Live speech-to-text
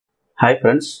Hi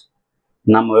friends,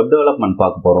 நம்ம web development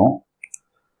பார்க்க போறோம்.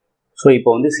 So இப்போ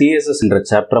வந்து CSS என்ற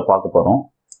chapter பார்க்க போறோம்.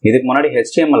 இதுக்கு முன்னாடி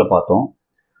HTML பார்த்தோம்.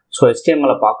 So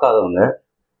HTML பார்க்காதவங்க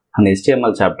அந்த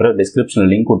HTML chapter descriptionல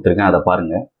லிங்க் கொடுத்திருக்கேன், அதை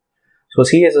பாருங்க. So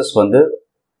CSS வந்து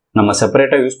நம்ம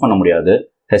செப்பரேட்டா யூஸ் பண்ண முடியாது.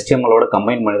 HTML ஓட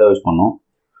கம்பைன் பண்ணி தான் யூஸ் பண்ணோம்.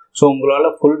 So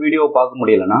உங்களால full வீடியோ பார்க்க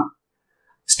முடியலனா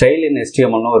ஸ்டைல் இன்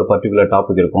HTML னு ஒரு பர்టిక్యులர்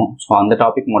டாபிக் இருக்கும். So அந்த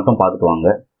டாபிக் மட்டும் பார்த்துட்டு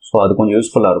வாங்க. So அது கொஞ்சம்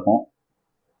யூஸ்ஃபுல்லா இருக்கும்.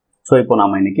 So இப்போ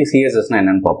நாம இன்னைக்கு CSS னா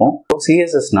என்னன்னு பார்ப்போம்.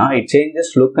 CSS னா it changes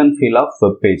look and feel of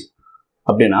web page.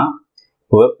 அப்படினா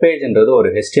web page என்றது ஒரு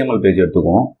HTML பேஜ்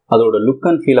எடுத்துக்குவோம். அதோட look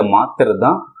and feel மாத்துறது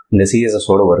தான் இந்த CSS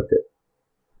ஓட வர்க்.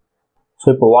 So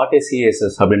இப்போ what is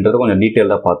CSS அப்படின்றது கொஞ்சம்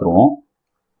டீடைலா பார்த்துருவோம்.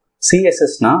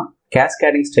 CSS னா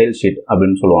cascading style sheet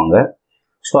அப்படினு சொல்லுவாங்க.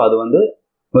 So அது வந்து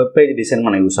web page டிசைன்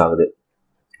பண்ண யூஸ் ஆகுது.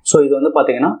 So இது வந்து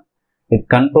பாத்தீங்கன்னா it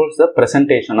controls the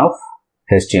presentation of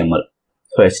HTML.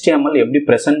 So HTML எப்படி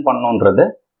present பண்ணனும்ன்றதை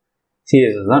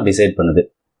CSS தான் டிசைட் பண்ணுது.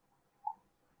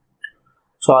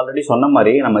 So ஆல்ரெடி சொன்ன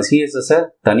மாதிரி நம்ம CSS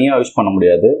தனியா யூஸ் பண்ண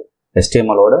முடியாது,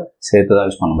 HTML ஓட சேர்த்து தான்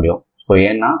யூஸ் பண்ண முடியும். So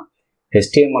ஏன்னா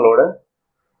HTML ஓட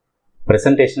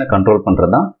presentation கண்ட்ரோல்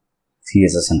பண்றது தான்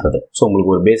CSSன்றது. So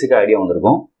உங்களுக்கு ஒரு பேசிக் ஐடியா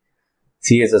வந்திருக்கும்.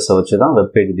 CSS வச்சு தான்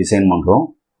வெப் பேஜ் டிசைன் பண்றோம்.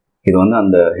 இது வந்து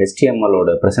அந்த HTML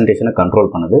ஓட presentation கண்ட்ரோல்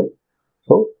பண்ணுது.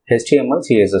 So HTML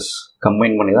CSS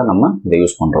கம்பைன் பண்ணி தான் நம்ம இதை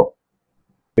யூஸ் பண்றோம்.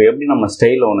 இப்போ எப்படி நம்ம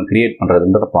ஸ்டைலை ஒன்று கிரியேட்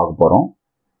பண்ணுறதுன்றதை பார்க்க போகிறோம்.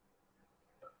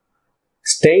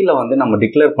 ஸ்டைலை வந்து நம்ம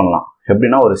டிக்ளேர் பண்ணலாம்.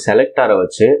 எப்படின்னா ஒரு செலக்டாரை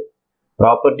வச்சு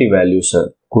ப்ராப்பர்ட்டி வேல்யூஸை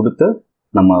கொடுத்து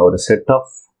நம்ம ஒரு செட்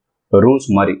ஆஃப் ரூல்ஸ்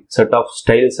மாதிரி செட் ஆஃப்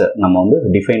ஸ்டைல்ஸை நம்ம வந்து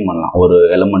டிஃபைன் பண்ணலாம். ஒரு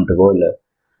எலமெண்ட்டுக்கோ இல்லை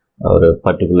ஒரு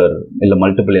பர்டிகுலர் இல்லை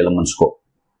மல்டிபிள் எலமெண்ட்ஸ்க்கோ.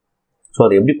 ஸோ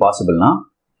அது எப்படி பாசிபிள்னா,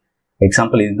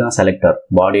 எக்ஸாம்பிள் இதுதான் செலக்டர்,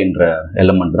 பாடி என்ற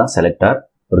எலமெண்ட் தான் செலக்டர்.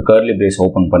 ஒரு கர்லி பிரேஸ்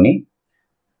ஓப்பன் பண்ணி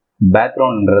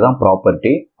பேக்ரவுண்ட்ன்றது தான்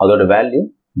ப்ராப்பர்ட்டி, அதோட வேல்யூ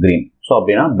கிரீன். ஸோ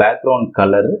அப்படின்னா பேக்ரவுண்ட்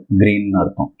கலர் கிரீன்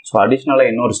அர்த்தம். ஸோ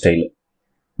அடிஷ்னலாக இன்னொரு ஸ்டைல்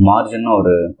மார்ஜின்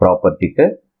ஒரு ப்ராப்பர்ட்டிக்கு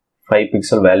 5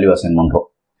 பிக்சல் வேல்யூ அசைன் பண்ணுறோம்.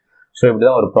 ஸோ இப்படி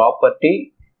தான் ஒரு ப்ராப்பர்ட்டி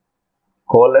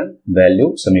கோலன் வேல்யூ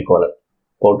செமிகோலன்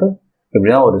போட்டு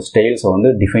இப்படி தான் ஒரு ஸ்டைல்ஸை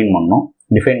வந்து டிஃபைன் பண்ணோம்.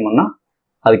 டிஃபைன் பண்ணால்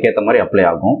அதுக்கேற்ற மாதிரி அப்ளை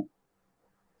ஆகும்.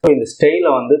 ஸோ இந்த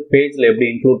ஸ்டைலை வந்து பேஜில் எப்படி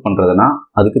இன்க்ளூட் பண்ணுறதுனா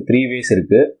அதுக்கு 3 வேஸ்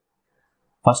இருக்குது.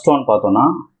 ஃபர்ஸ்ட் ஒன் பார்த்தோம்னா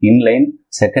inline,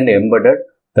 second embedded,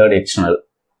 third external.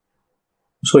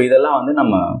 So இதெல்லாம் வந்து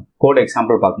நம்ம கோட்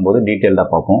எக்ஸாம்பிள் பார்க்கும்போது டீட்டெயில்டாக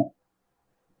பார்ப்போம்.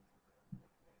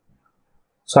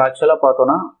 ஸோ ஆக்சுவலாக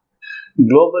பார்த்தோன்னா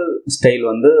குளோபல் ஸ்டைல்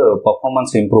வந்து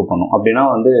பர்ஃபார்மன்ஸ் இம்ப்ரூவ் பண்ணும். அப்படின்னா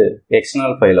வந்து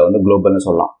எக்ஸ்டர்னல் ஃபைலை வந்து குளோபல்னு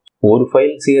சொல்லலாம். ஒரு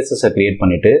ஃபைல் CSS கிரியேட்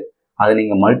பண்ணிவிட்டு அதை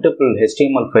நீங்கள் மல்டிபிள்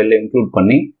HTML ஃபைலில் இன்க்ளூட்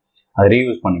பண்ணி அதை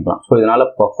ரீயூஸ் பண்ணிக்கலாம். ஸோ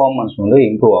இதனால் பர்ஃபார்மன்ஸ் வந்து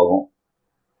இம்ப்ரூவ் ஆகும்.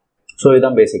 ஸோ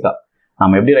இதுதான் பேசிக்காக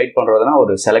நம்ம எப்படி ரைட் பண்ணுறதுனா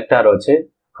ஒரு செலக்டாரை வச்சு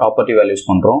ப்ராப்பர்ட்டி வேல்யூஸ்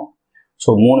பண்ணுறோம். ஸோ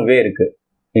 3 வே இருக்குது,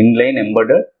 இன்லைன்,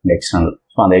 எம்பெடட், எக்ஸ்டர்னல்.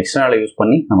 ஸோ அந்த எக்ஸ்டர்னலை யூஸ்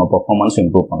பண்ணி நம்ம பர்ஃபார்மன்ஸ்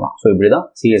இம்ப்ரூவ் பண்ணலாம். ஸோ இப்படி தான்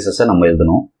CSS நம்ம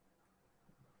எழுதணும்.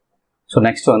 ஸோ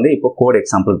நெக்ஸ்ட் வந்து இப்போ கோட்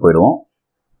எக்ஸாம்பிள் போயிடுவோம்.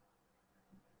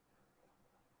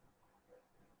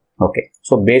 ஓகே,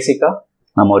 ஸோ பேசிக்காக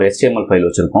நம்ம ஒரு HTML ஃபைல்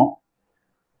வச்சுருக்கோம்.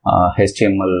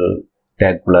 HTML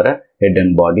டேக்குள்ளார head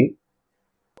and body.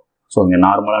 So இங்கே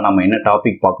நார்மலாக நம்ம என்ன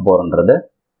டாபிக் பார்க்க போகிறோன்றதை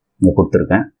இங்கே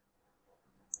கொடுத்துருக்கேன்.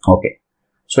 ஓகே,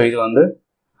 ஸோ இது வந்து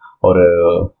ஒரு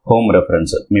ஹோம்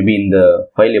ரெஃபரன்ஸு. மேபி இந்த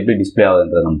ஃபைல் எப்படி டிஸ்பிளே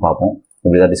ஆகுதுன்றதை நம்ம பார்ப்போம்.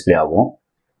 இப்படி தான் டிஸ்பிளே ஆகும்.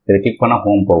 இதை கிளிக் பண்ணால்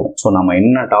ஹோம் போகும். ஸோ நம்ம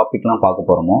என்ன டாபிக்லாம் பார்க்க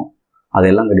போகிறோமோ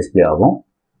அதெல்லாம் இங்கே டிஸ்பிளே ஆகும்.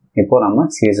 இப்போது நம்ம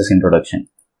CSS இன்ட்ரோடக்ஷன்.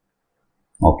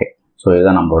 ஓகே, ஸோ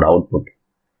இதுதான் நம்மளோட அவுட்புட்.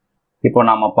 இப்போ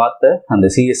நம்ம பார்த்த அந்த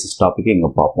CSS டாபிக்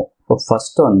இங்கே பார்ப்போம். இப்போ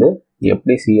ஃபஸ்ட்டு வந்து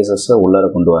எப்படி CSS உள்ளார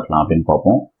கொண்டு வரலாம் அப்படின்னு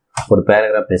பார்ப்போம். ஒரு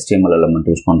பேராகிராஃப் HTML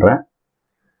எலமெண்ட் யூஸ் பண்ணுறேன்.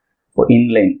 இப்போ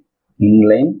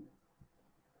inline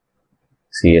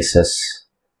CSS.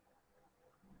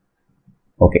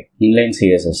 Okay, inline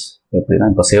CSS எப்படி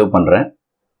தான் இப்போ சேவ் பண்ணுறேன்.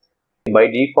 பை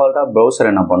டிஃபால்ட்டாக ப்ரௌசர்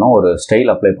என்ன பண்ணோம், ஒரு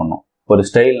ஸ்டைல் அப்ளை பண்ணோம். ஒரு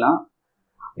ஸ்டைல்னால்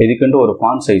இதுக்குன்ட்டு ஒரு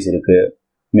ஃபாண்ட் சைஸ் இருக்குது.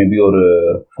 மேபி ஒரு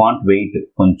ஃபாண்ட் வெயிட்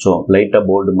கொஞ்சம் லைட்டாக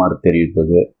போல்டு மாதிரி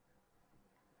தெரியுது.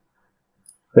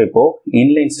 ஸோ இப்போது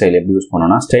இன்லைன் ஸ்டைல் எப்படி யூஸ்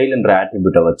பண்ணோன்னா ஸ்டைல்ன்ற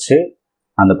ஆட்ரிபியூட்டை வச்சு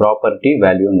அந்த ப்ராப்பர்ட்டி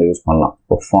வேல்யூ இங்கே யூஸ் பண்ணலாம்.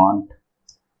 இப்போ ஃபாண்ட்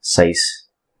சைஸ்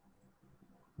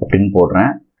அப்படின்னு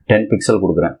போடுறேன், 10 பிக்சல்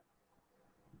கொடுக்குறேன்,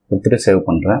 கொடுத்துட்டு சேவ்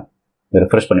பண்ணுறேன்.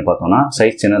 ரெஃப்ரெஷ் பண்ணி பார்த்தோம்னா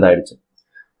சைஸ் சின்னதாகிடுச்சு.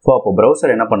 ஸோ அப்போ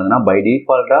ப்ரௌசர் என்ன பண்ணுதுன்னா பை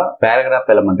டிஃபால்ட்டாக பேராகிராஃப்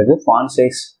எலமெண்ட்டுக்கு ஃபாண்ட்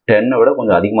சைஸ் 10 விட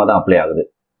கொஞ்சம் அதிகமாக தான் அப்ளை ஆகுது.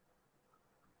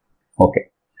 ஓகே,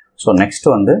 ஸோ நெக்ஸ்ட்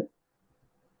வந்து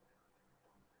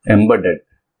எம்பெடட்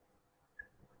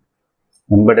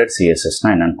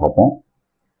CSSனால் என்னென்னு பார்ப்போம்.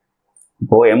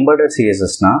 இப்போது எம்பெடட்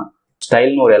CSSனால்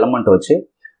ஸ்டைல்னு ஒரு எலமெண்ட் வச்சு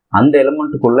அந்த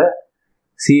எலமெண்ட்டுக்குள்ளே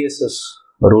CSS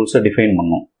ரூல்ஸை டிஃபைன்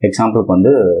பண்ணோம். எக்ஸாம்பிளுக்கு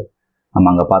வந்து நம்ம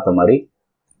அங்கே பார்த்த மாதிரி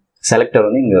செலக்டர்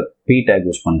வந்து இங்கே P டேக்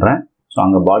யூஸ் பண்ணுறேன். ஸோ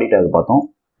அங்கே பாடி டேக் பார்த்தோம்.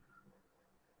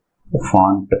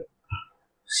 ஃபாண்ட்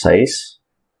சைஸ்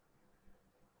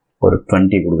ஒரு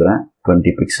 20 கொடுக்குறேன்,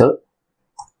 20 pixel.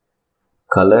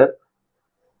 Colour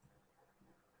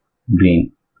green.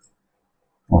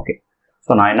 Okay,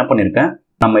 so நான் என்ன பண்ணியிருக்கேன்,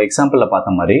 நம்ம எக்ஸாம்பிளில்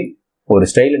பார்த்த மாதிரி ஒரு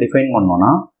ஸ்டைலை டிஃபைன்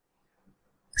பண்ணோன்னா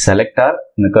செலக்டார்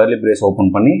இந்த கர்லி பிரேஸ்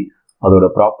ஓப்பன் பண்ணி அதோட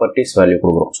ப்ராப்பர்ட்டிஸ் வேல்யூ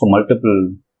கொடுக்குறோம். ஸோ மல்டிபிள்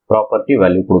ப்ராப்பர்ட்டி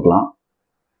வேல்யூ கொடுக்கலாம்.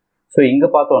 ஸோ இங்கே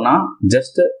பார்த்தோன்னா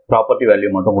ஜஸ்ட் ப்ராப்பர்ட்டி வேல்யூ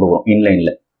மட்டும் கொடுக்குறோம்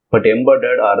இன்லைனில். பட்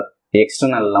எம்பெடட் ஆர்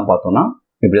எக்ஸ்டர்னல்லாம் பார்த்தோன்னா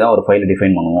இப்படி தான் ஒரு ஃபைலை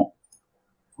டிஃபைன் பண்ணுவோம்.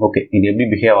 ஓகே, இது எப்படி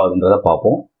பிஹேவ் ஆகுதுன்றதை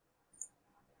பார்ப்போம்.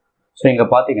 ஸோ இங்கே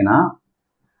பார்த்தீங்கன்னா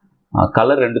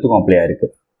கலர் ரெண்டுத்துக்கும் அப்ளை ஆயிருக்கு.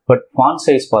 பட் ஃபாண்ட்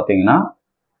சைஸ் பார்த்தீங்கன்னா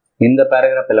இந்த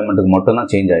பேராகிராஃப் எலிமெண்ட்டுக்கு மட்டும் தான்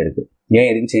சேஞ்ச் ஆகிருக்கு. ஏன்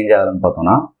எதுக்கு சேஞ்ச் ஆகுதுன்னு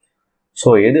பார்த்தோன்னா, ஸோ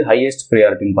எது ஹையஸ்ட்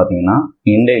ப்ரியாரிட்டின்னு பார்த்தீங்கன்னா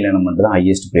இன்லைன் எலிமெண்ட் தான்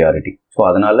ஹையஸ்ட் ப்ரியாரிட்டி. ஸோ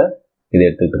அதனால் இதை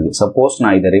எடுத்துக்கிட்டு இருக்கு. சப்போஸ்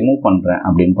நான் இதை ரிமூவ் பண்ணுறேன்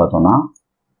அப்படின்னு பார்த்தோன்னா,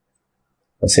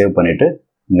 சேவ் பண்ணிவிட்டு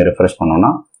இங்கே ரெஃப்ரெஷ்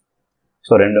பண்ணோன்னா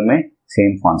ஸோ ரெண்டுமே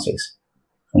சேம் ஃபாண்ட் சைஸ்.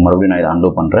 ஸோ மறுபடியும் நான் இதை அன்டூ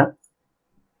பண்ணுறேன்.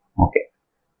 ஓகே,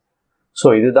 ஸோ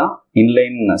இதுதான்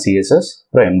இன்லைன் சிஎஸ்எஸ்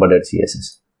அப்புறம் எம்பெடட் சிஎஸ்எஸ்.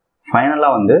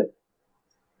 ஃபைனலாக வந்து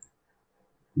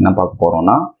என்ன பார்க்க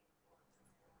போகிறோம்னா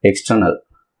எக்ஸ்டர்னல்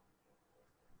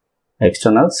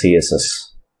சிஎஸ்எஸ்.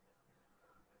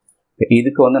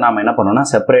 இதுக்கு வந்து நாம் என்ன பண்ணோம்னா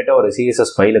செப்பரேட்டாக ஒரு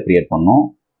சிஎஸ்எஸ் ஃபைலை க்ரியேட் பண்ணோம்.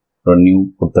 ஒரு நியூ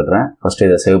கொடுத்துட்றேன். ஃபஸ்ட்டு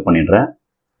இதை சேவ் பண்ணிடுறேன்.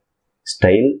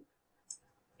 style.css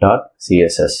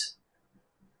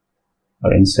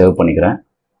அப்படின்னு சேவ் பண்ணிக்கிறேன்.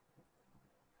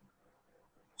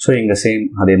 ஸோ இங்கே சேம்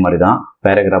அதே மாதிரி தான்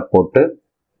பேராகிராஃப் போட்டு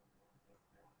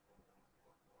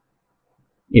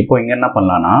இப்போ இங்கே என்ன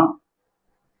பண்ணலான்னா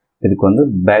இதுக்கு வந்து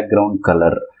பேக்ரவுண்ட்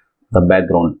கலர்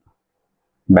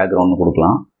பேக்ரவுண்ட்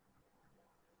கொடுக்கலாம்.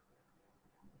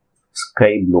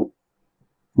 ஸ்கை ப்ளூ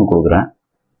கொடுக்குறேன்.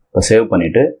 இப்போ சேவ்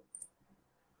பண்ணிவிட்டு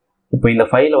இப்போ இந்த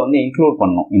ஃபைலை வந்து இன்க்ளூட்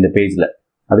பண்ணணும் இந்த பேஜில்.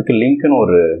 அதுக்கு லிங்க்னு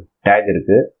ஒரு டேக்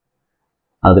இருக்குது.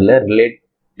 அதில்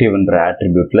ரிலேட்டிவ்ன்ற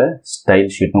ஆட்ரிபியூட்டில் ஸ்டைல்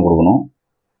ஷீட்னு கொடுக்கணும்.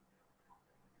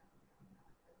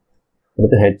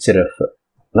 அடுத்து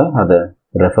ஹெச்ரெஃப்ல அதை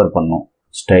ரெஃபர் பண்ணணும்.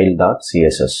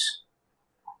 style.css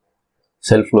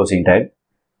self closing take.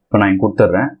 இப்போ நான் இங்கே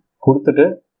கொடுத்துட்றேன். கொடுத்துட்டு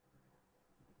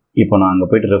இப்போ நான் அங்கே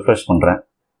போய்ட்டு ரெஃப்ரெஷ் பண்ணுறேன்.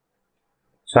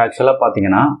 ஸோ ஆக்சுவலாக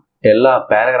பார்த்தீங்கன்னா எல்லா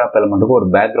பேராகிராஃப் எலிமெண்ட்டுக்கும் ஒரு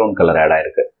பேக்ரவுண்ட் கலர் ஆட்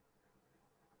ஆகிருக்கு.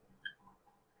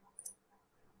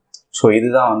 ஸோ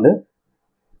இதுதான் வந்து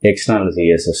எக்ஸ்டர்னல்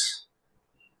சிஎஸ்எஸ்.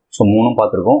 ஸோ மூணும்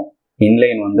பார்த்துருக்கோம்.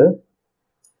 இன்லைன் வந்து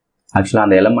ஆக்சுவலாக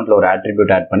அந்த எலமெண்ட்டில் ஒரு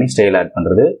ஆட்ரிபியூட் ஆட் பண்ணி ஸ்டைல் ஆட்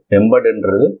பண்ணுறது.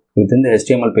 எம்பெட்ன்றது within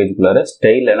HTML பேஜுக்குள்ளார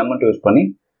style element use பண்ணி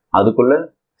அதுக்குள்ளே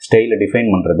ஸ்டைலை டிஃபைன்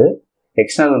பண்ணுறது.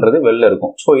 எக்ஸ்டர்னல்ன்றது வெளில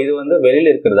இருக்கும். ஸோ இது வந்து வெளியில்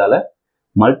இருக்கிறதால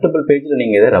மல்டிபிள் பேஜில்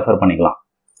நீங்கள் இதை ரெஃபர் பண்ணிக்கலாம்.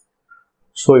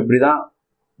 ஸோ இப்படி தான்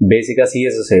பேசிக்காக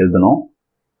சிஎஸ்எஸ் எழுதணும்.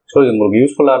 ஸோ இது உங்களுக்கு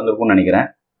யூஸ்ஃபுல்லாக இருந்திருக்கும்னு நினைக்கிறேன்.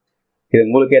 இது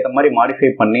உங்களுக்கு ஏற்ற மாதிரி மாடிஃபை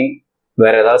பண்ணி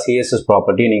வேறு ஏதாவது சிஎஸ்எஸ்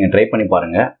ப்ராப்பர்ட்டி நீங்கள் ட்ரை பண்ணி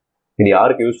பாருங்கள். இது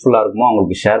யாருக்கு யூஸ்ஃபுல்லாக இருக்குமோ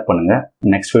அவங்களுக்கு ஷேர் பண்ணுங்கள்.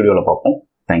 நெக்ஸ்ட் வீடியோவில் பார்ப்போம்.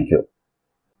 தேங்க்யூ.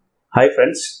 ஹாய்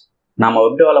ஃப்ரெண்ட்ஸ், நாம்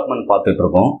வெப் டெவலப்மெண்ட்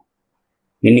பார்த்துட்ருக்கோம்.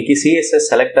 இன்றைக்கி சிஎஸ்எஸ்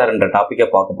செலக்டார்ன்ற டாப்பிக்கை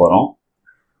பார்க்க போகிறோம்.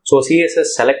 ஸோ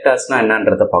சிஎஸ்எஸ் செலக்டார்ஸ்னால்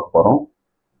என்னன்றதை பார்க்க போகிறோம்.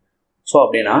 ஸோ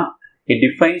அப்படின்னா it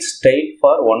defines style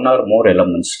for one R more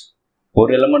elements.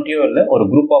 ஒரு எலமெண்ட்டையோ இல்லை ஒரு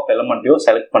குரூப் ஆஃப் எலமெண்ட்டையோ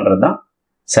செலக்ட் பண்ணுறது தான்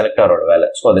செலக்டாரோட வேலை.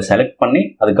 ஸோ அதை செலக்ட் பண்ணி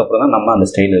அதுக்கப்புறம் தான் நம்ம அந்த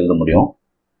ஸ்டைல் எழுத முடியும்.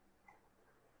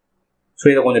 ஸோ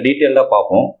இதை கொஞ்சம் டீட்டெயிலாக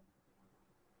பார்ப்போம்.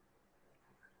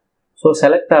 ஸோ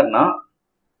செலக்டார்னா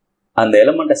அந்த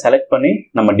எலமெண்ட்டை செலக்ட் பண்ணி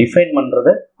நம்ம டிஃபைன்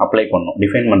பண்ணுறதை அப்ளை பண்ணணும்,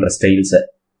 டிஃபைன் பண்ணுற ஸ்டைல்ஸை.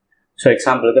 ஸோ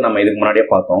எக்ஸாம்பிளுக்கு நம்ம இதுக்கு முன்னாடியே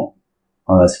பார்த்தோம்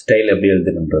ஸ்டைல் எப்படி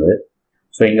எழுதுன்றது.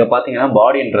 ஸோ இங்கே பார்த்தீங்கன்னா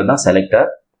பாடின்றது தான் செலக்டர்.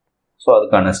 ஸோ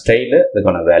அதுக்கான ஸ்டைலு,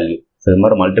 அதுக்கான வேல்யூ, இது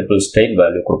மாதிரி மல்டிபிள் ஸ்டைல்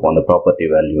வேல்யூ கொடுப்போம் அந்த ப்ராப்பர்ட்டி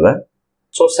வேல்யூவை.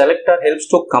 So selector helps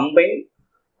to combine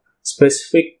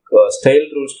specific style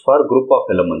rules for group of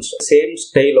elements. Same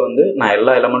style வந்து நான்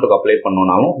எல்லா எலமெண்ட்டுக்கும் அப்ளை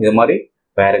பண்ணோனாலும் இது மாதிரி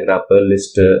paragraph,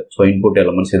 list, so input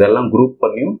elements இதெல்லாம் குரூப்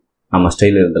பண்ணியும் நம்ம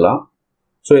ஸ்டைல் எழுதலாம்.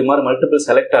 ஸோ இது மாதிரி மல்டிபிள்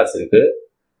செலக்டார்ஸ் இருக்குது.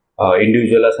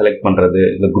 இண்டிவிஜுவலாக செலக்ட் பண்ணுறது,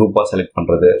 இல்லை குரூப்பாக செலக்ட்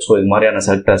பண்ணுறது. ஸோ இது மாதிரியான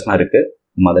செலக்டார்ஸ்லாம் இருக்குது.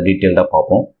 நம்ம அதை டீட்டெயில்டாக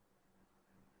பார்ப்போம்.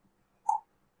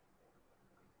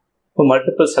 இப்போ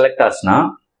மல்டிபிள் செலக்டார்ஸ்னால்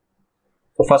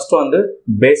இப்போ ஃபஸ்ட்டு வந்து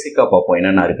பேசிக்காக பார்ப்போம்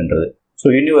என்னென்ன இருக்குன்றது. ஸோ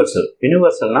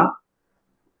யூனிவர்சல்னால்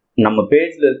நம்ம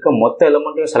பேஜில் இருக்க மொத்த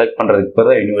எலமெண்ட்டையும் செலக்ட் பண்ணுறதுக்கு பேர்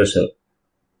தான் யூனிவர்சல்.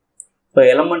 இப்போ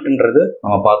எலமெண்ட்ன்றது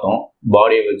நம்ம பார்த்தோம்,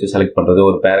 பாடியை வச்சு செலக்ட் பண்ணுறது,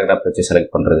 ஒரு பேராகிராஃப் வச்சு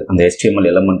செலக்ட் பண்ணுறது, அந்த HTML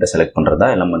எலமெண்ட்டை செலக்ட் பண்ணுறது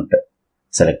தான் எலமெண்ட்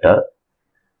செலக்டர்.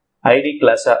 ஐடி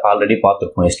கிளாஸை ஆல்ரெடி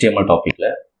பார்த்துருப்போம் HTML டாப்பிக்கில்.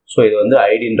 ஸோ இது வந்து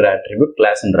ஐடின்ற ஆட்ரிபியூட்,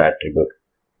 கிளாஸ்ன்ற ஆட்ரிபியூட்.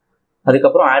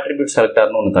 அதுக்கப்புறம் ஆட்ரிபியூட்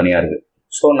செலக்டர்னு ஒன்று தனியாக இருக்குது.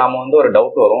 ஸோ நம்ம வந்து ஒரு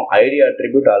டவுட் வரும், ஐடி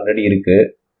ஆட்ரிபியூட் ஆல்ரெடி இருக்குது,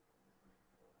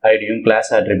 ஐடியும் கிளாஸ்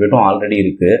ஆட்ரிபியூட்டும் ஆல்ரெடி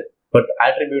இருக்குது, பட்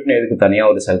ஆட்ரிபியூட்னு எதுக்கு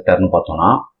தனியாக ஒரு செலக்டர்னு பார்த்தோம்னா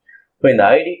இப்போ இந்த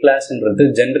ஐடி கிளாஸ்ன்றது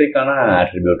ஜென்ரிக்கான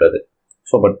ஆட்ரிபியூட் அது.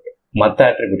 ஸோ பட் மற்ற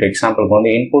ஆட்ரிபியூட் எக்ஸாம்பிளுக்கு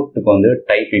வந்து இன்புட்டுக்கு வந்து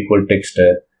டைப் ஈக்குவல் டெக்ஸ்ட்டு,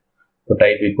 இப்போ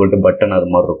டைப் ஈக்குவல் டு பட்டன் அது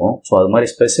மாதிரி இருக்கும். ஸோ அது மாதிரி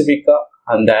ஸ்பெசிஃபிக்காக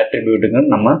அந்த ஆட்ரிபியூட்டுக்கு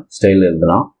நம்ம ஸ்டைல்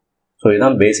எழுதலாம். ஸோ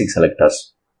இதுதான் பேசிக் செலக்டர்ஸ்.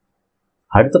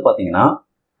 அடுத்து பார்த்தீங்கன்னா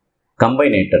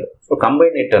கம்பைனேட்டர். ஸோ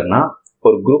கம்பைனேட்டர்னா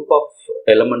ஒரு குரூப் ஆஃப்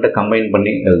எலிமெண்ட்டை கம்பைன்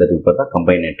பண்ணி எழுதுறதுக்கு பார்த்தா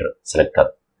கம்பைனேட்டர்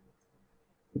செலக்டர்.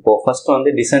 இப்போ ஃபர்ஸ்ட்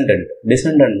வந்து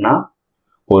டிசெண்டன்ட்னா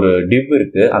ஒரு டிவ்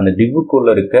இருக்கு, அந்த டிவ்வுக்குள்ள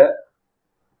இருக்க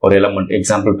ஒரு எலிமெண்ட்,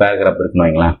 எக்ஸாம்பிள் பேராகிராஃப் இருக்குன்னு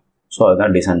வைங்களேன். ஸோ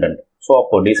அதுதான் டிசெண்டன்ட். ஸோ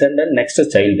அப்போ டிசெண்டன்ட் நெக்ஸ்ட்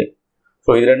சைல்டு. ஸோ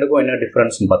இது ரெண்டுக்கும் என்ன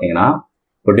டிஃப்ரென்ஸ்னு பார்த்தீங்கன்னா,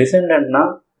 இப்போ டிசெண்டன்ட்னா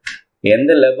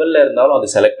எந்த லெவலில் இருந்தாலும் அது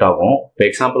செலக்ட் ஆகும். இப்போ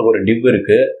எக்ஸாம்பிளுக்கு ஒரு டிவ்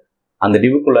இருக்கு, அந்த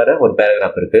டிவ்வுக்குள்ளார ஒரு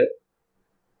பேராகிராஃப் இருக்கு,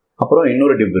 அப்புறம்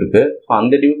இன்னொரு டிவ் இருக்கு. ஸோ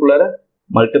அந்த டிவ்வுக்குள்ளார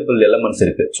மல்டிபிள் எலிமெண்ட்ஸ்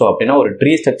இருக்கு. ஸோ அப்படின்னா ஒரு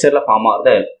ட்ரீ ஸ்ட்ரக்சரில் ஃபார்ம்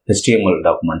ஆகுது HTML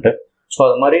டாக்குமெண்ட். ஸோ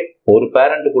அது மாதிரி ஒரு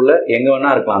பேரண்ட்டுக்குள்ள எங்க வேணா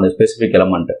இருக்கலாம் அந்த ஸ்பெசிஃபிக்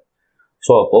எலிமெண்ட்.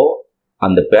 ஸோ அப்போ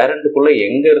அந்த பேரண்ட்டுக்குள்ள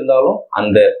எங்க இருந்தாலும்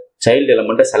அந்த சைல்டு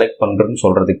எலிமெண்ட்டை செலக்ட் பண்றதுன்னு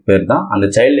சொல்றதுக்கு பேர் தான், அந்த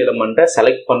சைல்டு எலிமெண்ட்டை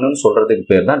செலக்ட் பண்ணுன்னு சொல்றதுக்கு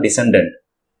பேர் தான் டிசெண்டன்ட்.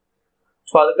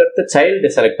 ஸோ அதுக்கடுத்து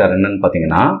சைல்டு செலக்டர் என்னன்னு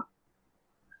பார்த்தீங்கன்னா,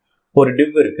 ஒரு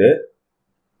டிவ் இருக்கு,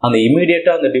 அந்த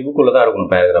இமீடியட்டா அந்த டிவ்வுக்குள்ள தான்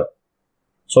இருக்கணும் பேராகிராஃப்.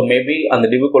 ஸோ மேபி அந்த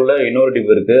டிவ்வுக்குள்ள இன்னொரு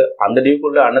டிவ் இருக்கு, அந்த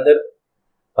டிவ்வுக்குள்ள அனதர்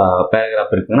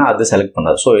பேராகிராஃப் இருக்குன்னா அது செலக்ட்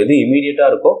பண்ணாது. ஸோ எது இமீடியட்டா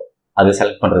இருக்கோ அது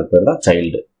செலக்ட் பண்றதுக்கு பேர் தான்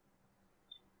சைல்டு.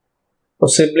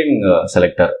 Sibling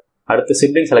selector. அடுத்து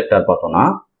சிப்ளிங் செலக்டர் பார்த்தோம்னா,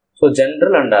 so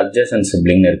general and adjacent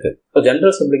sibling இருக்கு. ஸோ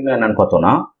ஜென்ரல் சிப்ளிங்னா என்னன்னு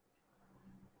பார்த்தோம்னா,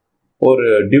 ஒரு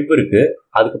டிவ் இருக்கு,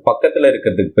 அதுக்கு பக்கத்தில்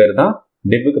இருக்கிறதுக்கு பேர் தான்,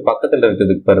 டிவ்வுக்கு பக்கத்தில்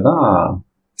இருக்கிறதுக்கு பேர் தான்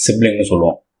சிப்ளிங்னு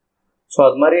சொல்லுவோம். ஸோ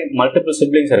அது மாதிரி மல்டிபிள்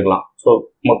சிப்ளிங்ஸ் இருக்கலாம். ஸோ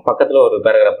பக்கத்தில் ஒரு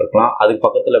பேராகிராஃப் இருக்கலாம், அதுக்கு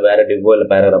பக்கத்தில் வேற டிவ்வோ இல்லை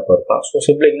பேராகிராஃப் இருக்கலாம். ஸோ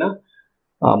சிப்ளிங்னா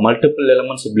மல்டிபிள்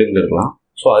எலிமெண்ட் சிப்ளிங் இருக்கலாம்.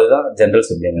 ஸோ அதுதான் ஜென்ரல்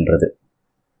சிப்ளிங்ன்றது.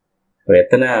 இப்போ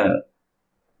எத்தனை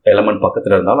எலிமெண்ட்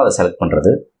பக்கத்தில் இருந்தாலும் அதை செலக்ட்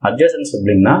பண்ணுறது. அட்ஜசன்ட்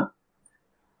சிப்ளிங்னா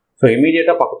ஸோ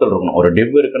இமீடியட்டாக பக்கத்தில் இருக்கணும். ஒரு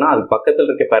டிவ் இருக்குன்னா அதுக்கு பக்கத்தில்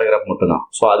இருக்க பேராகிராஃப் மட்டும்தான்.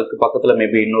 ஸோ அதுக்கு பக்கத்தில்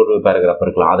மேபி இன்னொரு பேராகிராஃப்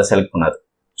இருக்கலாம், அதை செலக்ட் பண்ணாது.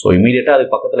 ஸோ இமீடியட்டாக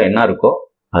அதுக்கு பக்கத்தில் என்ன இருக்கோ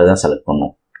அதுதான் செலக்ட்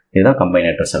பண்ணும். இதுதான்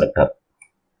கம்பைனேட்டர் செலக்டர்.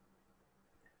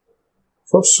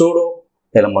 ஸோ சூடோ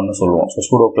எலிமெண்ட்னு சொல்லுவோம். ஸோ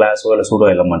சூடோ கிளாஸோ இல்லை சூடோ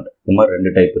எலிமெண்ட், இது மாதிரி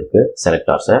 2 டைப் இருக்குது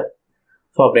செலக்டார்ஸை.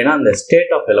 ஸோ அப்படின்னா அந்த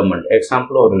ஸ்டேட் ஆஃப் எலிமெண்ட்,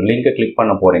 எக்ஸாம்பிள் ஒரு லிங்கை கிளிக்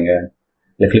பண்ண போகிறீங்க,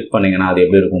 இல்லை கிளிக் பண்ணிங்கன்னா அது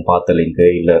எப்படி இருக்கும் பார்த்த லிங்க்கு,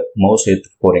 இல்லை மவுஸ்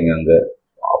எடுத்துட்டு போகிறீங்க அங்கே,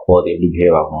 அப்போது அது எப்படி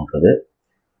பிஹேவ் ஆகணுன்றது.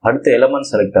 அடுத்து element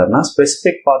செலக்டர்னா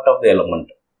specific part of the element.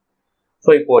 So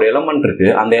இப்போ ஒரு எலிமெண்ட்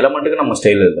இருக்குது, அந்த எலிமெண்ட்டுக்கு நம்ம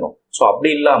ஸ்டைல் எழுதுறோம். ஸோ அப்படி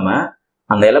இல்லாமல்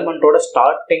அந்த எலிமெண்ட்டோட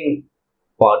ஸ்டார்டிங்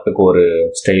பார்ட்டுக்கு ஒரு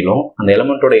ஸ்டைலும் அந்த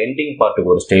எலிமெண்ட்டோட எண்டிங்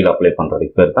பார்ட்டுக்கு ஒரு ஸ்டைல் அப்ளை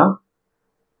பண்ணுறதுக்கு பேர் தான்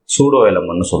சூடோ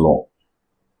எலிமெண்ட்னு சொல்லுவோம்.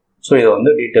 ஸோ இதை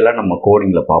வந்து டீட்டெயிலாக நம்ம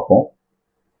கோடிங்கில் பார்ப்போம்,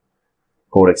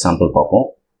 கோட் எக்ஸாம்பிள் பார்ப்போம்.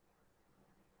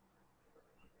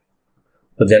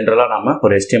 இப்போ ஜென்ரலாக நம்ம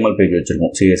ஒரு HTML பேஜ்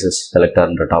வச்சுருக்கோம் CSS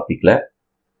செலக்டர்ன்ற டாப்பிக்கில்.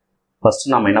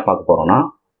 ஃபஸ்ட்டு நம்ம என்ன பார்க்க போகிறோம்னா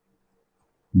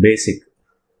பேசிக்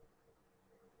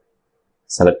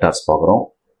செலக்டார்ஸ் பார்க்குறோம்.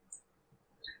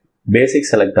 பேசிக்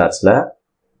செலக்டார்ஸில்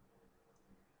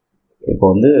இப்போ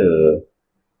வந்து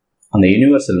அந்த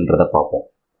யூனிவர்சல்ன்றதை பார்ப்போம்.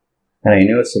 ஏன்னா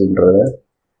யூனிவர்சல்ன்றது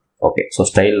ஓகே. ஸோ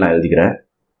ஸ்டைல் நான் எழுதிக்கிறேன்.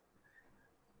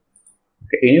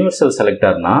 யூனிவர்சல்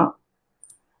செலக்டர்னா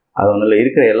அது ஒன்றில்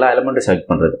இருக்கிற எல்லா எலிமெண்ட்டும் செலக்ட்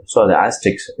பண்ணுறது. ஸோ அது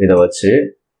ஆஸ்ட்ரிக்ஸ் இதை வச்சு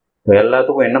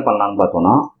எல்லாத்துக்கும் என்ன பண்ணலான்னு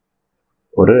பார்த்தோம்னா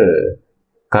ஒரு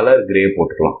கலர் கிரே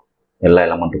போட்டுக்கலாம் எல்லா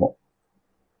எலிமெண்ட்டுக்கும்.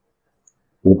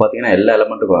 இது பார்த்தீங்கன்னா எல்லா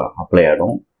எலிமெண்ட்டுக்கும் அப்ளை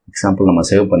ஆகிடும். எக்ஸாம்பிள் நம்ம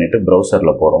சேவ் பண்ணிவிட்டு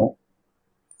ப்ரௌசரில் போகிறோம்.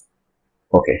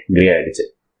 ஓகே, கிரே ஆகிடுச்சு,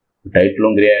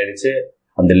 டைட்டிலும் கிரே ஆகிடுச்சு,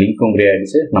 அந்த லிங்க்கும் கிரே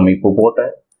ஆகிடுச்சு, நம்ம இப்போ போட்ட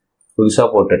புதுசாக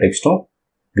போட்ட டெக்ஸ்ட்டும்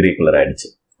கிரே கலர் ஆகிடுச்சு.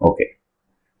 ஓகே,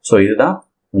 ஸோ இதுதான்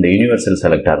இந்த யூனிவர்சல்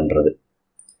செலக்டர்ன்றது.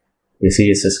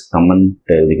 CSS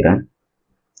கமெண்ட் எழுதிக்கிறேன்.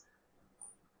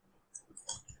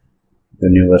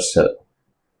 Universal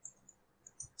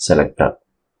selector.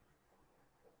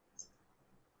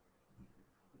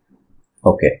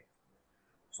 ஓகே,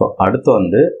 ஸோ அடுத்து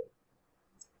வந்து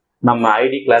நம்ம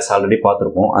ஐடி கிளாஸ் ஆல்ரெடி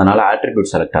பார்த்துருப்போம், அதனால்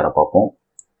ஆட்ரிபியூட் செலக்டரை பார்ப்போம்.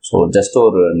 ஸோ ஜஸ்ட்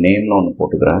ஒரு நேம்னு ஒன்று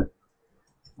போட்டுக்கிறேன்.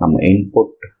 நம்ம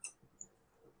input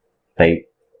type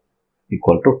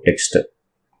equal to text.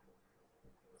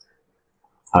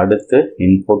 அடுத்து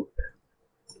input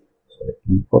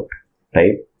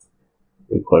type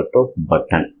equal to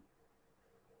button,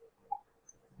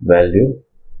 value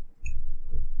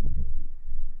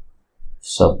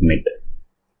submit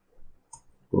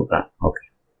கொடுக்குறேன். ஓகே,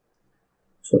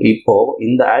 ஸோ இப்போ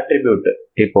இந்த ஆட்ரிபியூட்,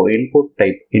 இப்போ input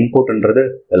type, இன்புட்ன்றது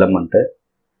element,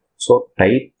 so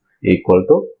type equal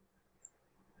to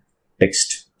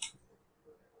text.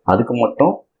 அதுக்கு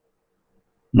மட்டும்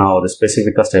நான் ஒரு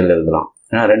ஸ்பெசிஃபிக்காக ஸ்டைல் எழுதலாம்.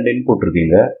 ஏன்னா 2 இன்புட்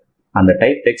இருக்கீங்க, அந்த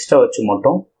டைப் டெக்ஸ்ட்டை வச்சு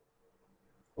மட்டும்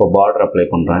இப்போ பார்டர் அப்ளை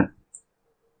பண்ணுறேன்.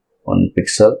 1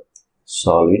 pixel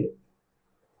solid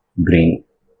green.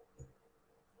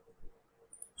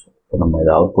 இப்போ நம்ம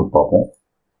இதை அவுட்புட் பார்ப்போம்.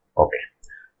 ஓகே,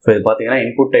 ஸோ இது பார்த்தீங்கன்னா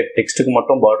இன்புட் டைப் டெக்ஸ்ட்டுக்கு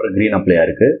மட்டும் பார்டர் க்ரீன் அப்ளை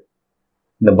ஆயிருக்கு.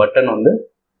 இந்த பட்டன் வந்து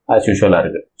ஆஸ் யூஷுவலாக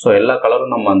இருக்குது. ஸோ எல்லா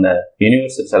கலரும் நம்ம அந்த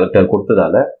யூனிவர்சல் செலக்டர்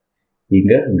கொடுத்ததால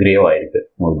இங்கே கிரேவ் ஆயிருக்கு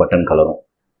உங்களுக்கு பட்டன் கலரும்.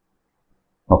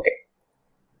 ஓகே,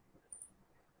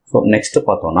 ஸோ நெக்ஸ்ட்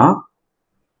பார்த்தோம்னா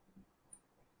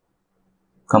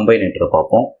கம்பைனேட்டரை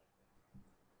பார்ப்போம்.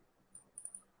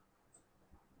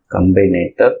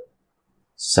 கம்பைனேட்டர்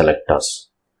செலக்டர்ஸ்.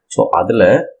 ஸோ அதில்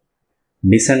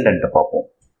டிசெண்டன்ட்டை பார்ப்போம்.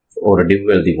 ஒரு டிவ்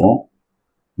எழுதிக்குவோம்.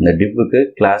 இந்த டிவ்வுக்கு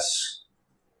கிளாஸ்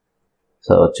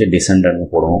வச்சு டிசெண்டன்ட்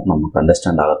போடுவோம் நமக்கு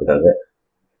அண்டர்ஸ்டாண்ட் ஆகிறதுக்காக.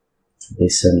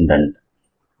 டிசெண்டன்ட்.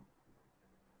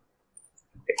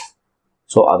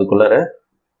 ஸோ அதுக்குள்ளார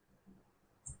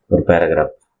ஒரு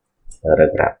பேராகிராஃப்.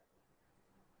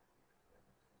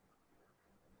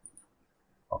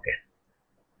 ஓகே,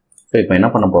 ஸோ இப்போ என்ன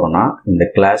பண்ண போகிறோம்னா இந்த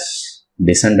கிளாஸ்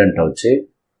டிசெண்டன்ட்டை வச்சு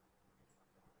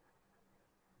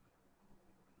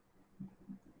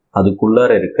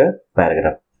அதுக்குள்ளார இருக்க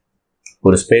பேராகிராஃப்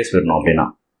ஒரு ஸ்பேஸ் விடணும் அப்படின்னா.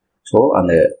 ஸோ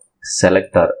அந்த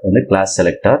செலக்டர் வந்து கிளாஸ்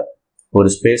செலக்டர் ஒரு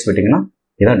ஸ்பேஸ் விட்டிங்கன்னா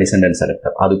இதுதான் டிசெண்டன்ட்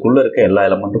செலக்டர். அதுக்குள்ளே இருக்க எல்லா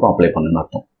எலமெண்ட்டுக்கும் அப்ளை பண்ணுன்னு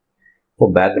அர்த்தம். இப்போ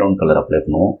பேக்ரவுண்ட் கலர் அப்ளை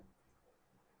பண்ணுவோம்.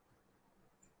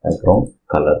 பேக்ரவுண்ட்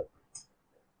கலர்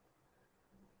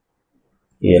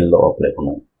எல்லோ அப்ளை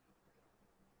பண்ணுவோம்.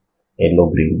 Yellow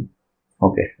green.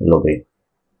 Okay, yellow green.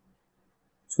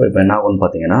 So இப்போ என்ன ஆகும்னு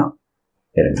பார்த்தீங்கன்னா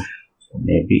இருங்க,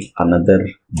 மேபி அனதர்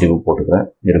டிவ் போட்டுக்கிறேன்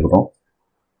இருக்கட்டும்.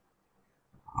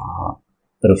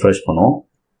 ரிஃப்ரெஷ் பண்ணுவோம்.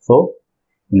 ஸோ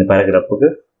இந்த பேராகிராஃபுக்கு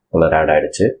கலர் ஆட்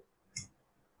ஆகிடுச்சு.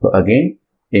 ஸோ அகெயின்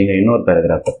இங்கே இன்னொரு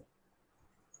பேராகிராஃப்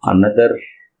அனதர்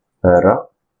பேரா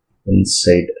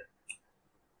இன்சைட்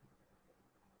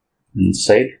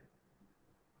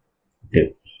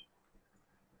டிவ்.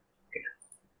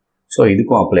 ஸோ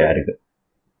இதுக்கும் அப்ளை ஆகிருக்கு.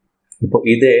 இப்போ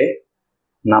இதே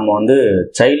நம்ம வந்து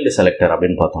சைல்டு செலக்டர்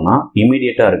அப்படின்னு பார்த்தோம்னா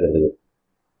இமீடியட்டாக இருக்கிறது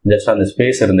ஜஸ்ட் அந்த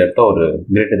ஸ்பேஸ் இருந்த இடத்த ஒரு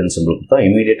கிரேட்டர் தென் சிம்பிள் கொடுத்தா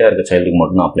இமீடியட்டாக இருக்க சைல்டுக்கு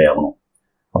மட்டும்தான் அப்ளை ஆகணும்.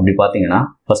 அப்படி பார்த்தீங்கன்னா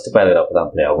ஃபர்ஸ்ட் பேராகிராஃப் தான்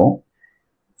அப்ளை ஆகும்.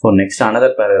 ஸோ நெக்ஸ்ட்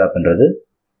அனதர் பேராகிராஃப்ன்றது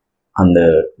அந்த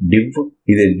டிவ்,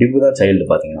 இது டிவ் தான் சைல்டு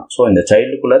பார்த்தீங்கன்னா. ஸோ இந்த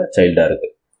சைல்டுக்குள்ளே சைல்டாக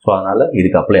இருக்குது. ஸோ அதனால்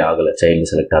இதுக்கு அப்ளை ஆகலை சைல்டு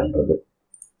செலக்டர்ன்றது.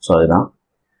 ஸோ அதுதான்.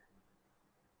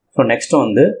 ஸோ நெக்ஸ்ட்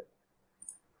வந்து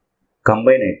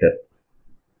கம்பைனேட்டர்.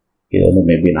 இது வந்து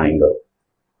மேபி நான் இங்கே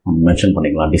மென்ஷன்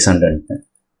பண்ணிக்கலாம் டிசெண்டன்ட்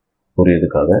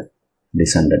புரியுறதுக்காக.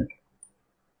 டிசெண்டன்ட்.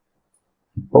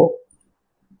 இப்போ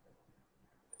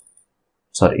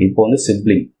வந்து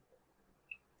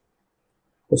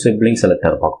சிப்ளிங்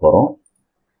செலக்டர் பார்க்க போகிறோம்.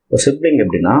 இப்போ சிப்ளிங்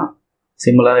எப்படின்னா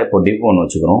சிமிலராக இப்போ டிவ் ஒன்று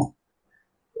வச்சுக்கிறோம்.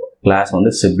 கிளாஸ்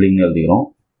வந்து சிப்ளிங் எழுதிக்கிறோம்.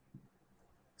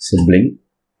 சிப்ளிங்.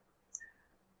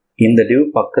 இந்த டிவ்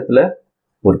பக்கத்தில்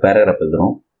ஒரு பேராகிராஃப்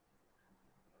எழுதுகிறோம்.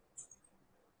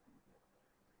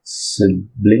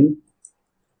 sibling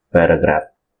paragraph.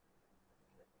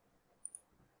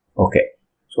 ஓகே,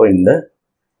 ஸோ இந்த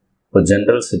இப்போ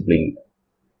ஜென்ரல் சிப்ளிங்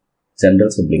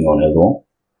ஒன்று எழுதுவோம்.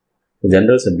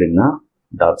 ஜென்ரல் சிப்ளிங்னா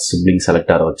டாட் சிப்ளிங்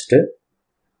செலக்டரை வச்சுட்டு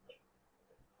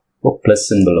இப்போ ப்ளஸ்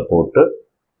சிம்பிளை போட்டு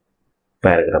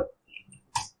பேராகிராஃப்.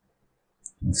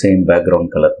 சேம்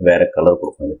பேக்ரவுண்ட் கலர், வேறு கலர்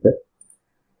கொடுப்போம் இதுக்கு.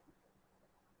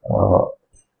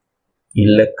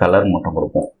 இல்லை கலர் மட்டும்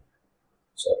கொடுப்போம்.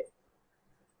 Sorry,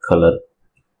 colour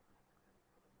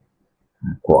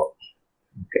aqua.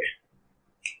 ஓகே,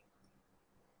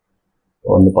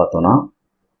 வந்து பார்த்தோன்னா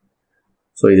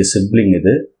ஸோ இது சிப்ளிங்.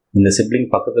 இந்த சிப்ளிங்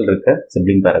பக்கத்தில் இருக்க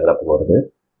சிப்ளிங் பேராகிராஃப் வருது.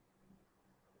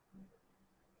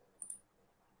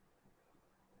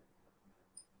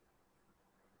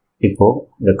 இப்போ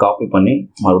இதை காப்பி பண்ணி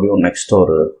மறுபடியும் நெக்ஸ்ட்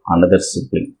ஒரு அனதர்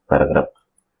சிப்ளிங் பேராகிராஃப்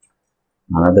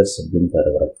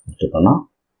எடுத்துட்டோம்னா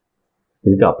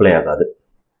இதுக்கு அப்ளை ஆகாது.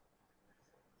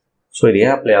 ஸோ இது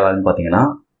ஏன் அப்ளை ஆகாதுன்னு பார்த்தீங்கன்னா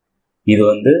இது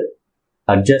வந்து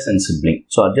அட்ஜசன்ட் சிப்ளிங்.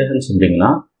 ஸோ அட்ஜசன்ட் சிப்ளிங்னா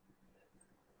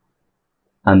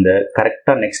அந்த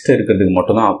கரெக்டாக நெக்ஸ்ட் இருக்கிறதுக்கு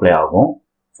மட்டும்தான் அப்ளை ஆகும்.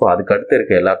 ஸோ அதுக்கு அடுத்து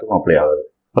இருக்க எல்லாத்துக்கும் அப்ளை ஆகுது.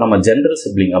 இப்போ நம்ம ஜென்ரல்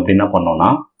சிப்ளிங் அப்படி என்ன பண்ணோம்னா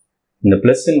இந்த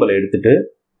ப்ளஸ் சிம்பிளை எடுத்துட்டு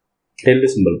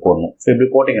டெல் சிம்பிள் போடணும். ஸோ இப்படி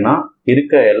போட்டிங்கன்னா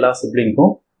இருக்க எல்லா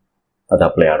சிப்ளிங்க்கும் அது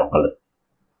அப்ளை ஆகும் கலர்.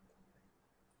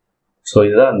 ஸோ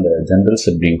இதுதான் அந்த ஜென்ரல்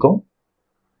சிப்ளிங்க்கும்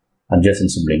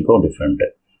அட்ஜசன்ட் சிப்ளிங்க்கும் டிஃப்ரெண்ட்டு.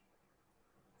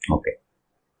 ஓகே,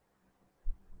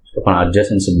 இப்போ நான்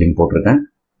அட்ஜசன்ட் சிப்ளிங் போட்டிருக்கேன்.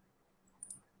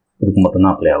 இதுக்கு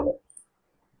மட்டும்தான் அப்ளை ஆகும்.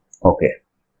 ஓகே,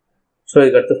 ஸோ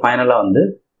இதுக்கடுத்து ஃபைனலாக வந்து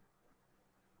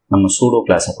நம்ம சூடோ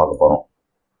கிளாஸை பார்க்க போகிறோம்.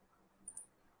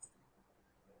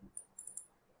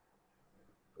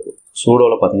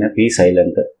 சூடோவில் பார்த்தீங்கன்னா be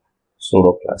silent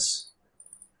pseudo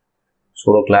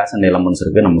class and elements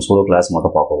இருக்குது. நம்ம சூடோ கிளாஸ்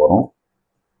மட்டும் பார்க்க போகிறோம்.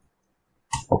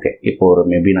 ஓகே, இப்போ ஒரு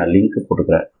மேபி நான் லிங்க்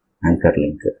போட்டுக்கிறேன், ஆங்கர்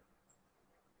லிங்க்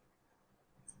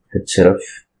href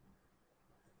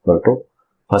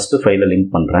ஃபர்ஸ்ட் ஃபைலை லிங்க்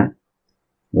பண்ணுறேன்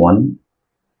 1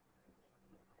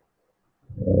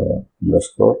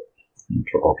 _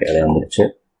 intro. ஓகே, அதே வந்துருச்சு.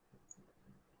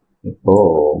 இப்போ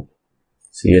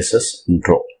CSS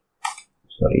intro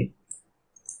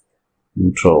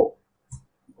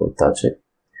கொடுத்தாச்சு.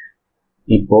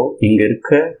 இப்போ இங்க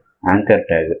இருக்க ஆங்கர்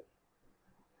டேக்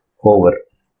ஹோவர்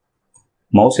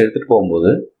மவுஸ் எடுத்துட்டு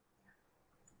போகும்போது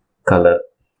கலர்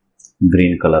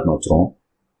கிரீன் கலர்னு வச்சுருவோம்.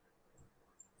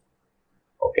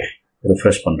 ஓகே,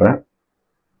 ரிஃப்ரெஷ் பண்றேன்.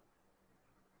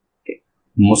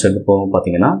 மவுஸ் எடுத்து போகும்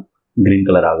பார்த்தீங்கன்னா கிரீன்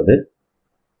கலர் ஆகுது.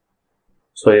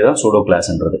 ஸோ இதுதான் சூடோ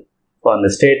கிளாஸ்ன்றது. ஸோ அந்த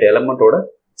ஸ்டேட் எலமெண்ட்டோட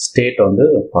ஸ்டேட் வந்து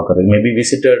பார்க்குறது, மேபி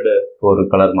விசிட்டட் ஒரு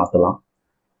கலர் மாற்றலாம்.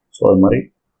 ஸோ அது மாதிரி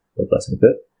ஒரு கிளாஸ்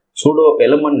இருக்குது. சூடோ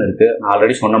எலமெண்ட் இருக்குது. நான்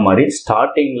ஆல்ரெடி சொன்ன மாதிரி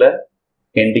ஸ்டார்டிங்கில்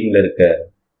எண்டிங்கில் இருக்க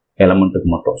எலமெண்ட்டுக்கு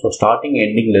மட்டும், ஸோ ஸ்டார்டிங்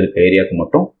எண்டிங்கில் இருக்க ஏரியாவுக்கு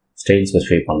மட்டும் ஸ்டைல்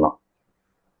ஸ்பெசிஃபை பண்ணலாம்.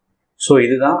 ஸோ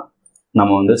இதுதான்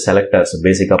நம்ம வந்து செலக்டர்ஸ்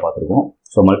பேசிக்காக பார்த்துருக்கோம்.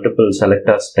 ஸோ மல்டிபிள்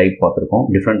செலக்டர்ஸ் டைப் பார்த்துருக்கோம்,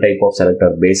 டிஃப்ரெண்ட் டைப் ஆஃப்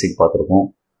செலக்டர் பேசிக் பார்த்துருக்கோம்,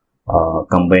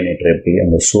 கம்பைனேட்டர் எப்படி,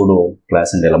 அந்த சூடோ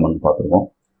கிளாஸ் அண்ட் எலமெண்ட் பார்த்துருக்கோம்.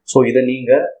 ஸோ இதை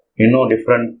நீங்கள் இன்னும்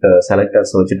டிஃப்ரெண்ட்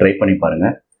செலக்டர்ஸ் வச்சு ட்ரை பண்ணி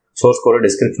பாருங்கள். சோர்ஸ் கோட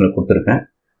டிஸ்கிரிப்ஷனில் கொடுத்துருக்கேன்.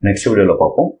 நெக்ஸ்ட் வீடியோவில்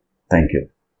பார்ப்போம். Thank you.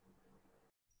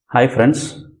 Hi friends,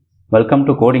 welcome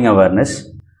to coding awareness.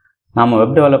 நாம்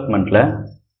வெப் டெவலப்மெண்ட்டில்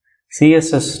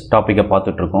CSS டாப்பிக்கை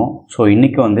பார்த்துட்ருக்கோம். ஸோ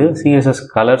இன்றைக்கி வந்து CSS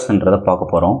கலர்ஸ்ன்றதை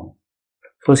பார்க்க போகிறோம்.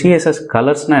 ஸோ CSS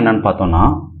கலர்ஸ்னால் என்னென்னு பார்த்தோன்னா,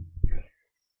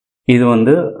 இது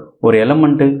வந்து ஒரு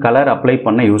எலமெண்ட்டு கலர் அப்ளை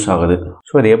பண்ண யூஸ் ஆகுது.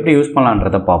 ஸோ இதை எப்படி யூஸ்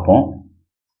பண்ணலான்றதை பார்ப்போம்.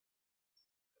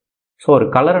 ஸோ ஒரு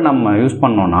கலரை நம்ம யூஸ்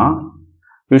பண்ணோன்னா,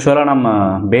 யூஸ்வலாக நம்ம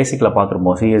பேசிக்கில்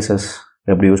பார்த்துருப்போம் CSS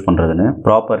எப்படி யூஸ் பண்ணுறதுன்னு,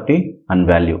 ப்ராப்பர்ட்டி அண்ட்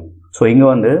வேல்யூ. ஸோ இங்கே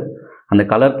வந்து அந்த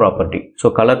colour property, so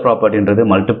colour ப்ராப்பர்ட்டின்றது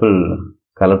multiple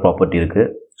colour property இருக்குது.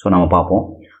 ஸோ நம்ம பார்ப்போம்.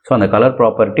 ஸோ அந்த கலர்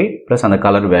ப்ராப்பர்ட்டி ப்ளஸ் அந்த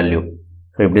கலர் வேல்யூ,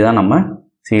 ஸோ இப்படி தான் நம்ம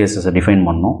CSSஐ டிஃபைன்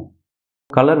பண்ணோம்.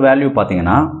 கலர் வேல்யூ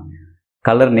பார்த்தீங்கன்னா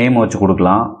கலர் நேம் வச்சு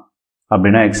கொடுக்கலாம்.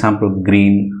 அப்படின்னா example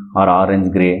green R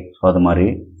orange grey, so அது மாதிரி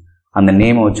அந்த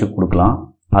நேமை வச்சு கொடுக்கலாம்.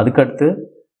 அதுக்கடுத்து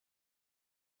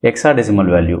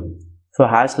ஹெக்ஸாடெசிமல் வேல்யூ, ஸோ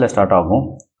ஹேஷில் ஸ்டார்ட் ஆகும்.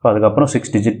 ஸோ அதுக்கப்புறம்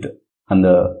 6 டிஜிட் அந்த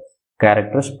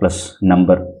கேரக்டர்ஸ் ப்ளஸ்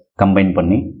நம்பர் கம்பைன்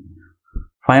பண்ணி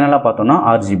ஃபைனலாக பார்த்தோன்னா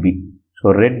RGB,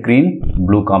 so red green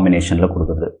blue காம்பினேஷனில்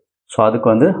கொடுக்குறது. ஸோ அதுக்கு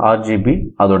வந்து RGB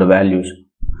அதோட வேல்யூஸ்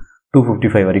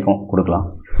 255 வரைக்கும் கொடுக்கலாம்.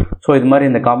 ஸோ இது மாதிரி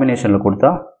இந்த காம்பினேஷனில்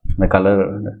கொடுத்தா இந்த கலர்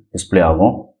டிஸ்பிளே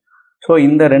ஆகும். ஸோ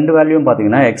இந்த ரெண்டு வேல்யூவும்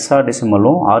பார்த்தீங்கன்னா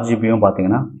ஹெக்ஸாடெசிமலும் RGBயும்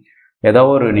பார்த்தீங்கன்னா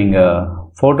ஏதாவது ஒரு நீங்கள்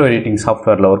ஃபோட்டோ எடிட்டிங்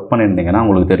சாஃப்ட்வேரில் ஒர்க் பண்ணியிருந்தீங்கன்னா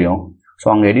உங்களுக்கு தெரியும். ஸோ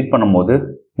அங்கே எடிட் பண்ணும்போது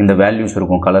இந்த வேல்யூஸ்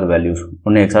இருக்கும், கலர் வேல்யூஸ்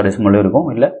ஒன்று ஹெக்ஸாடெசிமலும் இருக்கும்,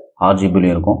 இல்லை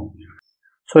RGBலையும் இருக்கும்.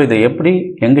 ஸோ இதை எப்படி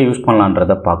எங்கே யூஸ்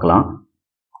பண்ணலான்றதை பார்க்கலாம்.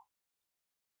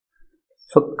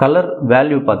 ஸோ கலர்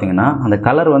வேல்யூ பார்த்தீங்கன்னா அந்த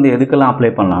கலர் வந்து எதுக்கெல்லாம்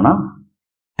அப்ளை பண்ணலான்னா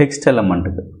டெக்ஸ்ட்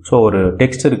எலமெண்ட்டுக்கு. ஸோ ஒரு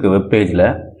டெக்ஸ்ட் இருக்குது வெப் பேஜில்,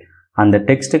 அந்த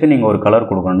டெக்ஸ்ட்டுக்கு நீங்கள் ஒரு கலர்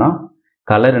கொடுக்கணுன்னா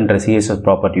கலர் என்ற CSS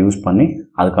ப்ராப்பர்ட்டி யூஸ் பண்ணி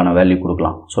அதுக்கான வேல்யூ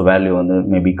கொடுக்கலாம். ஸோ வேல்யூ வந்து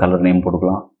மேபி கலர் நேம்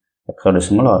கொடுக்கலாம்,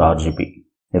 ஹெக்ஸாடெசிமல் ஆர் RGB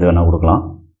எது வேணால் கொடுக்கலாம்.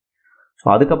 ஸோ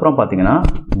அதுக்கப்புறம் பார்த்தீங்கன்னா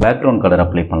பேக்ரவுண்ட் கலர்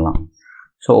அப்ளை பண்ணலாம்.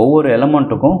 ஸோ ஒவ்வொரு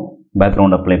எலமெண்ட்டுக்கும்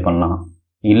பேக்ரவுண்ட் அப்ளை பண்ணலாம்,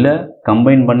 இல்லை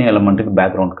கம்பைன் பண்ணி எலமெண்ட்டுக்கு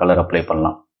பேக்ரவுண்ட் கலர் அப்ளை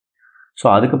பண்ணலாம். ஸோ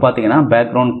அதுக்கு பார்த்தீங்கன்னா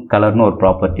பேக்ரவுண்ட் கலர்னு ஒரு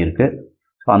ப்ராப்பர்ட்டி இருக்குது.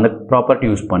 ஸோ அந்த ப்ராப்பர்ட்டி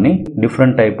யூஸ் பண்ணி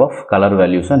டிஃப்ரெண்ட் டைப் ஆஃப் கலர்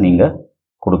வேல்யூஸை நீங்கள்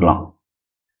கொடுக்கலாம்.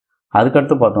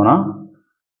 அதுக்கடுத்து பார்த்தோன்னா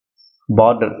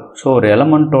பார்டர், ஸோ ஒரு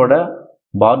எலமெண்ட்டோட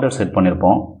பார்டர் செட்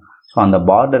பண்ணியிருப்போம். ஸோ அந்த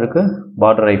பார்டருக்கு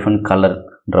பார்டர் ஐஃபன்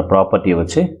கலர்ன்ற ப்ராப்பர்ட்டியை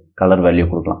வச்சு கலர் வேல்யூ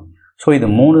கொடுக்கலாம். ஸோ இது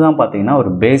 3 தான் பார்த்தீங்கன்னா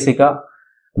ஒரு பேசிக்காக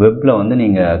வெப்பில் வந்து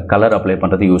நீங்கள் கலர் அப்ளை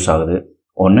பண்ணுறது யூஸ் ஆகுது.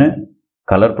 ஒன்று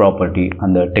கலர் ப்ராப்பர்ட்டி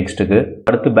அந்த டெக்ஸ்ட்டுக்கு,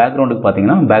 அடுத்து பேக்ரவுண்டுக்கு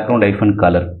பார்த்தீங்கன்னா பேக்ரவுண்ட் ஐஃபன்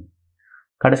கலர்,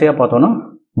 கடைசியாக பார்த்தோன்னா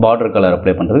பார்டர் கலர்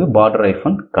அப்ளை பண்ணுறதுக்கு பார்டர்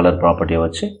ஐஃபன் கலர் ப்ராப்பர்ட்டியை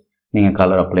வச்சு நீங்கள்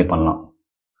கலர் அப்ளை பண்ணலாம்.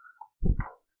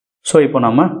 ஸோ இப்போ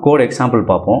நம்ம கோட் எக்ஸாம்பிள்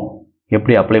பார்ப்போம்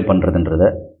எப்படி அப்ளை பண்ணுறதுன்றத.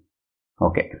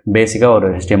 ஓகே, பேசிக்காக ஒரு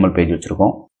HTML பேஜ்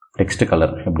வச்சுருக்கோம், டெக்ஸ்ட்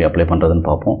கலர் எப்படி அப்ளை பண்ணுறதுன்னு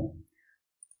பார்ப்போம்.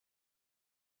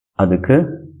 அதுக்கு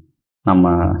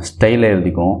நம்ம ஸ்டைலை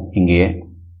எழுதிக்குவோம். இங்கேயே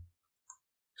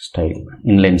ஸ்டைல்,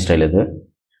 இன்லைன் ஸ்டைல் இது.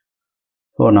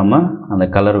 ஸோ நம்ம அந்த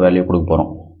கலர் வேல்யூ கொடுக்க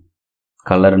போகிறோம்.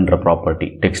 கலர்ன்ற ப்ராப்பர்ட்டி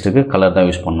டெக்ஸ்ட்டுக்கு கலர் தான்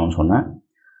யூஸ் பண்ணணும்னு சொன்னேன்.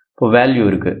 இப்போ வேல்யூ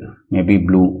இருக்குது, மேபி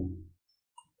ப்ளூ.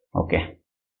 ஓகே,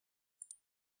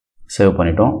 சேவ்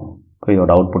பண்ணிட்டோம். இப்போ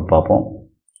இதோட அவுட்புட் பார்ப்போம்.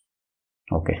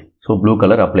 Okay, so blue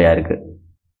colour apply ஆகிருக்கு.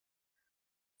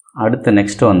 அடுத்து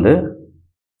நெக்ஸ்ட்டு வந்து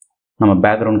நம்ம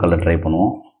பேக்ரவுண்ட் கலர் ட்ரை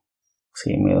பண்ணுவோம்.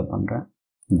 சேம் இதை பண்ணுறேன்.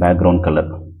 பேக்ரவுண்ட்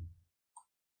கலர்,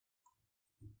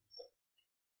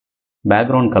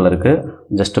 பேக்ரவுண்ட் கலருக்கு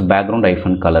ஜஸ்ட் பேக்ரவுண்ட்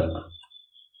ஐஃபன் கலர்.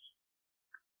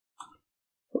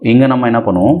 இங்கே நம்ம என்ன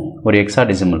பண்ணுவோம், ஒரு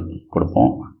ஹெக்ஸாடெசிமல் கொடுப்போம்,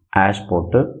 ஹேஷ்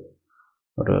போட்டு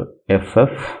ஒரு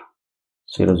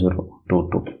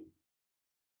FF0022.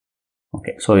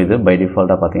 ஓகே, ஸோ இது பை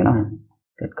டிஃபால்ட்டாக பார்த்தீங்கன்னா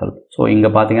ரெட் கலர். ஸோ இங்கே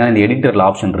பார்த்தீங்கன்னா இந்த எடிட்டரில்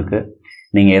ஆப்ஷன் இருக்குது,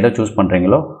 நீங்கள் எதை சூஸ்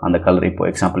பண்ணுறீங்களோ அந்த கலர். இப்போ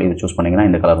எக்ஸாம்பிள் இது சூஸ் பண்ணிங்கன்னா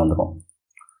இந்த கலர் வந்துடும்.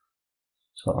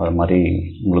 ஸோ அது மாதிரி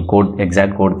உங்களுக்கு கோட்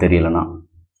எக்ஸாக்ட் கோட் தெரியலைன்னா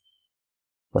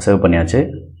இப்போ சேவ் பண்ணியாச்சு.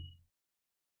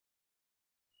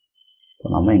 இப்போ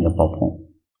நம்ம இங்கே பார்ப்போம்.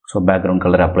 ஸோ பேக்ரவுண்ட்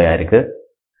கலர் அப்ளை ஆகிருக்கு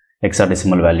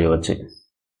ஹெக்ஸாடெசிமல் வேல்யூ வச்சு,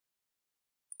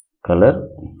 colour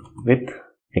with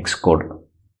X code.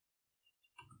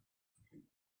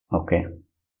 Okay,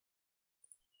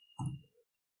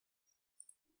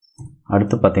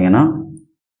 அடுத்து பார்த்தீங்கன்னா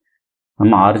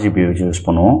நம்ம ஆர்ஜிபி வச்சு யூஸ்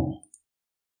பண்ணுவோம்.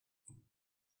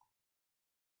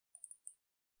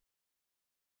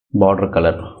 பார்டர்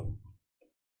கலர்,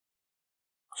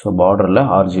 ஸோ பார்டரில்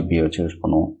ஆர்ஜிபி வச்சு யூஸ்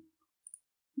பண்ணுவோம்.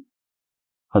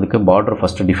 அதுக்கு பார்டர்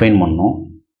ஃபஸ்ட்டு டிஃபைன் பண்ணணும்.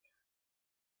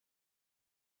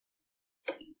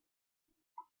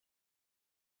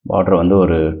 பார்டர் வந்து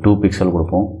ஒரு 2 பிக்சல்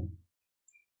கொடுப்போம்.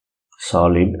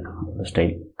 சாலிட்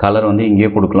ஸ்டைல் கலர் வந்து இங்கேயே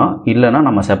கொடுக்கலாம், இல்லைனா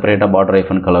நம்ம செப்பரேட்டாக பார்டர்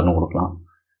ஐஃபன் கலர்னு கொடுக்கலாம்.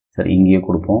 சரி, இங்கேயே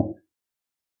கொடுப்போம்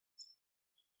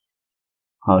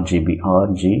ஆர்ஜிபி.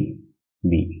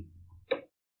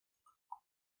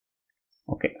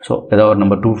 ஓகே, ஸோ ஏதாவது ஒரு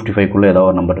நம்பர் 255 ஏதாவது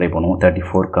ஒரு நம்பர் ட்ரை பண்ணுவோம்.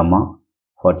 34,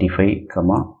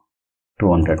 45,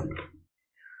 200.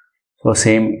 ஸோ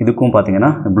சேம் இதுக்கும் பார்த்தீங்கன்னா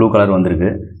ப்ளூ கலர் வந்திருக்கு.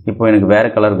 இப்போ எனக்கு வேறு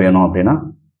கலர் வேணும் அப்படின்னா,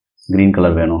 க்ரீன்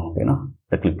கலர் வேணும் அப்படின்னா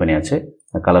இதை கிளிக் பண்ணியாச்சு,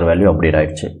 கலர் வேல்யூ அப்டேட்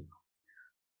ஆகிடுச்சு.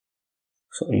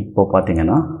 ஸோ இப்போ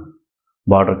பார்த்தீங்கன்னா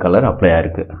பார்டர் கலர் அப்ளை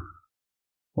ஆகிருக்கு.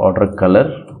 Border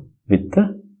colour with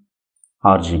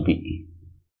RGB.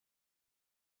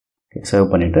 Okay,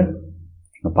 save பண்ணிவிட்டு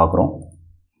இங்கே பார்க்குறோம்.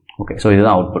 ஓகே, ஸோ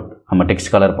இதுதான் அவுட்புட். நம்ம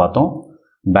டெக்ஸ்ட் கலர் பார்த்தோம்,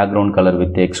 background colour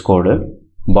with X code,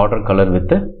 border colour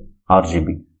with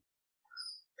RGB.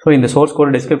 So இந்த சோர்ஸ்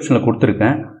கோடு டிஸ்கிரிப்ஷனில்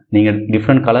கொடுத்துருக்கேன், நீங்கள்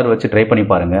டிஃப்ரெண்ட் கலர் வச்சு ட்ரை பண்ணி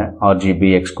பாருங்கள். ஆர்ஜிபி,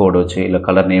 எக்ஸ் கோடு வச்சு இல்லை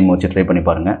கலர் நேம் வச்சு ட்ரை பண்ணி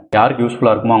பாருங்கள். யாருக்கு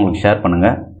யூஸ்ஃபுல்லாக இருக்குமோ அவங்களுக்கு ஷேர்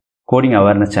பண்ணுங்கள். கோடிங்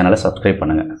அவேர்னஸ் சேனலை சப்ஸ்கிரைப்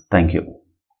பண்ணுங்கள். தேங்க்யூ.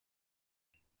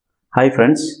 ஹாய்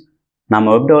ஃப்ரெண்ட்ஸ், நம்ம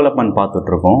வெப் டெவலப்மெண்ட்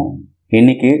பார்த்துட்ருக்கோம்.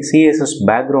 இன்றைக்கி சிஎஸ்எஸ்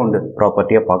பேக்ரவுண்டு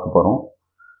ப்ராப்பர்ட்டியாக பார்க்க போகிறோம்.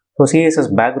 ஸோ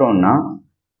சிஎஸ்எஸ் பேக்ரவுண்ட்னா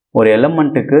ஒரு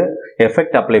எலமெண்ட்டுக்கு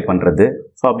எஃபெக்ட் அப்ளை பண்ணுறது.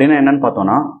 ஸோ அப்படின்னா என்னென்னு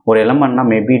பார்த்தோன்னா, ஒரு எலமெண்ட்னா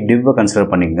மேபி டிவ்வை கன்சிடர்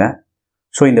பண்ணிங்க.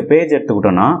 ஸோ இந்த பேஜ்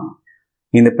எடுத்துக்கிட்டோன்னா,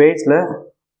 இந்த பேஜில்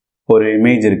ஒரு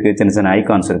இமேஜ் இருக்குது, சின்ன சின்ன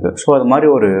ஐகான்ஸ் இருக்குது. ஸோ அது மாதிரி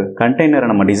ஒரு கண்டெய்னரை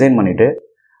நம்ம டிசைன் பண்ணிவிட்டு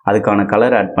அதுக்கான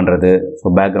கலர் ஆட் பண்ணுறது, so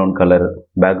background colour,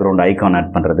 background icon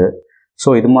add பண்ணுறது. ஸோ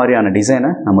இது மாதிரியான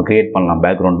டிசைனை நம்ம க்ரியேட் பண்ணலாம்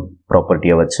பேக்ரவுண்ட்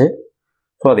ப்ராப்பர்ட்டியை வச்சு.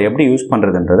 ஸோ அதை எப்படி யூஸ்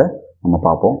பண்ணுறதுன்றதை நம்ம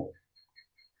பார்ப்போம்.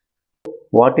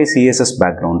 What is CSS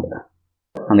background?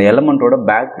 அந்த எலமெண்ட்டோட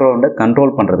பேக்ரவுண்டை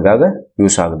கண்ட்ரோல் பண்ணுறதுக்காக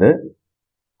யூஸ் ஆகுது.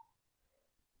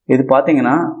 இது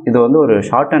பார்த்தீங்கன்னா இது வந்து ஒரு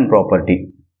short and property.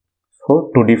 So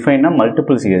to டிஃபைன்னா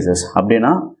multiple CSS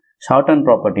அப்படின்னா ஷார்ட் அண்ட்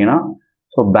ப்ராப்பர்ட்டினா,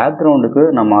 ஸோ பேக்ரவுண்டுக்கு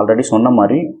நம்ம ஆல்ரெடி சொன்ன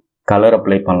மாதிரி கலர்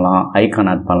அப்ளை பண்ணலாம்,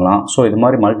 ஐகான் ஆட் பண்ணலாம். ஸோ இது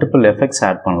மாதிரி மல்டிபிள் எஃபெக்ட்ஸ்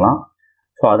ஆட் பண்ணலாம்.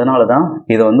 ஸோ அதனால தான்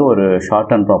இதை வந்து ஒரு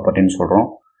ஷார்ட் அண்ட் ப்ராப்பர்ட்டின்னு சொல்கிறோம்.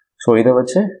 ஸோ இதை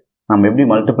வச்சு நம்ம எப்படி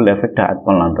மல்டிபிள் எஃபெக்ட் ஆட்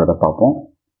பண்ணலான்றதை பார்ப்போம்.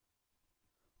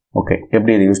 ஓகே,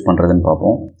 எப்படி இது யூஸ் பண்ணுறதுன்னு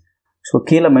பார்ப்போம். ஸோ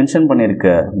கீழே மென்ஷன் பண்ணியிருக்க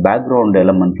பேக்ரவுண்ட்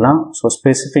எலமெண்ட்லாம் ஸோ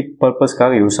ஸ்பெசிஃபிக்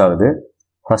பர்பஸ்க்காக யூஸ் ஆகுது.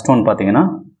 ஃபர்ஸ்ட் ஒன் பார்த்தீங்கன்னா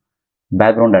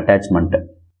பேக்ரவுண்ட் அட்டாச்மெண்ட்டு.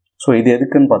 ஸோ இது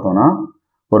எதுக்குன்னு பார்த்தோன்னா,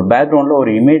 ஒரு பேக்ரவுண்டில்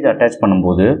ஒரு இமேஜ் அட்டாச்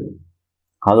பண்ணும்போது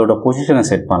அதோட பொசிஷனை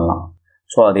செட் பண்ணலாம்.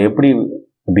 ஸோ அது எப்படி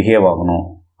பிஹேவ் ஆகணும்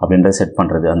அப்படின்றத செட்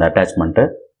பண்ணுறது அந்த அட்டாச்மெண்ட்டு.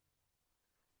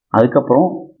 அதுக்கப்புறம்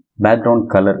பேக்ரவுண்ட்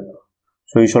கலர்.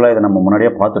 ஸோ யூஸ்வலாக இதை நம்ம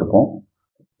முன்னாடியே பார்த்துருப்போம்.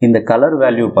 இந்த கலர்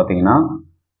வேல்யூ பார்த்தீங்கன்னா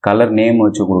கலர் நேம்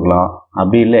வச்சு கொடுக்கலாம்,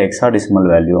 அப்படி இல்லை ஹெக்ஸாடெசிமல்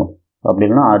வேல்யூ, அப்படி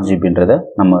இல்லைனா ஆர்ஜிபின்றதை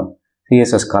நம்ம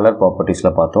சிஎஸ்எஸ் கலர் ப்ராப்பர்ட்டிஸில்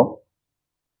பார்த்தோம்.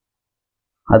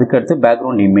 அதுக்கடுத்து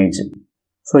background image.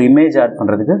 So image add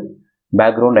பண்ணுறதுக்கு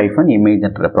பேக்ரவுண்ட் ஐஃபன்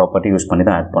இமேஜ்ன்ற ப்ராப்பர்ட்டி யூஸ் பண்ணி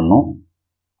தான் ஆட் பண்ணோம்.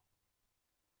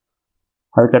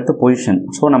 அதுக்கடுத்து பொசிஷன்.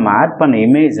 ஸோ நம்ம ஆட் பண்ண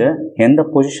இமேஜை எந்த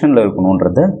பொசிஷனில்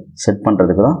இருக்கணுன்றதை செட்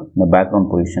பண்ணுறதுக்கு தான் இந்த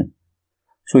பேக்ரவுண்ட் பொசிஷன்.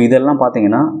 ஸோ இதெல்லாம்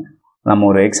பார்த்தீங்கன்னா நம்ம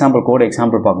ஒரு கோட்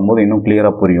எக்ஸாம்பிள் பார்க்கும்போது இன்னும்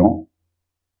கிளியராக புரியும்.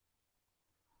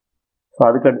 ஸோ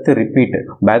அதுக்கடுத்து ரிப்பீட்.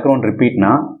 பேக்ரவுண்ட்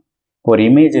ரிப்பீட்னா, ஒரு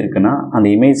இமேஜ் இருக்குன்னா அந்த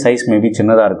இமேஜ் சைஸ் மேபி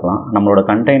சின்னதாக இருக்கலாம், நம்மளோட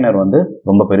கண்டெய்னர் வந்து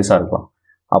ரொம்ப பெருசாக இருக்கலாம்.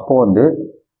 அப்போது வந்து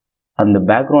அந்த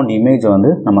பேக்ரவுண்ட் இமேஜை வந்து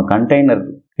நம்ம கண்டெய்னர்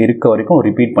இருக்க வரைக்கும்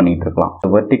ரிப்பீட் பண்ணிகிட்டு இருக்கலாம்.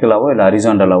 வெர்டிக்கலாவோ இல்லை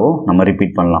ஹரிசாண்டலாவோ நம்ம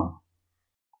ரிப்பீட் பண்ணலாம்.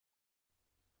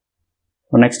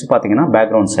 நெக்ஸ்ட் பார்த்தீங்கன்னா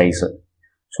பேக்ரவுண்ட் சைஸு.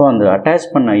 ஸோ அந்த அட்டாச்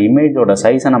பண்ண இமேஜோட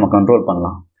சைஸை நம்ம கண்ட்ரோல்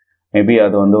பண்ணலாம். மேபி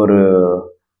அது வந்து ஒரு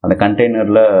அந்த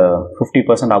கண்டெய்னரில்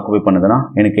 50% ஆக்குபை பண்ணுதுன்னா,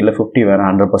 எனக்கு இல்லை 50 வேணும்,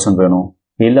 100% வேணும்,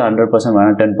 இல்லை 100%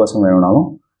 வேணும், 10% வேணும்னாலும்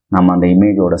நம்ம அந்த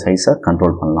இமேஜோட சைஸை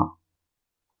கண்ட்ரோல் பண்ணலாம்.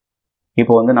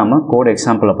 இப்போ வந்து நம்ம கோட்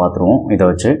எக்ஸாம்பிளை பார்த்துருவோம் இதை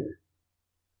வச்சு.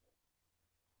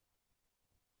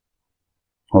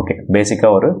 ஓகே,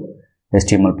 பேசிக்காக ஒரு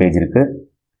HTML பேஜ் இருக்குது.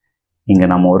 இங்கே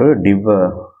நம்ம ஒரு டிவ்வை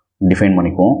டிஃபைன்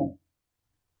பண்ணிக்குவோம்.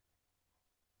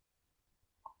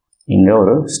 இங்கே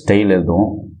ஒரு ஸ்டைல் எழுதுவோம்.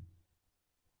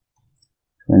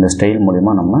 இந்த ஸ்டைல்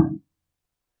மூலிமா நம்ம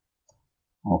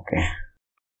ஓகே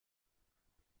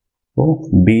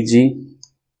பிஜி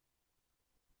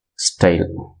ஸ்டைல்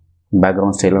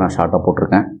பேக்ரவுண்ட் ஸ்டைலில் நான் ஷார்ட்டாக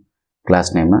போட்டிருக்கேன் class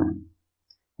name.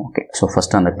 Okay, so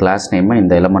first அந்த கிளாஸ் நேமை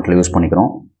இந்த எலமெண்ட்டில் யூஸ்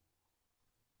பண்ணிக்கிறோம்.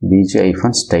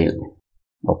 bg-style.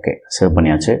 ஓகே, சேவ்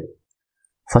பண்ணியாச்சு.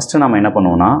 ஃபஸ்ட்டு நம்ம என்ன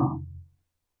பண்ணுவோம்னா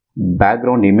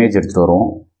பேக்ரவுண்ட் இமேஜ் எடுத்துகிட்டு வருவோம்.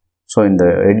 ஸோ இந்த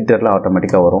எடிட்டரில்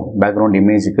ஆட்டோமேட்டிக்காக வரும். பேக்ரவுண்ட்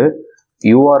இமேஜுக்கு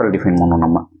URL டிஃபைன் பண்ணுவோம்.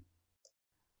 நம்ம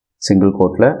சிங்கிள்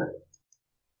கோட்டில்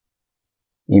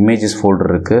இமேஜஸ்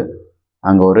ஃபோல்டர் இருக்குது,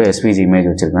 அங்கே ஒரு SVG இமேஜ்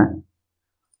வச்சுருக்கேன்.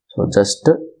 ஸோ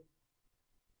ஜஸ்ட்டு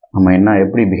நம்ம என்ன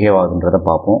எப்படி பிஹேவ் ஆகுதுன்றதை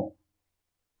பார்ப்போம்.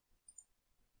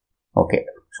 ஓகே,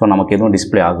 ஸோ நமக்கு எதுவும்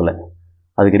டிஸ்பிளே ஆகலை.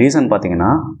 அதுக்கு ரீசன்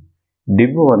பார்த்தீங்கன்னா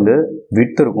டிவ் வந்து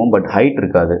விட்த் இருக்கும் பட் ஹைட்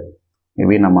இருக்காது.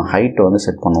 மேபி நம்ம ஹைட்டை வந்து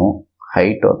செட் பண்ணுவோம்.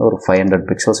 ஹைட் வந்து ஒரு 500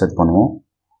 பிக்சல் செட் பண்ணுவோம்.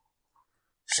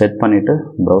 செட் பண்ணிவிட்டு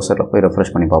ப்ரௌசரில் போய்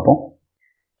ரெஃப்ரெஷ் பண்ணி பார்ப்போம்.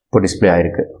 இப்போ டிஸ்பிளே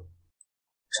ஆகிருக்கு.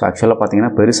 ஸோ ஆக்சுவலாக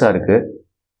பார்த்தீங்கன்னா பெருசாக இருக்குது.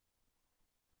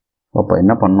 அப்போ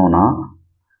என்ன பண்ணோன்னா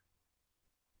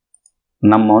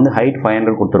நம்ம வந்து ஹைட்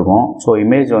 500 கொடுத்துருக்கோம். ஸோ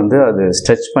இமேஜ் வந்து அது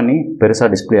ஸ்ட்ரெச் பண்ணி பெருசாக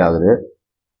டிஸ்பிளே ஆகுது.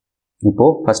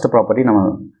 இப்போது ஃபஸ்ட்டு ப்ராப்பர்ட்டி நம்ம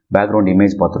பேக்ரவுண்ட்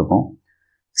இமேஜ் பார்த்துருக்கோம்.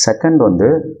 செகண்ட் வந்து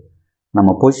நம்ம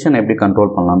பொசிஷன் எப்படி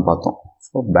கண்ட்ரோல் பண்ணலான்னு பார்த்தோம்.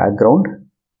 So background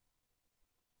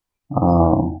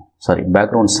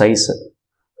size.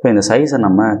 ஸோ இந்த சைஸை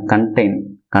நம்ம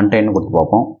கண்டெயின் கொடுத்து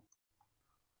பார்ப்போம்.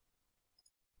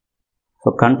 ஸோ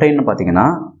கண்டெயின்னு பார்த்தீங்கன்னா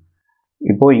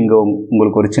இப்போது இங்கே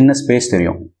உங்களுக்கு ஒரு சின்ன ஸ்பேஸ்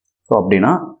தெரியும். ஸோ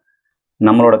அப்படின்னா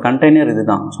நம்மளோட கண்டெய்னர் இது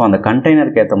தான். ஸோ அந்த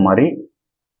கண்டெய்னருக்கு ஏற்ற மாதிரி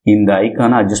இந்த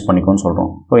ஐக்கானை அட்ஜஸ்ட் பண்ணிக்கோன்னு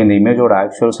சொல்கிறோம். ஸோ இந்த இமேஜோட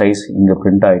ஆக்சுவல் சைஸ் இங்கே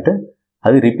பிரிண்ட் ஆகிட்டு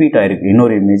அது ரிப்பீட் ஆகிருக்கு.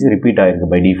 இன்னொரு இமேஜ் ரிப்பீட் ஆகிருக்கு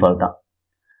பை டிஃபால்ட்டாக.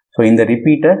 ஸோ இந்த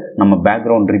ரிப்பீட்டை நம்ம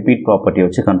பேக்ரவுண்ட் ரிப்பீட் ப்ராப்பர்ட்டியை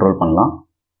வச்சு கண்ட்ரோல் பண்ணலாம்.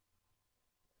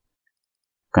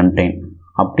 கண்டெயின்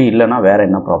அப்படி இல்லைனா வேறு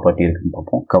என்ன ப்ராப்பர்ட்டி இருக்குதுன்னு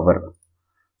பார்ப்போம். கவர்.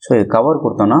 ஸோ இது கவர்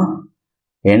கொடுத்தோன்னா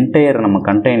என்டையர் நம்ம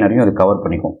கண்டெய்னரையும் அது கவர்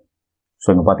பண்ணிக்கும். ஸோ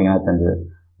இங்கே பார்த்தீங்கன்னா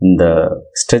இந்த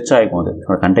ஸ்ட்ரெச் ஆகிக்கும்.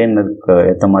 அது கண்டெய்னருக்கு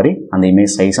ஏற்ற மாதிரி அந்த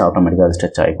இமேஜ் சைஸ் ஆட்டோமேட்டிக்காக அது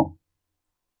ஸ்ட்ரெச் ஆகிக்கும்.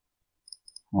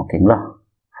 ஓகேங்களா,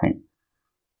 ஃபைன்.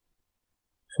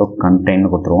 ஸோ கண்டெயின்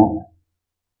கொடுத்துருவோம்,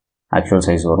 ஆக்சுவல்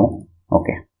சைஸ் வரும்.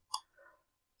 ஓகே,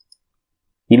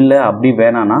 இல்லை அப்படி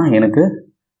வேணான்னா எனக்கு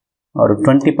ஒரு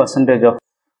 20% ஆஃப்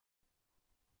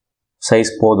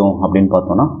சைஸ் போதும் அப்படின்னு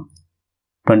பார்த்தோன்னா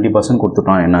 20%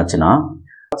 கொடுத்துட்டோம். என்னாச்சுன்னா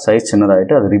சைஸ்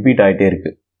சின்னதாகிட்டு அது ரிப்பீட் ஆகிட்டே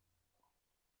இருக்குது.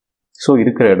 ஸோ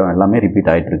இருக்கிற இடம் எல்லாமே ரிப்பீட்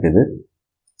ஆகிட்டு இருக்குது.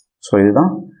 ஸோ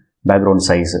இதுதான் background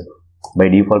size by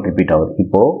default repeat ஆகுது.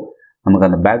 இப்போது நமக்கு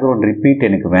அந்த பேக்ரவுண்ட் ரிப்பீட்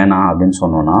எனக்கு வேணாம் அப்படின்னு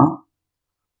சொன்னோன்னா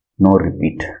நோ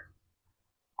ரிப்பீட்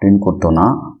அப்படின்னு கொடுத்தோன்னா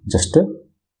ஜஸ்ட்டு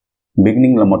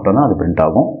பிகினிங்கில் மட்டும்தான் அது பிரிண்ட்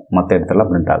ஆகும், மற்ற இடத்துல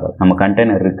பிரிண்ட் ஆகாது. நம்ம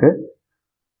கண்டெய்னர் இருக்குது.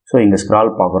 ஸோ இங்கே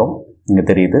ஸ்க்ரால் பார்க்குறோம், இங்கே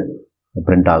தெரியுது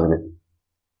பிரிண்ட் ஆகுது.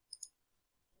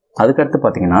 அதுக்கடுத்து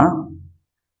பார்த்தீங்கன்னா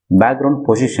பேக்ரவுண்ட்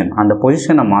பொசிஷன், அந்த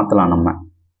பொசிஷனை மாற்றலாம் நம்ம.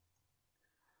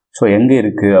 ஸோ எங்கே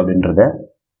இருக்குது அப்படின்றத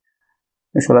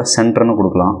யூஸ்வலாக சென்டர்னு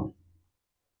கொடுக்கலாம்.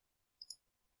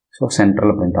 ஸோ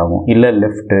சென்டரில் பிரிண்ட் ஆகும். இல்லை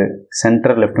லெஃப்ட்டு,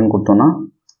 சென்டர் லெஃப்ட்டுன்னு கொடுத்தோன்னா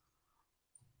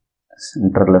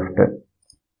சென்டர் லெஃப்ட்டு.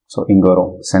 ஸோ இங்கே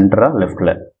வரும் சென்டராக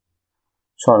லெஃப்டில்.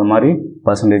 ஸோ அது மாதிரி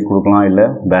பர்சன்டேஜ் கொடுக்கலாம், இல்லை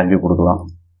வேல்யூ கொடுக்கலாம்,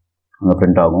 அங்கே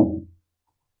பிரிண்ட் ஆகும்.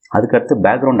 அதுக்கடுத்து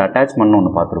பேக்ரவுண்ட் அட்டாச்மெண்ட்னு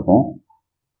ஒன்று பார்த்துருப்போம்.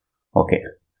 Okay,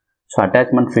 so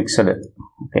attachment fixed.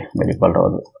 Okay, டிஃபால்ட்டாக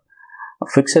வருது.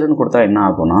 ஃபிக்ஸடுன்னு கொடுத்தா என்ன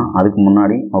ஆகும்னா அதுக்கு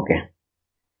முன்னாடி ஓகே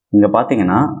இங்கே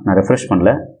பார்த்தீங்கன்னா நான் ரெஃப்ரெஷ்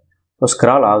பண்ணல. ஸோ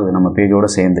ஸ்க்ரால் ஆகுது நம்ம பேஜோடு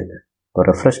சேர்ந்து. இப்போ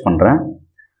ரெஃப்ரெஷ் பண்ணுறேன்,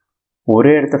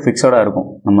 ஒரே இடத்த ஃபிக்ஸடாக இருக்கும்.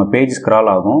 நம்ம பேஜ் ஸ்க்ரால்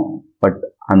ஆகும், பட்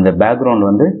அந்த பேக்ரவுண்ட்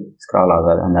வந்து ஸ்க்ரால்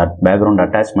ஆகாது. அந்த பேக்ரவுண்ட்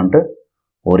அட்டாச்மெண்ட்டு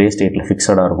ஒரே ஸ்டேட்டில்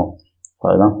ஃபிக்ஸடாக இருக்கும். ஸோ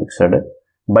அதுதான் ஃபிக்ஸடு.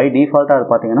 பை டிஃபால்ட்டாக அது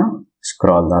பார்த்தீங்கன்னா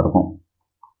ஸ்க்ரால் தான் இருக்கும்.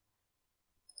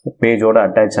 பேஜோடு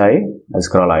அட்டாச் ஆகி அது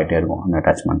ஸ்க்ரால் ஆகிட்டே இருக்கும் அந்த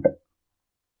அட்டாச்மெண்ட்டு.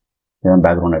 இதுதான்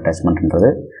பேக்ரவுண்ட் அட்டாச்மெண்ட்ன்றது.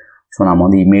 ஸோ நம்ம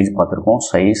வந்து இமேஜ் பார்த்துருக்கோம்,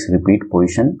 சைஸ், ரிப்பீட்,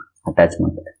 பொசிஷன்,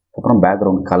 அட்டாச்மெண்ட். அப்புறம்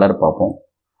பேக்ரவுண்ட் கலர் பார்ப்போம்.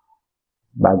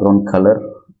 பேக்ரவுண்ட் கலர்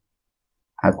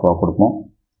ஆக்வா கொடுப்போம்.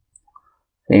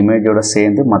 இமேஜோடு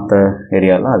சேர்ந்து மற்ற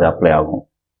ஏரியாவில் அது அப்ளை ஆகும்,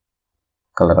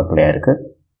 கலர் அப்ளை ஆகிருக்கு.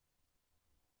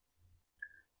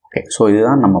 ஓகே, ஸோ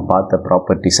இதுதான் நம்ம பார்த்த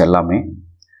ப்ராப்பர்ட்டிஸ் எல்லாமே.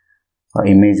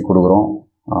 இமேஜ் கொடுக்குறோம்,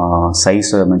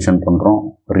 சைஸை மென்ஷன் பண்ணுறோம்,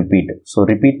 ரிப்பீட். ஸோ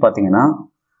ரிப்பீட் பார்த்தீங்கன்னா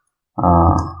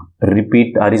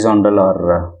ரிப்பீட் ஹரிசாண்டல் ஆர்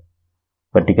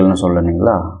வெர்டிக்கல்னு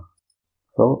சொல்லணுங்களா.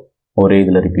 ஸோ ஒரே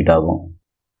இதில் ரிப்பீட் ஆகும்.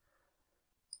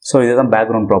 ஸோ இதுதான்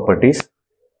பேக்ரவுண்ட் ப்ராப்பர்ட்டிஸ்.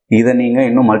 இதை நீங்கள்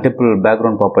இன்னும் மல்டிபிள்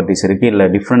பேக்ரவுண்ட் ப்ராப்பர்ட்டிஸ் இருக்குது, இல்லை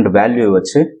டிஃப்ரெண்ட் வேல்யூ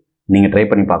வச்சு நீங்கள் ட்ரை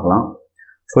பண்ணி பார்க்கலாம்.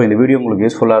 ஸோ இந்த வீடியோ உங்களுக்கு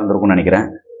யூஸ்ஃபுல்லாக இருந்திருக்கும்னு நினைக்கிறேன்.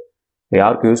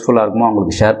 யாருக்கு யூஸ்ஃபுல்லாக இருக்குமோ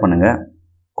அவங்களுக்கு ஷேர் பண்ணுங்கள்.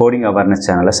 கோடிங் அவேர்னஸ்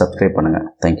சேனலை சப்ஸ்கிரைப் பண்ணுங்கள்.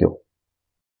 Thank you.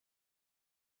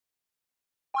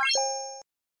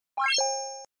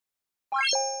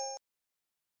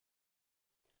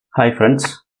 Hi friends,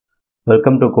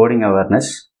 welcome to coding awareness.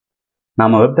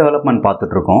 நாம் வெப் டெவலப்மெண்ட்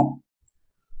பார்த்துட்ருக்கோம்.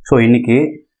 ஸோ இன்றைக்கி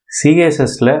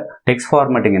சிஎஸ்எஸில் டெக்ஸ்ட்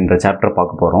ஃபார்மேட்டிங் என்ற சாப்டர்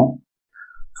பார்க்க போகிறோம்.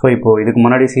 ஸோ இப்போது இதுக்கு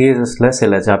முன்னாடி சிஎஸ்எஸில்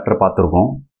சில சாப்டர் பார்த்துருக்கோம்,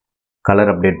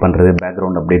 கலர் அப்டேட் பண்ணுறது,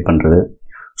 பேக்ரவுண்ட் அப்டேட் பண்ணுறது.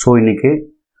 ஸோ இன்றைக்கி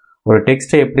ஒரு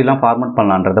டெக்ஸ்ட்டை எப்படிலாம் ஃபார்மேட்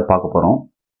பண்ணலான்றதை பார்க்க போகிறோம்.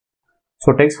 ஸோ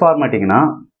டெக்ஸ்ட் ஃபார்மேட்டிங்னா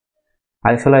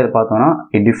ஆக்சுவலாக இது பார்த்தோன்னா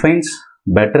it defines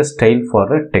better style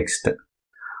for a text.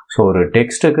 So ஒரு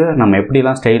டெக்ஸ்ட்டுக்கு நம்ம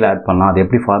எப்படிலாம் ஸ்டைல் ஆட் பண்ணலாம், அது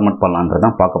எப்படி ஃபார்மேட் பண்ணலான்றது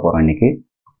தான் பார்க்க போகிறோம் இன்றைக்கி.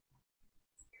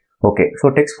 ஓகே, ஸோ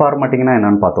டெக்ஸ்ட் ஃபார்மேட்டிங்னா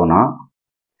என்னென்னு பார்த்தோன்னா,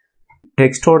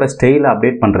 டெக்ஸ்ட்டோட ஸ்டைலை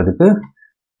அப்டேட் பண்ணுறதுக்கு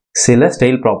சில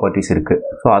ஸ்டைல் ப்ராப்பர்ட்டிஸ் இருக்குது.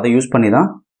 ஸோ அதை யூஸ் பண்ணி தான்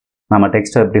நம்ம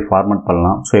டெக்ஸ்ட்டை எப்படி ஃபார்மேட்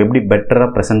பண்ணலாம், ஸோ எப்படி பெட்டராக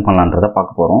ப்ரெசென்ட் பண்ணலான்றதை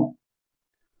பார்க்க போகிறோம்.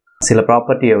 சில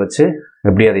ப்ராப்பர்ட்டியை வச்சு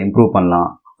எப்படி அதை இம்ப்ரூவ் பண்ணலாம்.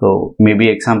 ஸோ மேபி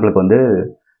எக்ஸாம்பிளுக்கு வந்து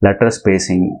லெட்டர்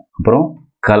ஸ்பேஸிங், அப்புறம்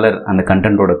கலர், அந்த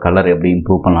கண்டென்ட்டோட கலர் எப்படி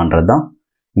இம்ப்ரூவ் பண்ணலான்றது தான்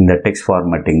இந்த டெக்ஸ்ட்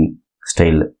ஃபார்மேட்டிங்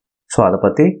ஸ்டைல். ஸோ அதை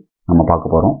பற்றி நம்ம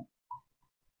பார்க்க போகிறோம்.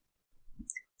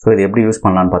 ஸோ இது எப்படி யூஸ்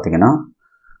பண்ணலான்னு பார்த்தீங்கன்னா,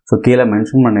 ஸோ கீழே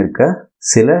மென்ஷன் பண்ணியிருக்க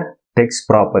சில டெக்ஸ்ட்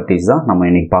ப்ராப்பர்ட்டிஸ் தான் நம்ம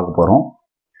இன்றைக்கி பார்க்க போகிறோம்.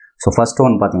 ஸோ ஃபஸ்ட்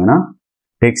ஒன் பார்த்தீங்கன்னா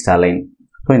டெக்ஸ்ட் அலைன்.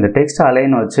 ஸோ இந்த டெக்ஸ்ட்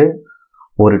அலைன் வச்சு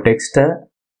ஒரு டெக்ஸ்ட்டை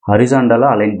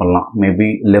ஹரிசாண்டலாக அலைன் பண்ணலாம். மேபி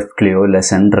லெஃப்ட்லேயோ இல்லை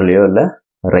சென்டர்லேயோ இல்லை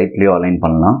ரைட்லேயோ அலைன்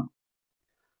பண்ணலாம்.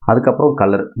 அதுக்கப்புறம்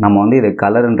கலர், நம்ம வந்து இது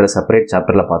கலர்ன்ற செப்பரேட்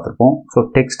சாப்டரில் பார்த்துருப்போம். ஸோ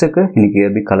டெக்ஸ்ட்டுக்கு இன்றைக்கி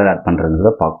எப்படி கலர் ஆட்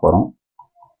பண்ணுறதுன்றதை பார்க்க போகிறோம்.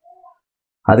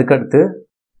 அதுக்கடுத்து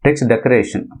text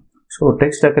decoration. So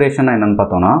text decoration என்னென்னு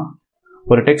பார்த்தோன்னா,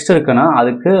 ஒரு டெக்ஸ்ட் இருக்குன்னா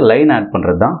அதுக்கு லைன் ஆட்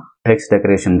பண்ணுறது தான் text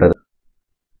டெக்கரேஷன்றது.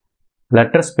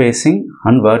 Letter spacing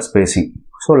and word spacing.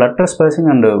 So letter spacing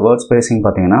and word spacing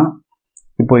பார்த்தீங்கன்னா,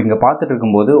 இப்போ இங்கே பார்த்துட்டு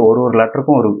இருக்கும்போது ஒரு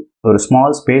லெட்டருக்கும் ஒரு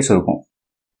ஸ்மால் ஸ்பேஸ் இருக்கும்.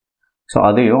 ஸோ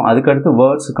அதையும் அதுக்கடுத்து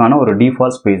வேர்ட்ஸுக்கான ஒரு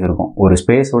டிஃபால்ட் ஸ்பேஸ் இருக்கும். ஒரு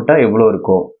ஸ்பேஸ் விட்டால் எவ்வளோ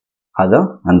இருக்கோ அதுதான்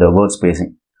அந்த வேர்ட்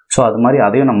ஸ்பேஸிங். ஸோ அது மாதிரி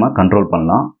அதையும் நம்ம கண்ட்ரோல்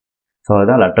பண்ணலாம். ஸோ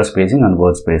அதுதான் letter spacing and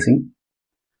word spacing.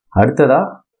 அடுத்ததாக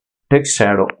டெக்ஸ்ட்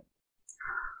ஷேடோ.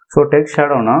 ஸோ டெக்ஸ்ட்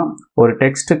ஷேடோனா, ஒரு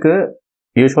டெக்ஸ்ட்டுக்கு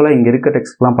யூஸ்வலாக இங்கே இருக்க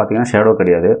டெக்ஸ்ட்லாம் பார்த்தீங்கன்னா ஷேடோ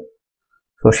கிடையாது.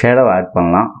 ஸோ ஷேடோவை ஆட்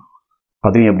பண்ணலாம்.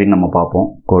 அதுவும் எப்படின்னு நம்ம பார்ப்போம்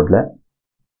கோடில்.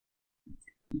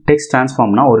 டெக்ஸ்ட்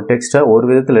ட்ரான்ஸ்ஃபார்ம்னா ஒரு டெக்ஸ்ட்டை ஒரு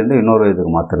விதத்துலேருந்து இன்னொரு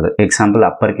விதத்துக்கு மாற்றுறது. எக்ஸாம்பிள்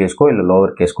அப்பர் கேஸ்க்கோ இல்லை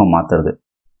லோவர் கேஸ்க்கோ மாற்றுறது.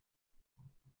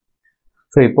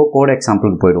 ஸோ இப்போது கோட்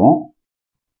எக்ஸாம்பிளுக்கு போயிடுவோம்.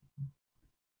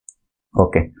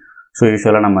 ஓகே, ஸோ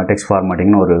யூஸ்வலாக நம்ம டெக்ஸ்ட்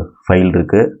ஃபார்மேட்டிங்னு ஒரு ஃபைல்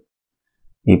இருக்குது.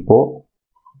 இப்போது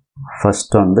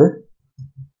ஃபஸ்ட்டு வந்து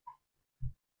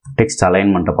டெக்ஸ்ட்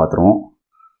அலைன்மெண்ட்டை பார்த்துருவோம்.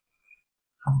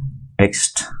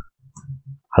 டெக்ஸ்ட்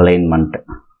அலைன்மெண்ட்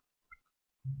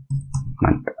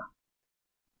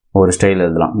ஒரு ஸ்டைல்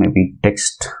எழுதலாம். மேபி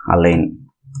டெக்ஸ்ட் அலைன்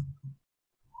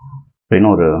அப்படின்னு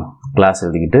ஒரு கிளாஸ்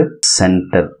எழுதிக்கிட்டு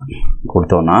சென்டர்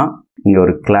கொடுத்தோன்னா இங்கே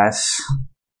ஒரு கிளாஸ்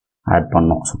ஆட்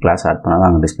பண்ணோம். ஸோ கிளாஸ் ஆட் பண்ணால் தான்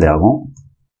அங்கே டிஸ்பிளே ஆகும்.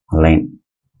 அலைன்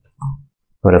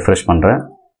இப்போ ரெஃப்ரெஷ் பண்ணுறேன்.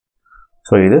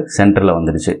 ஸோ இது சென்டரில்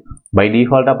வந்துடுச்சு. பை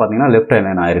டிஃபால்ட்டாக பார்த்தீங்கன்னா லெஃப்ட்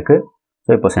அலைன் ஆகிருக்கு.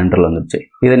 ஸோ இப்போ சென்டரில் வந்துடுச்சு.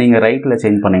 இதை நீங்கள் ரைட்டில்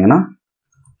சேஞ்ச் பண்ணிங்கன்னா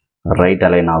ரைட்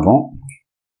அலைன் ஆகும்.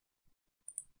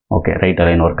 ஓகே, ரைட்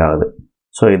அலைன் ஒர்க் ஆகுது.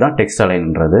 ஸோ இதுதான் டெக்ஸ்ட்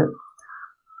அலைன்ன்றது.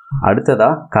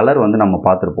 அடுத்ததாக கலர் வந்து நம்ம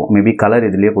பார்த்துருப்போம். மேபி கலர்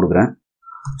இதுலேயே கொடுக்குறேன்.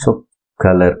 So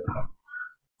colour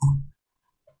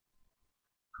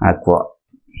aqua.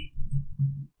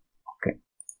 Okay,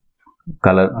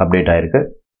 colour update ஆகிருக்கு.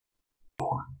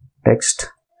 டெக்ஸ்ட்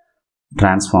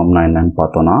ட்ரான்ஸ்ஃபார்ம்னா என்னன்னு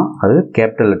பார்த்தோன்னா, அது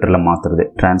கேபிட்டல் லெட்டரில் மாற்றுறது.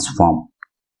 Transform,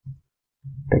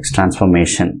 text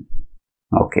transformation.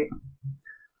 Okay,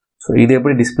 so இது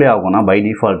எப்படி டிஸ்பிளே ஆகும்னா, பை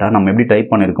டிஃபால்ட்டாக நம்ம எப்படி டைப்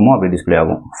பண்ணியிருக்கோமோ அப்படி டிஸ்பிளே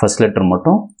ஆகும். ஃபர்ஸ்ட் லெட்டர்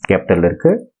மட்டும் கேபிட்டலில்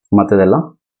இருக்குது, மற்றதெல்லாம்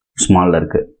ஸ்மாலில்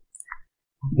இருக்குது.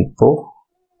 இப்போது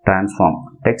ட்ரான்ஸ்ஃபார்ம்,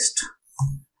 டெக்ஸ்ட்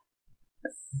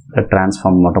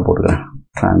ட்ரான்ஸ்ஃபார்ம் மட்டும் போட்டுக்கிறேன்.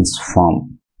 ட்ரான்ஸ்ஃபார்ம்,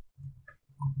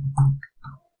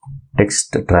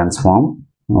 டெக்ஸ்ட் ட்ரான்ஸ்ஃபார்ம்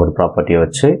ஒரு ப்ராப்பர்ட்டியை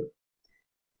வச்சு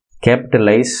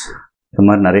கேபிட்டலைஸ், இது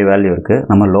மாதிரி நிறைய வேல்யூ இருக்குது.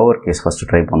 நம்ம லோவர் கேஸ் ஃபஸ்ட்டு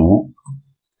ட்ரை பண்ணுவோம்.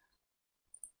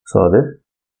 ஸோ அது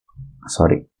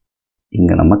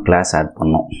இங்கே நம்ம கிளாஸ் ஆட்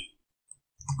பண்ணோம்.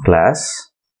 Class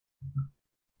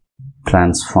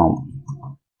transform.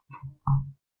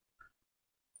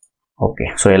 ஓகே,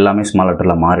 ஸோ எல்லாமே ஸ்மால்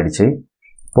லெட்டரில் மாறிடுச்சு.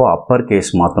 இப்போது அப்பர்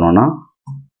கேஸ் மாற்றணுன்னா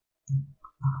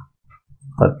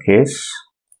அப்பர் கேஸ்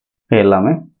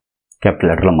எல்லாமே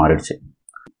கேபிட்டல் லெட்டரில் மாறிடுச்சு.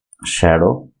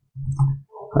 ஷேடோ,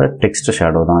 அது டெக்ஸ்ட்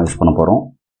ஷேடோ தான் யூஸ் பண்ண போகிறோம்.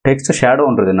 டெக்ஸ்ட்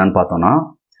ஷேடோன்றது என்னென்னு பார்த்தோன்னா,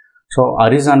 ஸோ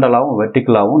ஹரிசாண்டலாகவும்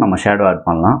வெர்டிக்கலாகவும் நம்ம ஷேடோ ஆட்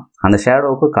பண்ணலாம். அந்த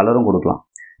ஷேடோவுக்கு கலரும் கொடுக்கலாம்.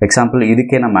 எக்ஸாம்பிள்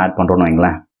இதுக்கே நம்ம ஆட் பண்ணுறோன்னு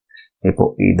வைங்களேன்.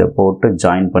 இப்போது இதை போட்டு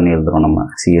ஜாயின் பண்ணி எழுதுகிறோம் நம்ம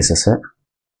சிஎஸ்எஸ்ஸை.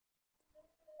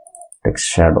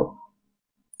 டெக்ஸ்ட் ஷேடோ,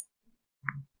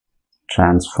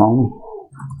 ட்ரான்ஸ்ஃபார்ம்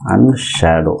அண்ட்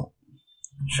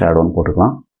ஷேடோன்னு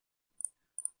போட்டுக்கலாம்.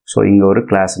 ஸோ இங்கே ஒரு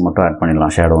கிளாஸ் மட்டும் ஆட்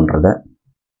பண்ணிடலாம் ஷேடோன்றதை.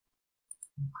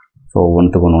 ஸோ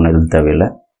ஒன்றுக்கு ஒன்று எழுத தேவையில்லை.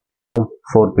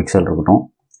 4 பிக்சல் இருக்கட்டும்,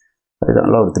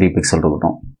 இதனால ஒரு 3 பிக்சல்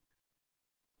இருக்கட்டும்.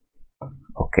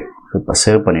 ஓகே, இப்போ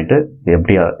சேவ் பண்ணிவிட்டு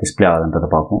எப்படி டிஸ்பிளே ஆகுதுன்றதை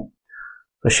பார்ப்போம்.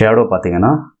 இப்போ ஷேடோ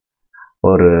பார்த்தீங்கன்னா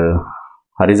ஒரு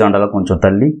ஹரிசாண்டலாக கொஞ்சம்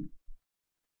தள்ளி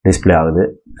டிஸ்பிளே ஆகுது.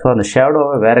 ஸோ அந்த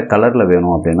ஷேடோவை வேறு கலரில்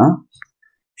வேணும் அப்படின்னா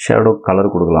ஷேடோ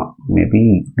கலர் கொடுக்கலாம். மேபி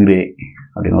கிரே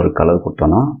அப்படின்னு ஒரு கலர்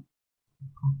கொடுத்தோன்னா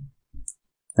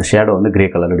இந்த ஷேடோ வந்து கிரே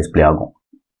கலரில் டிஸ்பிளே ஆகும்.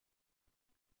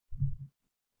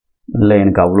 இல்லை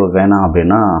எனக்கு அவ்வளோ வேணாம்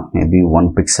அப்படின்னா மேபி 1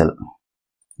 பிக்சல்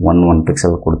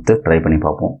கொடுத்து ட்ரை பண்ணி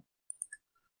பார்ப்போம்.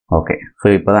 ஓகே, ஸோ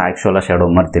இப்போ தான் ஆக்சுவலாக ஷேடோ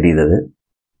மாதிரி தெரியுது. அது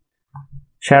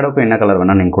ஷேடோக்கு என்ன கலர்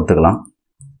வேணால் நீங்கள் கொடுத்துக்கலாம்.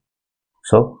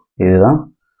 ஸோ இதுதான்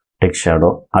டெக்ஸ்ட் ஷேடோ.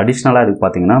 அடிஷ்னலாக இதுக்கு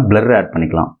பார்த்தீங்கன்னா பிளர் ஆட்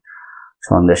பண்ணிக்கலாம். ஸோ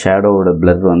அந்த ஷேடோவோட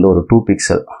பிளர் வந்து ஒரு 2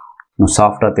 பிக்சல் இன்னும்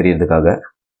சாஃப்டாக தெரியறதுக்காக.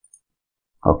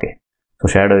 ஓகே, ஸோ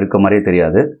ஷேடோ இருக்க மாதிரியே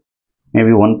தெரியாது.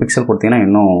 மேபி 1 பிக்சல் கொடுத்தீங்கன்னா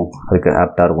இன்னும் அதுக்கு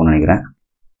ஆப்டாக இருக்கும்னு நினைக்கிறேன்.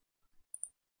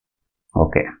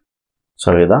 ஓகே, ஸோ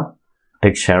இதுதான்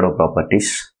டெக்ஸ்ட் ஷேடோ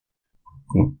ப்ராப்பர்ட்டிஸ்.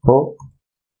 இப்போது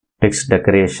text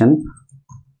decoration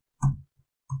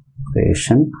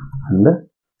and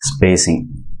spacing.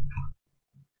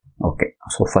 Okay,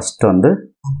 so first வந்து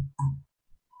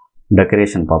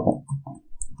டெக்கரேஷன் பார்ப்போம்.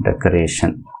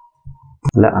 டெக்கரேஷன்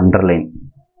இல்லை அண்டர்லைன்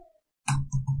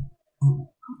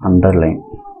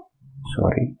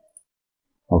சாரி.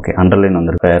 ஓகே, அண்டர்லைன்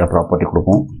வந்து வேறு ப்ராப்பர்ட்டி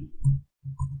கொடுப்போம்.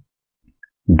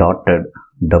 Dotted,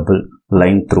 double,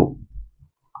 line through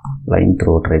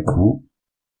try பண்ணுவோம்.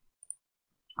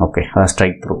 ஓகே,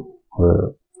 ஸ்ட்ரைக் த்ரூ, ஒரு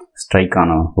ஸ்ட்ரைக்கான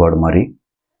வேர்டு மாதிரி.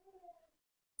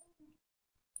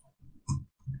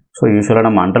 ஸோ யூஸ்வலாக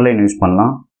நம்ம அண்டர்லைன் யூஸ்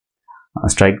பண்ணலாம்,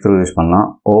 ஸ்ட்ரைக் த்ரூ யூஸ் பண்ணலாம்.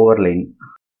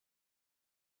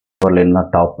 ஓவர்லைன்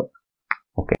தான் top.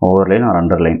 Okay, overline R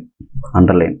underline.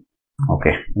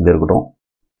 Okay, இது இருக்கட்டும்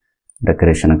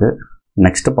டெக்கரேஷனுக்கு.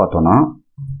 நெக்ஸ்ட்டு பார்த்தோன்னா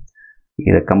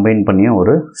இதை கம்பைன் பண்ணி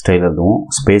ஒரு ஸ்டைல் எழுதுவோம்.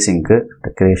 ஸ்பேசிங்க்கு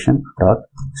டெக்கரேஷன் டாட்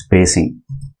ஸ்பேசிங்.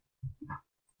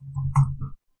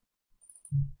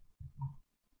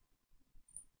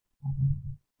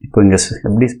 இப்போ இங்கே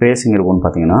எப்படி ஸ்பேசிங் இருக்கும்னு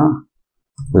பார்த்தீங்கன்னா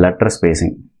லெட்டர்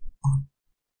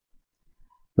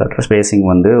ஸ்பேசிங்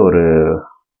வந்து ஒரு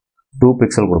 2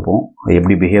 பிக்சல் கொடுப்போம். அது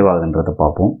எப்படி பிஹேவ் ஆகுதுன்றதை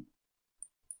பார்ப்போம்.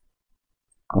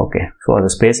 ஓகே, ஸோ அது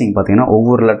ஸ்பேசிங் பார்த்தீங்கன்னா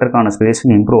ஒவ்வொரு லெட்டருக்கான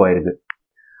ஸ்பேசிங் இம்ப்ரூவ் ஆகிருக்கு.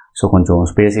 ஸோ கொஞ்சம்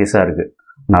ஸ்பேசியஸாக இருக்குது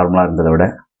நார்மலாக இருந்ததை விட.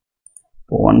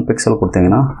 இப்போ 1 பிக்சல்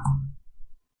கொடுத்தீங்கன்னா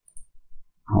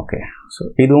ஓகே, ஸோ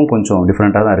இதுவும் கொஞ்சம்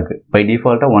டிஃப்ரெண்ட்டாக தான் இருக்குது. பை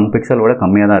டிஃபால்ட்டாக 1 பிக்சல் விட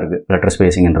கம்மியாக தான் இருக்குது லெட்டர்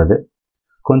ஸ்பேசிங்கிறது.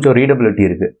 கொஞ்சம் ரீடபிலிட்டி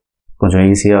இருக்குது, கொஞ்சம்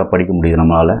ஈஸியாக படிக்க முடியுது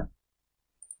நம்மளால்.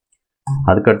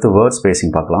 அதுக்கடுத்து வேர்ட்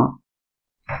ஸ்பேசிங் பார்க்கலாம்.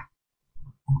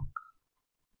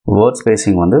 வேர்ட்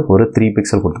ஸ்பேசிங் வந்து ஒரு 3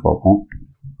 பிக்சல் கொடுத்து பார்ப்போம்.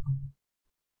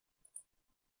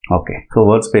 ஓகே, ஸோ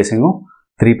வேர்ட் ஸ்பேசிங்கும்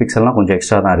 3 பிக்சல்னால் கொஞ்சம்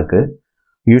எக்ஸ்ட்ரா தான் இருக்குது.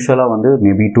 யூஸ்வலாக வந்து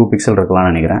மேபி 2 பிக்சல்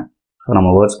இருக்கலாம்னு நினைக்கிறேன். ஸோ நம்ம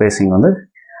வேர்ட் ஸ்பேசிங் வந்து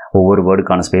ஒவ்வொரு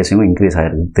வேர்டுக்கான ஸ்பேசிங்கும் இன்க்ரீஸ்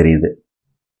ஆகிருக்கு தெரியுது.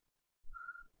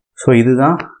 ஸோ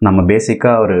இதுதான் நம்ம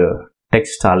பேசிக்காக ஒரு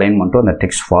டெக்ஸ்ட் அலைன்மெண்ட்டும் அந்த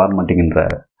டெக்ஸ்ட் ஃபார்மேட்டிங்கிற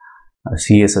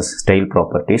சிஎஸ்எஸ் ஸ்டைல்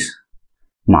ப்ராப்பர்ட்டிஸ்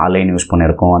நம்ம அலைன் யூஸ்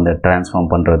பண்ணியிருக்கோம். அந்த ட்ரான்ஸ்ஃபார்ம்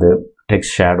பண்ணுறது,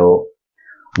 டெக்ஸ்ட் ஷேடோ,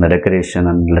 அந்த decoration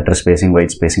and letter spacing,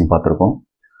 white spacing பார்த்துருக்கோம்.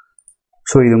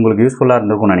 ஸோ இது உங்களுக்கு யூஸ்ஃபுல்லாக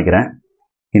இருந்திருக்கும்னு நினைக்கிறேன்.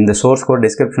 இந்த சோர்ஸ் கோட்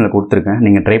டிஸ்கிரிப்ஷனில் கொடுத்துருக்கேன்,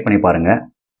 நீங்கள் ட்ரை பண்ணி பாருங்கள்.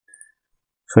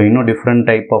 ஸோ இன்னும் different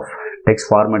type of text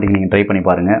formatting நீங்கள் ட்ரை பண்ணி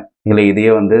பாருங்கள். இல்லை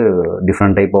இதையே வந்து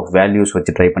டிஃப்ரெண்ட் டைப் ஆஃப் வேல்யூஸ்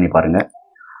வச்சு ட்ரை பண்ணி பாருங்கள்.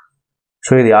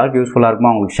 ஸோ இது யாருக்கு யூஸ்ஃபுல்லாக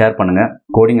இருக்குமோ அவங்களுக்கு ஷேர் பண்ணுங்கள்.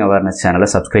 கோடிங் அவேர்னஸ் சேனலை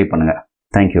சப்ஸ்கிரைப் பண்ணுங்கள்.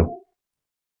 Thank you.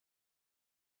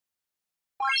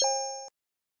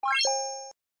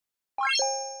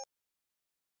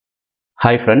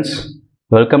 Hi friends,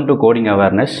 welcome to coding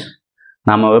awareness.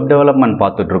 நம்ம வெப் டெவலப்மெண்ட்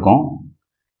பார்த்துட்ருக்கோம்.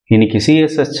 இன்றைக்கி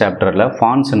சிஎஸ்எஸ் சாப்டரில்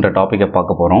ஃபாண்ட்ஸ்ன்ற டாப்பிக்கை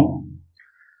பார்க்க போகிறோம்.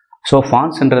 ஸோ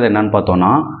ஃபாண்ட்ஸ்ன்றது என்னென்னு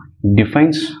பார்த்தோன்னா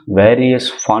டிஃபைன்ஸ் வேரியஸ்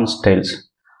ஃபாண்ட் ஸ்டைல்ஸ்.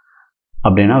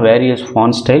 அப்படின்னா various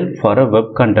font style for a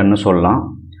web கண்டென்ட்னு சொல்லலாம்.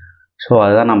 ஸோ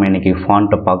அதுதான் நம்ம இன்றைக்கி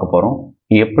ஃபாண்ட்டை பார்க்க போகிறோம்.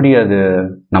 எப்படி அது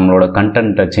நம்மளோட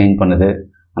கண்டென்ட்டை சேஞ்ச் பண்ணுது,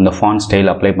 அந்த ஃபாண்ட்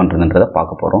ஸ்டைல் அப்ளை பண்ணுறதுன்றதை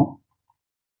பார்க்க போகிறோம்.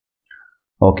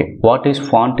 Okay, what is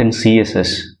fond in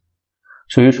CSS?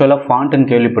 So யூஸ்வலாக ஃபாண்ட்டுன்னு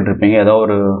கேள்விப்பட்டிருப்பீங்க. ஏதோ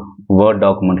ஒரு வேர்ட்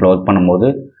டாக்குமெண்ட்டில் ஒர்க் பண்ணும்போது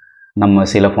நம்ம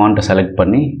சில ஃபாண்ட்டை செலக்ட்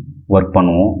பண்ணி ஒர்க்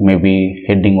பண்ணுவோம். மேபி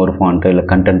ஹெட்டிங் ஒரு ஃபாண்ட்டு, இல்லை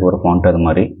கண்டென்ட் ஒரு ஃபாண்ட்டு, அது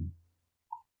மாதிரி.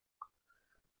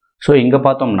 ஸோ இங்கே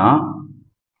பார்த்தோம்னா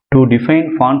to define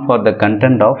font for the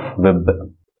content of web.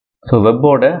 So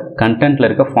வெப்போட கண்டென்ட்டில்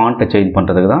இருக்க ஃபாண்ட்டை சேஞ்ச்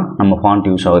பண்ணுறதுக்கு தான் நம்ம ஃபாண்ட்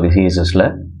யூஸ் ஆகுது சிஎஸ்எஸில்.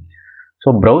 ஸோ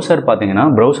ப்ரௌசர் பார்த்தீங்கன்னா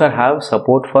browser have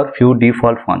support for few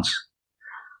default fonts.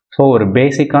 So ஒரு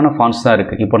பேசிக்கான ஃபாண்ட்ஸ் தான்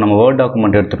இருக்குது. இப்போ நம்ம வேர்ட்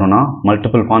டாக்குமெண்ட் எடுத்துட்டோம்னா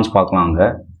மல்டிபிள் ஃபாண்ட்ஸ் பார்க்கலாம் அங்கே.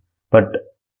 பட்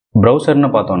ப்ரௌசர்னு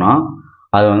பார்த்தோன்னா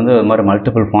அது வந்து அது மாதிரி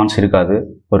மல்டிபிள் ஃபாண்ட்ஸ் இருக்காது.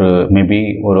 ஒரு மேபி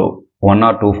ஒரு 1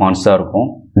 or 2 ஃபாண்ட்ஸ் தான் இருக்கும்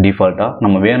டிஃபால்ட்டாக.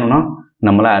 நம்ம வேணும்னா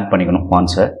நம்மளாம் ஆட் பண்ணிக்கணும்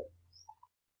ஃபாண்ட்ஸை.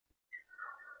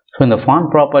 ஸோ இந்த ஃபாண்ட்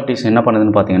ப்ராப்பர்ட்டிஸ் என்ன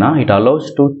பண்ணுதுன்னு பார்த்தீங்கன்னா it allows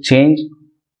to change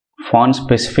font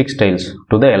specific styles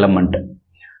to the element.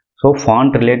 So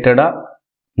font ரிலேட்டடாக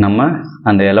நம்ம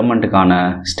அந்த எலமெண்ட்டுக்கான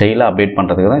ஸ்டைலை அப்டேட்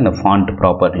பண்ணுறதுக்கு தான் இந்த ஃபாண்ட்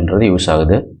ப்ராப்பர்ட்டின்றது யூஸ்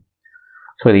ஆகுது.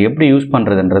 ஸோ இது எப்படி யூஸ்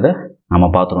பண்ணுறதுன்றதை நம்ம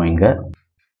பார்த்துருவோம் இங்கே.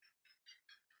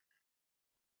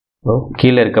 ஸோ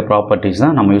கீழே இருக்க ப்ராப்பர்ட்டிஸ்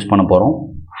தான் நம்ம யூஸ் பண்ண போகிறோம்.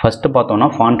 ஃபஸ்ட்டு பார்த்தோன்னா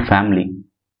ஃபாண்ட் ஃபேமிலி.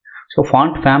 ஸோ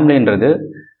ஃபாண்ட் ஃபேமிலின்றது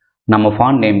நம்ம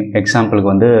ஃபாண்ட் நேம், எக்ஸாம்பிளுக்கு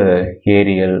வந்து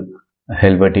ஏரியல்,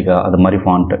 ஹெல்வெட்டிகா அது மாதிரி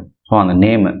ஃபாண்ட்டு. ஸோ அந்த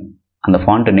நேமு, அந்த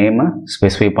ஃபாண்ட்டு நேமை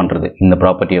ஸ்பெசிஃபை பண்ணுறது இந்த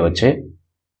ப்ராப்பர்ட்டியை வச்சு.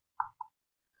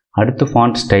 அடுத்து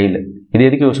ஃபாண்ட் ஸ்டைல். இது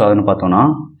எதுக்கு யூஸ் ஆகுதுன்னு பார்த்தோன்னா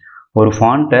ஒரு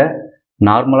ஃபாண்ட்டை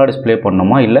நார்மலாக டிஸ்பிளே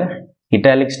பண்ணணுமா இல்லை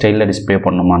இட்டாலிக் ஸ்டைலில் டிஸ்பிளே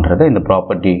பண்ணணுமான்றதை இந்த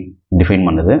ப்ராப்பர்ட்டி டிஃபைன்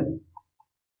பண்ணுது.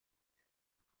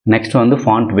 நெக்ஸ்ட் வந்து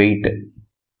ஃபாண்ட் வெயிட்.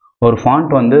 ஒரு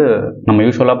ஃபாண்ட் வந்து நம்ம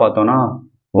யூஸ்வலாக பார்த்தோன்னா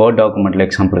வேர்ட் டாக்குமெண்ட்டில்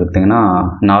எக்ஸாம்பிள் எடுத்திங்கன்னா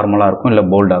நார்மலாக இருக்கும், இல்லை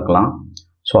போல்ட் ஆக்கலாம்.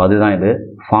 ஸோ அதுதான் இது.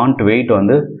 ஃபாண்ட் வெயிட்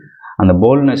வந்து அந்த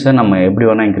போல்ட்னஸை நம்ம எப்படி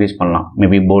வேணால் இன்க்ரீஸ் பண்ணலாம்.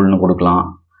 மேபி போல்ட்னு கொடுக்கலாம்,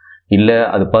 இல்லை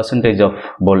அது பர்சன்டேஜ் ஆஃப்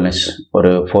போல்ட்னஸ்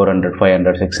ஒரு 400,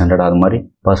 500, 600 அது மாதிரி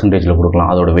பர்சன்டேஜில்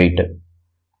கொடுக்கலாம் அதோட வெயிட்டு.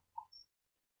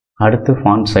 அடுத்து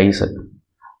ஃபாண்ட் சைஸு.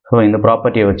 ஸோ இந்த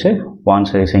ப்ராப்பர்ட்டியை வச்சு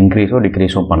ஃபாண்ட் சைஸ் இன்க்ரீஸோ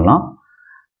டிக்ரீஸோ பண்ணலாம்.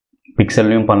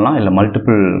 பிக்சல்லையும் பண்ணலாம், இல்லை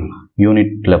மல்டிபிள்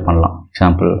யூனிட்டில் பண்ணலாம்.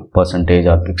 Example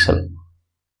percentage or pixel.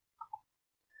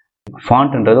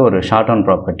 ஃபாண்ட்ன்றது ஒரு ஷார்ட் ஆன்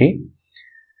ப்ராப்பர்ட்டி.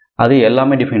 அது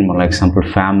எல்லாமே டிஃபைன் பண்ணலாம். எக்ஸாம்பிள்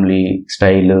ஃபேமிலி,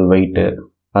 ஸ்டைலு, வெயிட்டு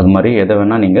அது மாதிரி எதை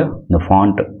வேணால் நீங்கள் இந்த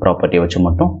ஃபாண்ட் ப்ராப்பர்ட்டியை வச்சு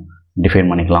மட்டும் டிஃபைன்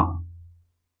பண்ணிக்கலாம்.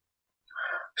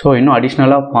 ஸோ இன்னும்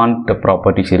அடிஷ்னலாக ஃபாண்ட்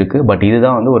ப்ராப்பர்ட்டிஸ் இருக்குது. பட்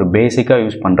இதுதான் வந்து ஒரு பேசிக்காக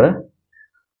யூஸ் பண்ணுற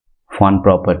ஃபாண்ட்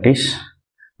ப்ராப்பர்ட்டிஸ்.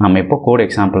 நம்ம இப்போ கோட்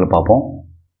எக்ஸாம்பிள் பார்ப்போம்.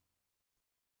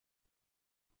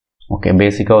 ஓகே,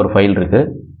 பேசிக்காக ஒரு ஃபைல்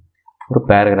இருக்குது. ஒரு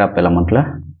paragraph எலமெண்ட்டில்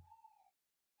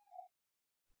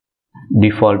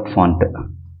default font,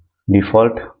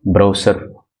 default browser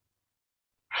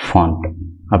font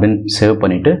அப்படின்னு சேவ்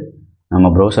பண்ணிவிட்டு நம்ம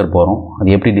ப்ரௌசர் போகிறோம்.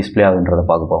 அது எப்படி டிஸ்பிளே ஆகுதுன்றதை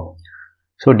பார்க்க போகிறோம்.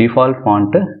 ஸோ டிஃபால்ட்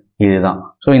ஃபாண்ட்டு இது தான்.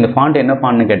 ஸோ இந்த ஃபாண்ட் என்ன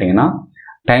ஃபாண்ட்னு கேட்டிங்கன்னா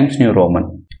டைம்ஸ் நியூ ரோமன்.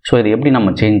 ஸோ இது எப்படி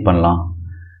நம்ம சேஞ்ச் பண்ணலாம்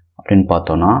அப்படின்னு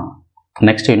பார்த்தோன்னா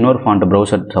நெக்ஸ்ட்டு இன்னொரு ஃபாண்ட்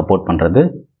ப்ரௌசர் சப்போர்ட் பண்ணுறது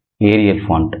ஏரியல்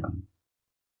ஃபாண்ட்.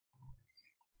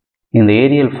 இந்த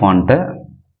ஏரியல் ஃபாண்ட்டை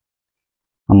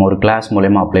நம்ம ஒரு கிளாஸ்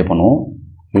மூலயமா அப்ளை பண்ணுவோம்.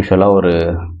 யூஸ்வலாக ஒரு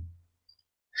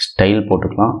ஸ்டைல்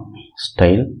போட்டுக்கலாம்.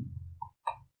 ஸ்டைல்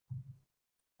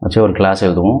வச்சு ஒரு கிளாஸ்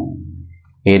எழுதுவோம்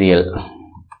ஏரியல்.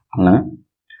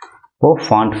 இப்போது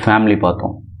ஃபாண்ட் ஃபேமிலி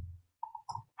பார்த்தோம்.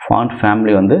 ஃபாண்ட்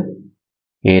ஃபேமிலி வந்து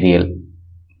ஏரியல்.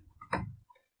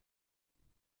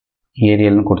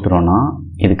 ஏரியல்னு கொடுத்துட்டோன்னா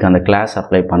இதுக்கு அந்த கிளாஸ்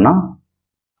அப்ளை பண்ணால்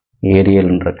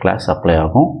ஏரியல்ன்ற கிளாஸ் அப்ளை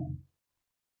ஆகும்.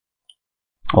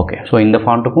 ஓகே, ஸோ இந்த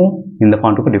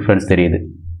ஃபாண்ட்டுக்கும் டிஃப்ரென்ஸ் தெரியுது.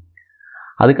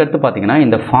 அதுக்கடுத்து பார்த்தீங்கன்னா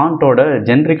இந்த ஃபாண்ட்டோட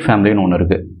ஜென்ரிக் ஃபேமிலின்னு ஒன்று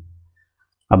இருக்குது.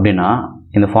 அப்படின்னா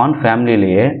இந்த ஃபாண்ட்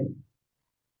ஃபேமிலியிலேயே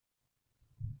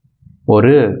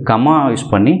ஒரு கமா யூஸ்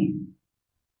பண்ணி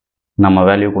நம்ம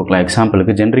வேல்யூ கொடுக்கலாம்.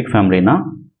 எக்ஸாம்பிளுக்கு ஜென்ரிக் ஃபேமிலினா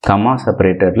கமா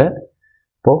செப்பரேட்டரில்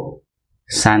இப்போது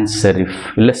சான்ஸ் செரிஃப்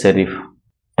இல்லை sheriff.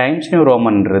 Times new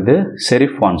ரோமன்றது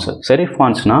sheriff fonts. Sheriff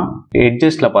ஃபாண்ட்ஸ்னால்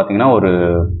எட்ஜஸில் பார்த்தீங்கன்னா ஒரு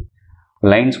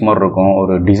லைன்ஸ் மாதிரி இருக்கும்,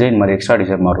 ஒரு டிசைன் மாதிரி, எக்ஸ்ட்ரா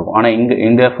டிசைன் மாதிரி இருக்கும். ஆனால்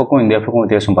இந்த எஃப்க்கும்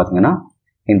வித்தியாசம் பார்த்தீங்கன்னா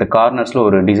இந்த கார்னர்ஸில்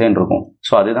ஒரு டிசைன் இருக்கும்.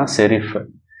 ஸோ அதுதான் செரிஃப்.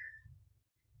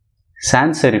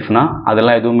 சான்ஸ் செரிஃப்னா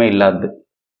அதெல்லாம் எதுவுமே இல்லாது.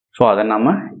 ஸோ அதை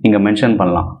நம்ம இங்கே மென்ஷன்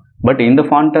பண்ணலாம். பட் இந்த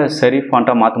ஃபாண்ட்டை செரிஃப்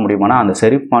ஃபாண்ட்டாக மாற்ற முடியுமானா அந்த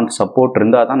செரிஃப் ஃபாண்ட் சப்போர்ட்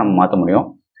இருந்தால் தான் நம்ம மாற்ற முடியும்.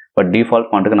 பட் டிஃபால்ட்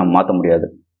ஃபாண்ட்டுக்கு நம்ம மாற்ற முடியாது.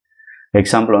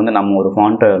 எக்ஸாம்பிள் வந்து நம்ம ஒரு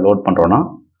ஃபாண்ட்டை லோட் பண்ணுறோன்னா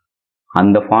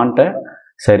அந்த ஃபாண்ட்டை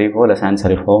செரிஃபோ இல்லை சான்ஸ்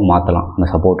செரிஃபோ மாற்றலாம் அந்த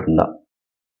சப்போர்ட் இருந்தால்.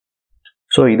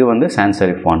 ஸோ இது வந்து chance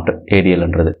sheriff font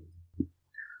ஏரியல்ன்றது.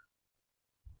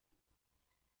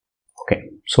 Okay,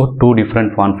 so 2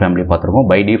 different font family பார்த்துருக்கோம்.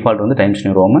 பை டிஃபால்ட் வந்து டைம்ஸ்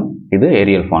நியூ ரோமன், இது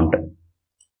ஏரியல் ஃபாண்ட்டு.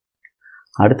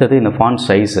 அடுத்தது இந்த ஃபாண்ட்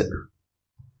சைஸு.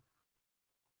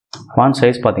 ஃபாண்ட்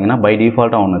சைஸ் பார்த்தீங்கன்னா பை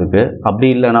டிஃபால்ட்டாக ஒன்று இருக்குது. அப்படி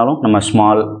இல்லைனாலும் நம்ம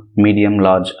ஸ்மால், மீடியம்,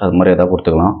 லார்ஜ் அது மாதிரி எதாவது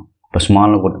கொடுத்துக்கலாம். இப்போ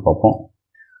ஸ்மால்னு கொடுத்து பார்ப்போம்,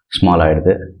 ஸ்மால்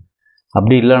ஆகிடுது.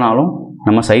 அப்படி இல்லைனாலும்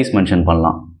நம்ம சைஸ் மென்ஷன்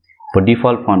பண்ணலாம். இப்போ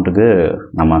டிஃபால்ட் ஃபாண்ட்டுக்கு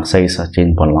நம்ம சைஸை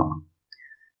சேஞ்ச் பண்ணலாம்.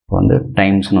 இப்போ வந்து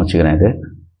டைம்ஸ்னு வச்சுக்கிறேன். இது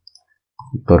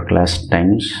இப்போ ஒரு கிளாஸ்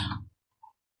டைம்ஸ்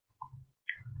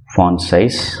ஃபாண்ட்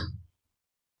சைஸ்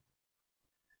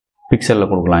பிக்சலில்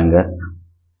கொடுக்கலாம். இங்கே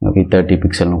ஓகே 30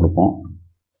 பிக்சல்னு கொடுப்போம்.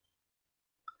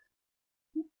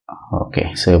 ஓகே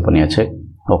சேவ் பண்ணியாச்சு.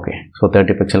 ஓகே ஸோ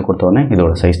 30 பிக்சல் கொடுத்தோடனே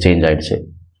இதோட சைஸ் சேஞ்ச் ஆகிடுச்சு.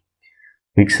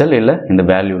 பிக்சல் இல்லை இந்த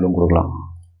வேல்யூவிலும் கொடுக்கலாம்,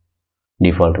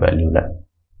 டிஃபால்ட் வேல்யூவில்.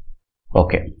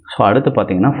 ஓகே ஸோ அடுத்து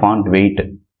பார்த்தீங்கன்னா ஃபாண்ட் வெயிட்.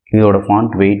 இதோட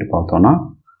ஃபாண்ட் வெயிட் பார்த்தோன்னா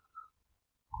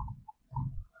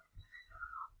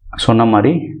சொன்ன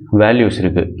மாதிரி வேல்யூஸ்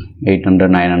இருக்குது. 800,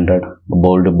 900,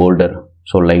 போல்டு, போல்டர்,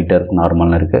 ஸோ லைட்டர்,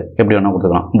 நார்மல்னு இருக்குது. எப்படி வேணால்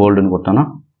கொடுத்துக்கலாம். போல்டுன்னு கொடுத்தோன்னா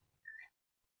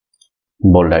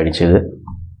போல்டு ஆகிடுச்சு இது.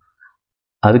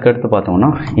 அதுக்கடுத்து பார்த்தோம்னா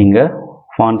இங்கே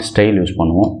ஃபாண்ட் ஸ்டைல் யூஸ்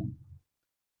பண்ணுவோம்.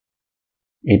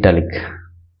 இட்டாலிக்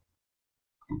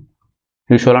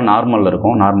யூஸ்வலாக நார்மலில்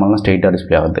இருக்கும். நார்மல்னால் ஸ்ட்ரெயிட்டாக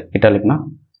டிஸ்பிளே ஆகுது. இட்டாலிக்னா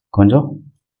கொஞ்சம்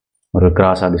ஒரு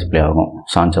கிராஸாக டிஸ்பிளே ஆகும்,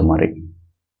 சாஞ்ச மாதிரி.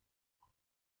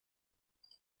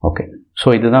 ஓகே ஸோ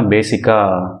இதுதான் பேசிக்காக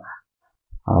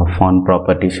ஃபாண்ட்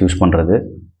ப்ராப்பர்ட்டிஸ் யூஸ் பண்ணுறது.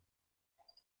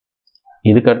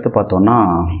 இதுக்கடுத்து பார்த்தோன்னா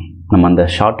நம்ம அந்த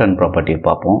ஷார்ட் அண்ட் ப்ராப்பர்ட்டி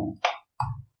பார்ப்போம்.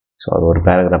 ஸோ அது ஒரு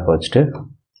பேராகிராஃப் வச்சுட்டு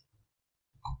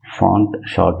font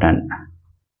short and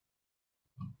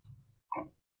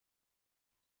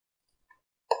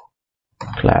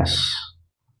class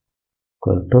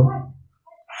equal to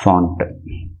font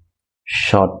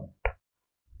short.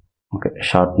 okay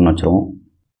short னு வச்சுருவோம்.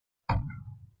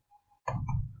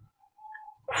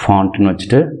 ஃபாண்ட்னு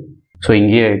வச்சுட்டு ஸோ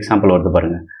இங்கேயே எக்ஸாம்பிள் வருது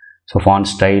பாருங்கள். So font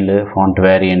style, font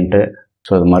variant,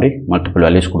 so இது மாதிரி மல்டிபிள்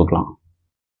வேல்யூஸ் கொடுக்கலாம்.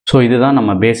 ஸோ இதுதான்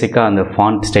நம்ம பேசிக்காக அந்த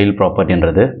ஃபாண்ட் ஸ்டைல்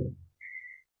ப்ராப்பர்ட்டின்றது.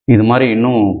 இது மாதிரி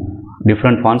இன்னும்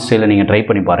டிஃப்ரெண்ட் ஃபாண்ட் ஸ்டைலில் நீங்கள் ட்ரை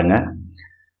பண்ணி பாருங்கள்.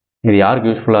 இது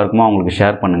யாருக்கு யூஸ்ஃபுல்லாக இருக்குமோ அவங்களுக்கு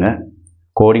ஷேர் பண்ணுங்கள்.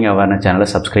 கோடிங் அவேர்னஸ் சேனலை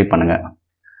சப்ஸ்கிரைப் பண்ணுங்கள்.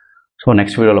 ஸோ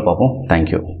நெக்ஸ்ட் வீடியோவில் பார்ப்போம்.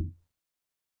 தேங்க்யூ.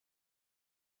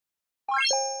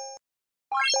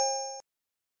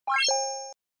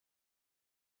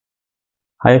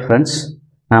 ஹாய் ஃப்ரெண்ட்ஸ்,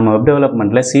 நம்ம வெப்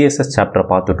டெவலப்மெண்ட்டில் சிஎஸ்எஸ் சாப்டரை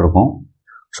பார்த்துட்ருக்கோம்.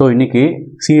 ஸோ இன்றைக்கி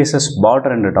சிஎஸ்எஸ்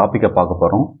பார்டர் என்ற டாப்பிக்கை பார்க்க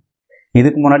போகிறோம்.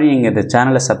 இதுக்கு முன்னாடி நீங்கள் இந்த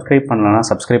சேனலை சப்ஸ்கிரைப் பண்ணலன்னா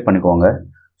சப்ஸ்கிரைப் பண்ணிக்கோங்க.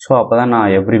 ஸோ அப்போ தான்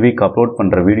நான் எவ்ரி வீக் அப்லோட்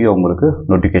பண்ணுற வீடியோ உங்களுக்கு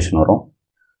நோட்டிஃபிகேஷன் வரும்.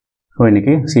 ஸோ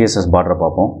இன்றைக்கி சிஎஸ்எஸ் பார்டரை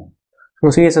பார்ப்போம். ஸோ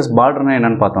சிஎஸ்எஸ் பார்டர்னால்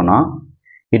என்னென்னு பார்த்தோன்னா,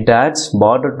 it ads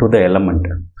border to the element.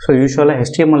 So யூஸ்வலாக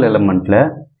HTML எலமெண்ட்டில்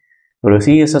ஒரு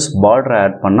சிஎஸ்எஸ் பார்டரை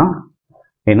ஆட் பண்ணால்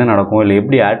என்ன நடக்கும், இல்லை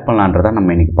எப்படி ஆட் பண்ணலான்றதை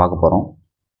நம்ம இன்றைக்கி பார்க்க போகிறோம்.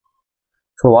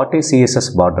 So what is CSS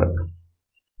border?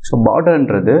 So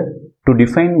பார்டர்ன்றது to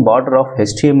define border of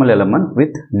HTML element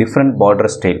with different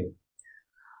border style.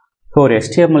 So ஒரு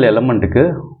HTML எலமெண்ட்டுக்கு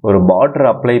ஒரு பார்டர்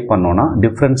அப்ளை பண்ணோன்னா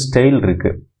டிஃப்ரெண்ட் ஸ்டைல்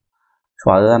இருக்குது. ஸோ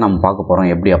அதுதான் நம்ம பார்க்க போகிறோம்,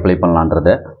 எப்படி அப்ளை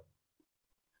பண்ணலான்றதை.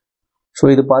 ஸோ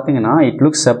இது பார்த்தீங்கன்னா it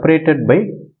looks separated by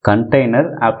container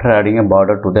after adding a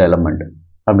border to the element.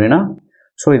 அப்படின்னா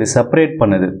ஸோ இது செப்பரேட்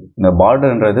பண்ணுது. இந்த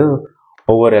பார்டர்ன்றது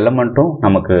ஒவ்வொரு எலமெண்ட்டும்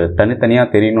நமக்கு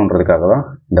தனித்தனியாக தெரியணுன்றதுக்காக தான்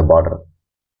இந்த பார்டர்.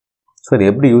 ஸோ இது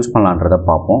எப்படி யூஸ் பண்ணலான்றதை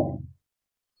பார்ப்போம்.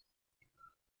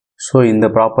 ஸோ இந்த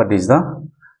ப்ராப்பர்ட்டிஸ் தான்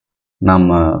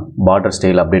நம்ம பார்டர்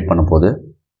ஸ்டைல் அப்டேட் பண்ண போகுது.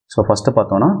 ஸோ ஃபஸ்ட்டு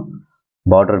பார்த்தோன்னா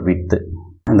பார்டர் வித்து.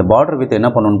 இந்த பார்டர் வித் என்ன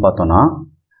பண்ணணும்னு பார்த்தோன்னா,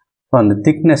 ஸோ அந்த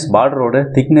திக்னஸ், பார்டரோட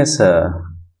திக்னஸை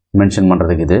மென்ஷன்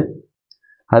பண்ணுறதுக்கு இது.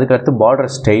 அதுக்கடுத்து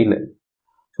border style.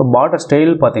 So border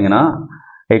style பார்த்தீங்கன்னா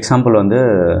எக்ஸாம்பிள் வந்து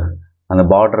அந்த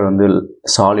பார்டர் வந்து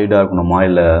சாலிடாக இருக்கணுமா,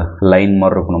 இல்லை லைன்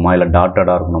மாதிரி இருக்கணுமா, இல்லை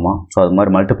டாட்டடாக இருக்கணுமா. ஸோ அது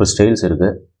மாதிரி மல்டிபிள் ஸ்டைல்ஸ்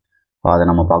இருக்குது. அதை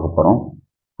நம்ம பார்க்க போகிறோம்.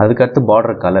 அதுக்கடுத்து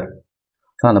பார்டர் கலர்.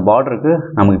 ஸோ அந்த பார்டருக்கு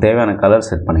நமக்கு தேவையான கலர்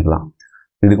செட் பண்ணிக்கலாம்.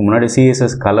 இதுக்கு முன்னாடி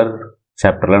சிஎஸ்எஸ் கலர்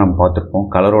சாப்டரில் நம்ம பார்த்துருப்போம்,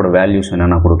 கலரோட வேல்யூஸ்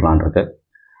என்னென்ன கொடுக்கலான்றது.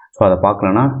 ஸோ அதை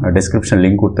பார்க்கலன்னா டிஸ்கிரிப்ஷன்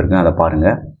லிங்க் கொடுத்துருக்கேன், அதை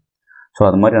பாருங்கள். ஸோ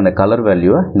அது மாதிரி அந்த கலர்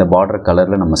வேல்யூவை இந்த பார்டர்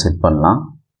கலரில் நம்ம செட் பண்ணலாம்.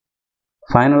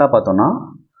 ஃபைனலாக பார்த்தோன்னா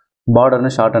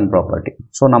பார்டர்னு ஷார்ட் அண்ட் ப்ராப்பர்ட்டி.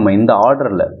 ஸோ நம்ம இந்த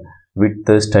ஆர்டரில்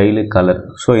வித்து, ஸ்டைலு, கலர்,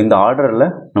 ஸோ இந்த ஆர்டரில்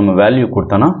நம்ம வேல்யூ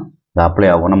கொடுத்தோன்னா அது அப்ளை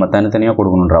ஆகும். நம்ம தனித்தனியாக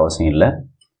கொடுக்கணுன்ற அவசியம் இல்லை.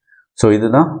 ஸோ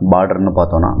இதுதான் பார்டர்னு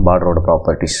பார்த்தோன்னா பார்டரோட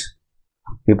ப்ராப்பர்ட்டிஸ்.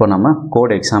 இப்போ நம்ம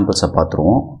கோட் எக்ஸாம்பிள்ஸை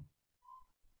பார்த்துருவோம்.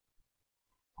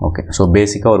 ஓகே, ஸோ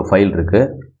பேசிக்காக ஒரு ஃபைல்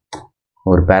இருக்குது.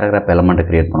 ஒரு பேராகிராஃப் எலமெண்ட்டை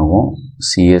க்ரியேட் பண்ணுவோம்.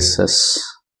 CSS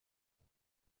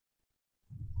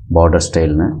border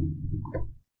ஸ்டைல்னு.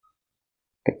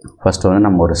 ஓகே, ஃபஸ்ட்டு வந்து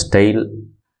நம்ம ஒரு ஸ்டைல்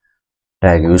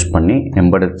டேக் யூஸ் பண்ணி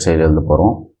எம்பெடட் ஸ்டைல் எழுத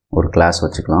போகிறோம். ஒரு கிளாஸ்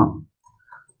வச்சுக்கலாம்,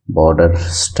 பார்டர்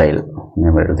ஸ்டைல்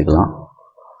நேம் எழுதிக்கலாம்.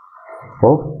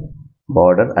 இப்போது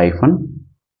பார்டர்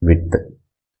 -width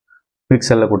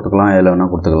பிக்சலில் கொடுத்துக்கலாம், எதில்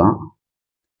வேணால் கொடுத்துக்கலாம்.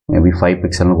 மேபி 5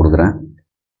 பிக்சல்னு கொடுக்குறேன்.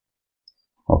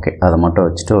 ஓகே, அதை மட்டும்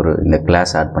வச்சுட்டு ஒரு இந்த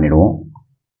கிளாஸ் ஆட் பண்ணிவிடுவோம்.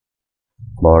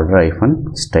 பார்டர்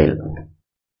 -style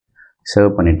சேவ்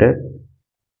பண்ணிவிட்டு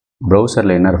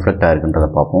ப்ரௌசரில் என்ன ரிஃப்ளெக்ட் ஆகிருக்குன்றதை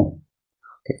பார்ப்போம்.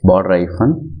 ஓகே, பார்டர்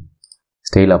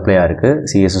 -style அப்ளை ஆகிருக்கு,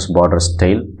 CSS பார்டர்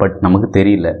ஸ்டைல். பட் நமக்கு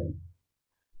தெரியல.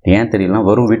 ஏன் தெரியலனா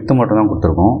வெறும் width மட்டும் தான்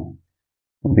கொடுத்துருக்கோம்.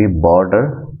 பி border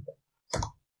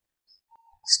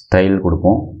ஸ்டைல்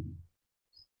கொடுப்போம்.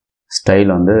 ஸ்டைல்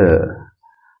வந்து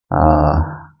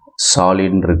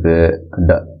சாலிட்னு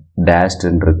இருக்குது,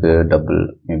 டேஷ்டுன்னு இருக்குது, டபுள்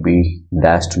மேபி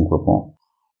டேஷ்டுன்னு கொடுப்போம்.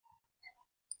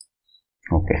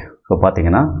 ஓகே, ஸோ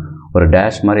பார்த்தீங்கன்னா ஒரு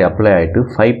டேஷ் மாதிரி அப்ளை ஆகிட்டு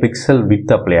 5 பிக்சல்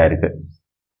வித் அப்ளை ஆகிருக்கு.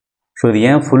 ஸோ இது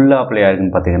ஏன் ஃபுல்லாக அப்ளை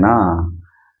ஆகிருக்குன்னு பார்த்தீங்கன்னா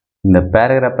இந்த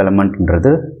பேராகிராஃப்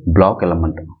எலமெண்ட்ன்றது பிளாக்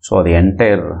எலமெண்ட். ஸோ அது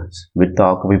என்டையர் வித்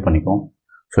ஆக்குபை பண்ணிக்கும்.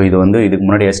 ஸோ இது வந்து இதுக்கு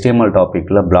முன்னாடி HTML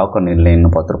டாப்பிக்கில் பிளாக் அண்ட் இன்லைன்னு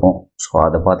பார்த்துருக்கோம். ஸோ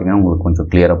அதை பார்த்தீங்கன்னா உங்களுக்கு கொஞ்சம்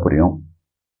கிளியராக புரியும்.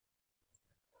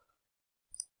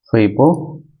 ஸோ இப்போது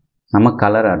நம்ம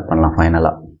கலர் ஆட் பண்ணலாம்.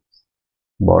 ஃபைனலாக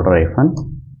border hyphen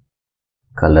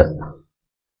colour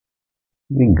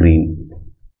green.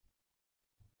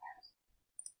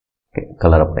 Okay,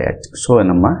 colour apply ஆச்சு. ஸோ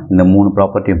நம்ம இந்த 3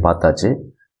 ப்ராப்பர்ட்டியும் பார்த்தாச்சு.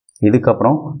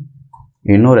 இதுக்கப்புறம்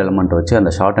இன்னொரு எலிமெண்ட் வச்சு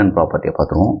அந்த ஷார்ட் ஹேண்ட் ப்ராப்பர்ட்டியை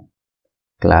பார்த்துருவோம்.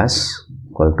 Class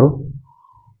equal to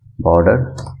border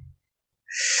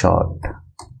short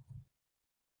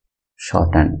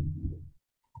hand.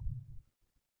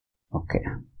 Okay,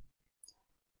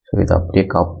 so இதை அப்படியே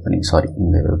காப்பி பண்ணி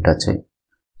இங்கே விட்டாச்சு.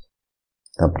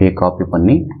 இதை அப்படியே காப்பி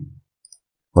பண்ணி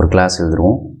ஒரு கிளாஸ்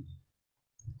எழுதுருவோம்.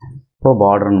 இப்போ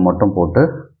பார்டர்னு மட்டும் போட்டு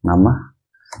நம்ம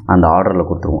அந்த ஆர்டரில்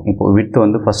கொடுத்துருவோம். இப்போ வித்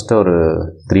வந்து ஃபஸ்ட்டு ஒரு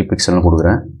 3 பிக்சல்னு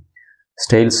கொடுக்குறேன்.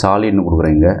 ஸ்டைல் சாலிட்னு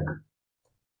கொடுக்குறேன். இங்கே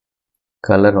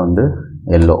கலர் வந்து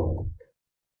எல்லோ.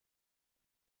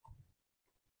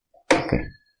 ஓகே,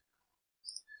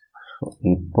 ஸோ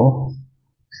இப்போது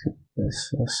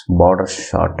border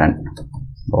short hand.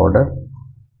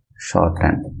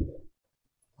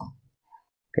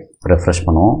 Okay, refresh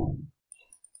பண்ணுவோம்.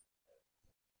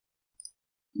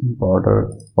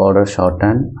 border short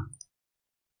hand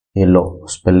yellow,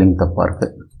 spelling தப்பாக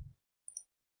இருக்குது.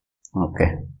 ஓகே,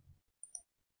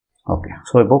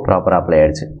 ஸோ இப்போது ப்ராப்பராக அப்ளை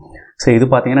ஆகிடுச்சு. ஸோ இது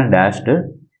பார்த்தீங்கன்னா டேஷ்டு,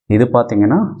 இது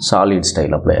பார்த்தீங்கன்னா சாலிட்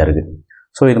ஸ்டைல் அப்ளை ஆகிருக்கு.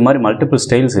 ஸோ இது மாதிரி மல்டிபிள்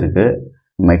ஸ்டைல்ஸ் இருக்குது.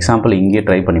 நம்ம எக்ஸாம்பிள் இங்கேயே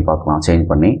ட்ரை பண்ணி பார்க்கலாம். சேஞ்ச்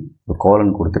பண்ணி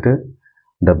கோலன் கொடுத்துட்டு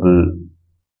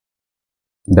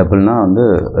டபுள்னால் வந்து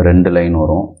 2 லைன்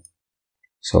வரும்.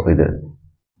 ஸோ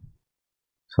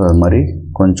அது மாதிரி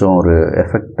கொஞ்சம் ஒரு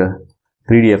எஃபெக்ட்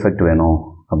 3D எஃபெக்ட் வேணும்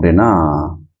அப்படின்னா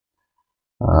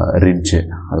ரிட்ஜு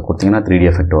அது கொடுத்திங்கன்னா 3D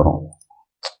எஃபெக்ட் வரும்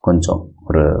கொஞ்சம்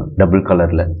ஒரு டபுள்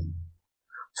கலரில்.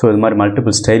 ஸோ இது மாதிரி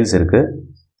மல்டிபிள் ஸ்டைல்ஸ் இருக்குது.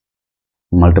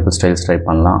 மல்டிபிள் ஸ்டைல்ஸ் ட்ரை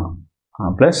பண்ணலாம்.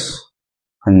 ப்ளஸ்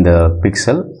இந்த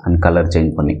பிக்சல் அண்ட் கலர்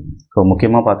சேஞ்ச் பண்ணி. ஸோ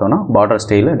முக்கியமாக பார்த்தோன்னா பார்டர்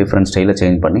ஸ்டைலில் டிஃப்ரெண்ட் ஸ்டைலில்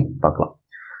சேஞ்ச் பண்ணி பார்க்கலாம்.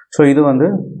 ஸோ இது வந்து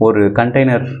ஒரு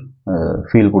கண்டெய்னர்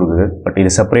ஃபீல் கொடுக்குது. பட் இது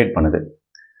செப்பரேட் பண்ணுது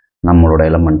நம்மளோட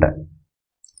எலமெண்ட்டை.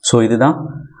 ஸோ இதுதான்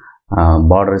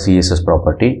பார்டர் CSS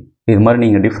ப்ராப்பர்ட்டி. இது மாதிரி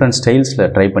நீங்கள் டிஃப்ரெண்ட் ஸ்டைல்ஸில்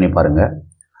ட்ரை பண்ணி பாருங்கள்.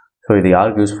 ஸோ இது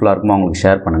யாருக்கு யூஸ்ஃபுல்லாக இருக்குமோ அவங்களுக்கு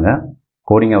ஷேர் பண்ணுங்கள்.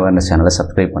 கோடிங் அவேர்னஸ் சேனலை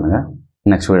சப்ஸ்கிரைப் பண்ணுங்கள்.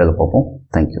 நெக்ஸ்ட் வீடியோவில் பார்ப்போம்.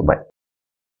 Thank you, by.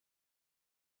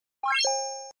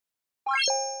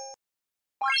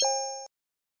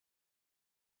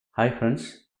 ஹாய் ஃப்ரெண்ட்ஸ்,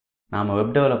 நாம்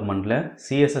வெப் டெவலப்மெண்ட்டில்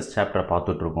CSS சாப்டரை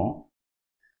பார்த்துட்ருக்கோம்.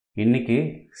 இன்றைக்கி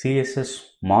CSS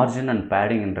மார்ஜின் அண்ட்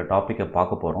பேடிங் என்ற டாப்பிக்கை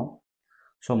பார்க்க போகிறோம்.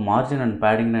 ஸோ மார்ஜின் அண்ட்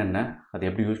பேடிங்னா என்ன, அது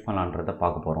எப்படி யூஸ் பண்ணலான்றதை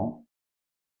பார்க்க போகிறோம்.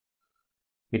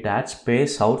 It add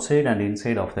space out side and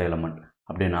inside of the element.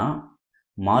 அப்படின்னா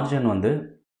மார்ஜின் வந்து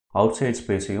அவுட் சைட்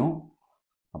ஸ்பேஸையும்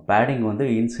பேடிங் வந்து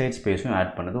இன்சைட் ஸ்பேஸையும்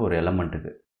ஆட் பண்ணுது ஒரு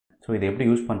எலமெண்ட்டுக்கு. ஸோ இதை எப்படி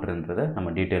யூஸ் பண்ணுறதுன்றதை நம்ம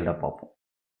டீட்டெயில்டாக பார்ப்போம்.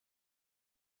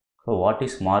 So what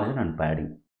is margin and padding?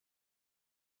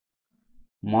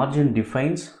 Margin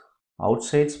defines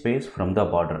outside space from the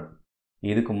border.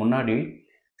 இதுக்கு முன்னாடி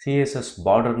CSS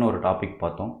பார்டர்னு ஒரு டாபிக்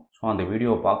பார்த்தோம். ஸோ அந்த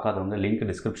வீடியோவை பார்க்காதவங்க லிங்க்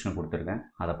டிஸ்கிரிப்ஷனில் கொடுத்துருக்கேன்,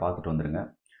 அதை பார்த்துட்டு வந்துடுங்க.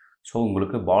 ஸோ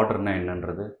உங்களுக்கு பார்டர்னால்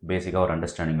என்னன்றது பேசிக்காக ஒரு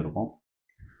அண்டர்ஸ்டாண்டிங் இருக்கும்.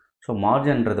 ஸோ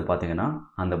மார்ஜின்றது பார்த்திங்கன்னா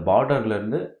அந்த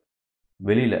பார்டர்லேருந்து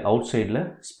வெளியில் அவுட் சைடில்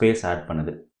ஸ்பேஸ் ஆட்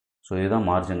பண்ணுது. ஸோ இதுதான்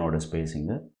மார்ஜினோட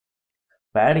ஸ்பேஸிங்கு.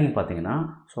 பேடிங் பார்த்திங்கன்னா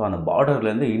ஸோ அந்த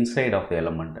பார்டர்லேருந்து inside of the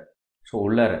element, so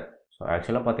உள்ளார. ஸோ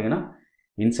ஆக்சுவலாக பார்த்திங்கன்னா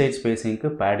இன்சைட் ஸ்பேஸிங்க்கு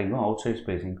பேடிங்கும் அவுட் சைட்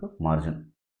ஸ்பேஸிங்க்கு மார்ஜின்.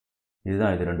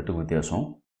 இதுதான் இது ரெண்டுத்துக்கும் வித்தியாசம்.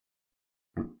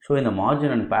 ஸோ இந்த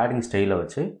மார்ஜின் அண்ட் பேடிங் ஸ்டைலை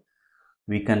வச்சு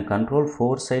we can control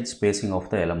 4 side spacing of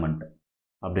the element.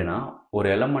 அப்படின்னா ஒரு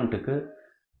எலமெண்ட்டுக்கு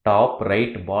top,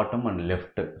 right, bottom and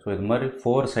left, so இது மாதிரி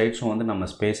 4 சைட்ஸும் வந்து நம்ம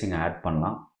ஸ்பேஸிங் ஆட்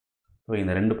பண்ணலாம். ஸோ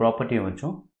இந்த 2 ப்ராப்பர்ட்டியை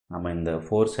வச்சும் நம்ம இந்த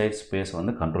 4 சைட் ஸ்பேஸ்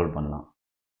வந்து கண்ட்ரோல் பண்ணலாம்.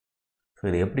 ஸோ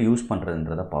இதை எப்படி யூஸ்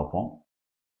பண்ணுறதுன்றதை பார்ப்போம்.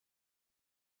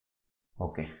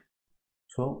 Okay,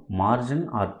 so margin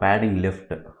R padding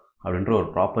left அப்படின்ற ஒரு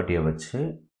ப்ராப்பர்ட்டியை வச்சு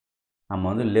நம்ம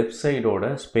வந்து லெஃப்ட் சைடோட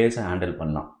ஸ்பேஸை ஹேண்டில்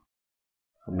பண்ணலாம்.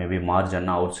 Maybe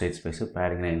மார்ஜின்னா out side space,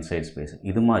 பேடிங்னா inside space.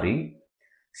 இது மாதிரி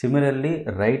similarly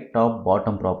right, top,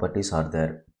 bottom properties R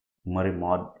தேர். இது மாதிரி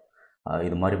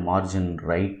இது மாதிரி மார்ஜின்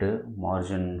ரைட்டு,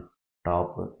 மார்ஜின்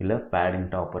டாப்பு, இல்லை பேடிங்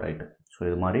டாப்பு ரைட்டு. ஸோ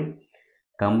இது மாதிரி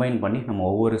கம்பைன் பண்ணி நம்ம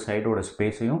ஒவ்வொரு சைடோட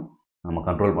ஸ்பேஸையும் நம்ம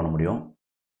கண்ட்ரோல் பண்ண முடியும்.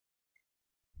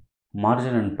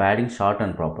 Margin and padding short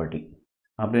and property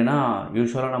அப்படின்னா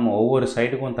யூஸ்வலாக நம்ம ஒவ்வொரு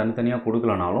சைடுக்கும் தனித்தனியாக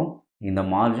கொடுக்கலனாலும் இந்த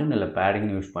மார்ஜின் இல்லை பேடிங்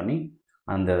யூஸ் பண்ணி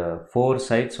அந்த 4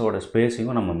 சைட்ஸோட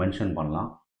ஸ்பேஸிங்கும் நம்ம மென்ஷன் பண்ணலாம்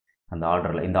அந்த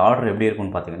ஆர்டரில். இந்த ஆர்டர் எப்படி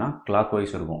இருக்கும்னு பார்த்தீங்கன்னா கிளாக்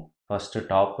வைஸ் இருக்கும். First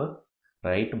top,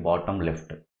 right, bottom,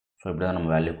 left. So இப்படி தான்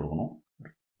நம்ம வேல்யூ கொடுக்கணும்.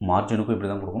 மார்ஜினுக்கும் இப்படி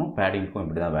தான் கொடுக்கணும், பேடிங்க்கும்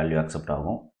இப்படி தான் வேல்யூ அக்செப்ட்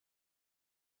ஆகும்.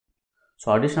 ஸோ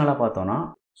அடிஷ்னலாக பார்த்தோன்னா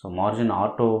ஸோ மார்ஜின்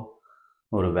ஆட்டோ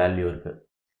ஒரு வேல்யூ இருக்குது.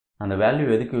 அந்த வேல்யூ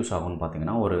எதுக்கு யூஸ் ஆகும்னு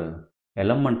பார்த்தீங்கன்னா ஒரு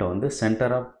எலமெண்ட்டை வந்து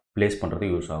சென்டராக ப்ளேஸ்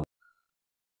பண்ணுறதுக்கு யூஸ் ஆகும்.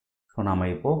 ஸோ நம்ம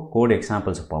இப்போது கோட்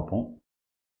எக்ஸாம்பிள்ஸை பார்ப்போம்.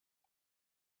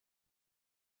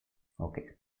 ஓகே,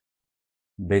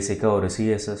 பேசிக்காக ஒரு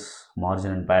CSS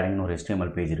மார்ஜின் அண்ட் பேடிங்னு ஒரு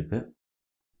HTML பேஜ் இருக்குது.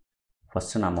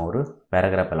 ஃபஸ்ட்டு நம்ம ஒரு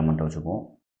பேராகிராஃப் எலமெண்ட்டை வச்சுக்குவோம்.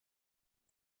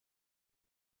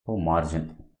 இப்போது மார்ஜின்,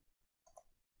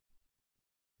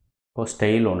 இப்போது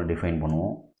ஸ்டைல் ஒன்று டிஃபைன்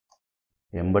பண்ணுவோம்.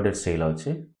 எம்பெடட் ஸ்டைலை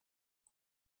வச்சு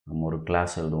நம்ம ஒரு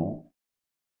கிளாஸ் எழுதுவோம்.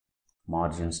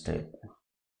 மார்ஜின் ஸ்டைல்,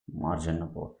 மார்ஜினை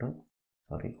போட்டு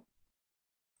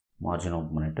மார்ஜின்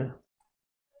ஓப்பன் பண்ணிவிட்டு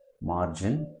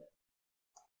மார்ஜின்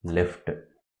லெஃப்ட்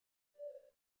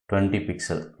 20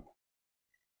 பிக்சல்.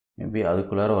 மேபி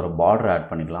அதுக்குள்ளார ஒரு பார்டர் ஆட்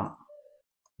பண்ணிக்கலாம்.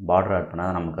 பார்டர் ஆட்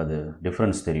பண்ணால் நமக்கு அது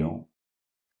டிஃப்ரென்ஸ் தெரியும்.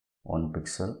 1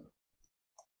 பிக்சல்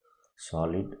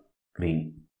சாலிட் க்ரீன்.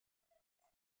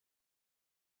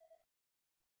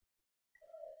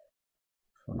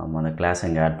 ஸோ நம்ம அந்த கிளாஸ்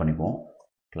இங்கே ஆட் பண்ணிப்போம்.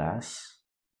 கிளாஸ்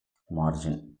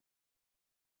மார்ஜின்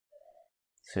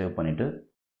சேவ் பண்ணிவிட்டு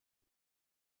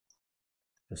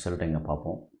ரிசல்ட் இங்கே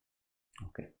பார்ப்போம்.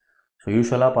 ஓகே, ஸோ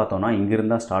யூஸ்வலாக பார்த்தோன்னா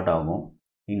இங்கிருந்து தான் ஸ்டார்ட் ஆகும்.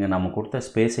 இங்கே நம்ம கொடுத்த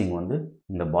ஸ்பேஸிங் வந்து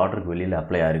இந்த பார்டருக்கு வெளியில்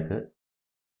அப்ளை ஆகிருக்கு.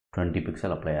 20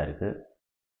 பிக்சல் அப்ளை ஆகிருக்கு.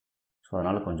 ஸோ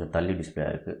அதனால் கொஞ்சம் தள்ளி டிஸ்பிளே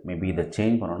ஆகிருக்கு. மேபி இதை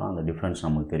சேஞ்ச் பண்ணோன்னா அந்த டிஃப்ரென்ஸ்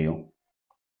நமக்கு தெரியும்.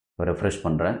 இப்போ ரெஃப்ரெஷ்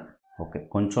பண்ணுறேன். ஓகே,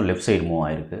 கொஞ்சம் லெஃப்ட் சைடு மூவ்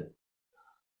ஆகிருக்கு.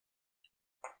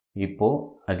 இப்போது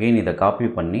அகெயின் இதை காப்பி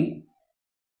பண்ணி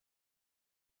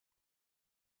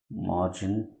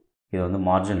மார்ஜின், இதை வந்து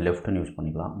மார்ஜின் லெஃப்ட்னு யூஸ்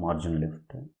பண்ணிக்கலாம். Margin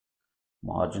left,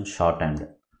 margin short hand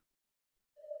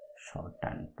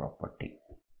property.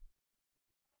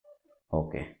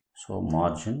 Okay, so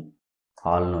margin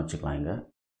ஆல்னு வச்சுக்கலாம். இங்கே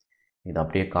இதை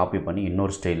அப்படியே காப்பி பண்ணி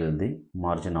இன்னொரு ஸ்டைல் எழுதி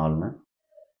மார்ஜின் ஆல்னு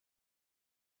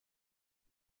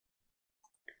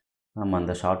நம்ம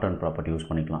அந்த ஷார்ட் ஹேண்ட் ப்ராப்பர்ட்டி யூஸ்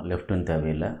பண்ணிக்கலாம். லெஃப்ட்டுன்னு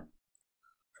தேவையில்லை.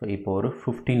 ஸோ இப்போ ஒரு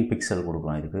 15 பிக்சல்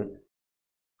கொடுக்கலாம். இதுக்கு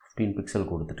 15 பிக்சல்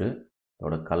கொடுத்துட்டு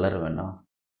இதோட கலர் வேணால்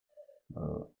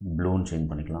ப்ளூன்னு சேஞ்ச்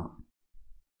பண்ணிக்கலாம்.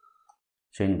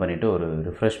 சேஞ்ச் பண்ணிவிட்டு ஒரு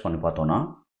ரிஃப்ரெஷ் பண்ணி பார்த்தோன்னா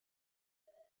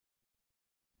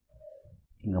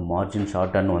இங்கே மார்ஜின்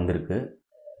ஷார்ட் ஹேண்ட் வந்திருக்கு.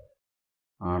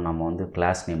 ஆனால் நம்ம வந்து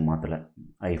கிளாஸ் நேம் மாற்றலை,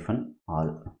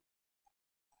 -all.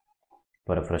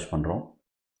 இப்போ ரெஃப்ரெஷ் பண்ணுறோம்.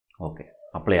 ஓகே,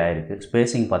 அப்ளை ஆகிருக்கு.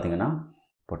 ஸ்பேஸிங் பார்த்திங்கன்னா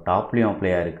இப்போ டாப்லேயும்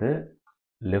அப்ளை ஆகிருக்கு,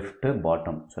 லெஃப்ட்டு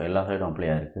பாட்டம், ஸோ எல்லா சைடும் அப்ளை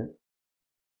ஆகிருக்கு.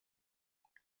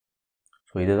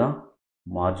 ஸோ இதுதான்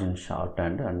margin short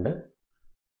hand and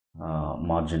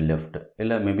margin left.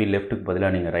 இல்லை மேபி லெஃப்ட்டுக்கு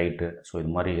பதிலாக நீங்கள் ரைட்டு, ஸோ இது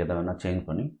மாதிரி எதை வேணால் சேஞ்ச்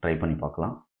பண்ணி ட்ரை பண்ணி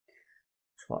பார்க்கலாம்.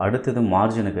 ஸோ அடுத்தது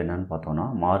மார்ஜினுக்கு என்னென்னு பார்த்தோன்னா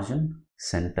margin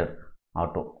centre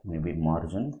auto. Maybe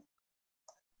margin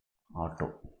auto.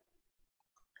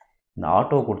 இந்த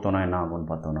ஆட்டோ கொடுத்தோன்னா என்ன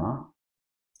ஆகும்னு பார்த்தோன்னா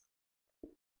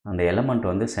அந்த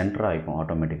எலமெண்ட் வந்து சென்டர் ஆகிக்கும்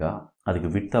ஆட்டோமேட்டிக்காக. அதுக்கு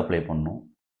விட்த் அப்ளை பண்ணணும்.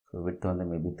 ஸோ விட்த் வந்து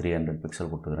மேபி 300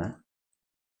 பிக்சல் கொடுத்துக்கிறேன்.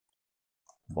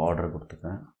 பார்டர்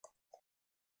கொடுத்துக்கிறேன்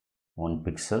 1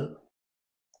 pixel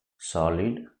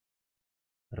solid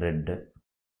red.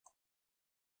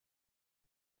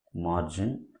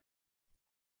 Margin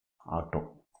auto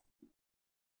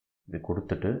இது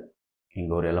கொடுத்துட்டு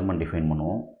இங்கே ஒரு எலமெண்ட் டிஃபைன்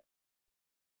பண்ணுவோம்.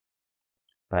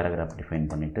 பேராகிராஃப் டிஃபைன்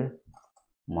பண்ணிவிட்டு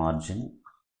மார்ஜின்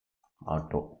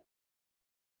ஆட்டோ,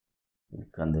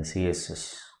 இதுக்கு அந்த CSS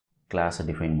கிளாஸை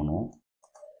டிஃபைன் பண்ணுவோம்.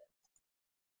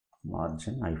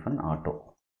 Margin -auto.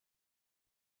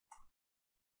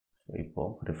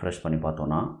 இப்போது ரிஃப்ரெஷ் பண்ணி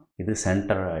பார்த்தோன்னா இது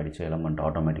சென்டர் ஆகிடுச்சு எலமெண்ட்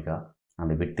ஆட்டோமேட்டிக்காக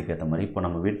அந்த விட்த்துக்கு ஏற்ற மாதிரி. இப்போ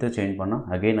நம்ம விட்த்தை சேஞ்ச் பண்ணால்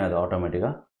அகெயின் அது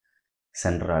ஆட்டோமேட்டிக்காக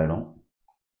சென்டர் ஆகிடும்.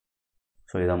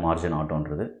 ஸோ இதான் மார்ஜின்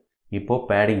ஆட்டோன்றது. இப்போது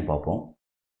பேடிங் பார்ப்போம்.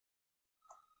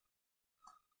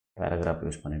 பேராகிராஃப்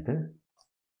யூஸ் பண்ணிவிட்டு,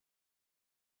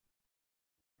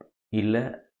 இல்லை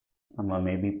நம்ம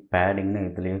மேபி பேடிங்னு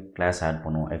இதுலேயே கிளாஸ் ஆட்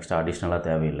பண்ணுவோம். எக்ஸ்ட்ரா அடிஷ்னலாக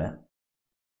தேவையில்லை.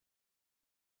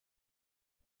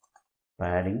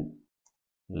 பேடிங்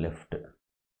லெஃப்ட்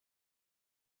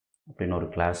அப்படின்னு ஒரு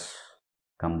கிளாஸ்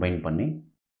கம்பைன் பண்ணி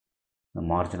இந்த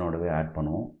மார்ஜினோடவே ஆட்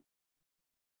பண்ணுவோம்.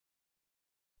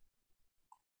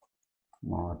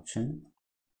 Margin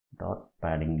dot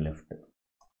padding left.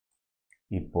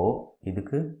 இப்போது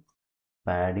இதுக்கு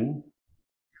பேடிங்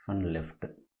லெஃப்ட்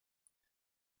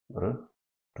ஒரு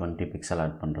 20 பிக்சல்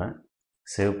ஆட் பண்ணுறேன்.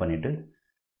 சேவ் பண்ணிவிட்டு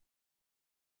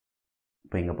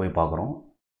இப்போ இங்கே போய் பார்க்குறோம்,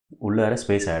 உள்ளார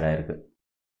ஸ்பேஸ் ஆட் ஆகிருக்கு.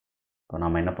 இப்போ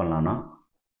நம்ம என்ன பண்ணலான்னா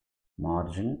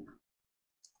margin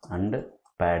and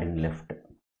padding left,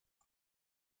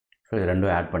 so இது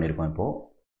ரெண்டும் ஆட் பண்ணியிருக்கோம். இப்போது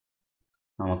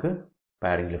நமக்கு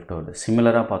பேடிங் லெஃப்ட் வருது.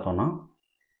 சிமிலராக பார்த்தோன்னா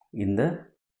இந்த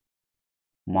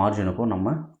மார்ஜினுக்கும் நம்ம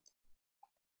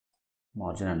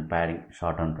margin and padding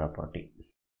short and property.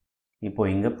 இப்போ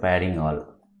இங்கே பேடிங்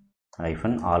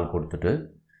ஆல் கொடுத்துட்டு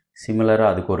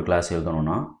சிமிலராக அதுக்கு ஒரு கிளாஸ்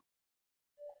எழுதணும்னா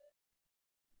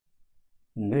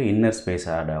இங்கே இன்னர் ஸ்பேஸ்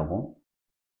ஆட் ஆகும்.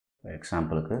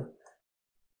 எக்ஸாம்பிளுக்கு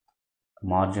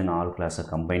மார்ஜின் ஆல் கிளாஸை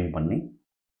கம்பைன் பண்ணி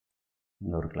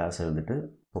இந்த ஒரு கிளாஸ் எழுதிட்டு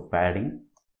இப்போ பேடிங்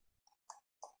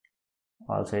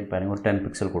ஆல் சைட் பேடிங் ஒரு 10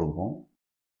 பிக்சல் கொடுப்போம்.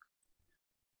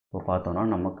 இப்போ பார்த்தோன்னா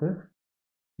நமக்கு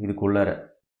இதுக்குள்ளார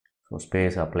ஸோ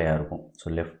ஸ்பேஸ் அப்ளையாக இருக்கும். So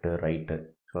left right,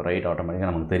 so right ஆட்டோமேட்டிக்காக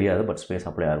நமக்கு தெரியாது, பட் ஸ்பேஸ்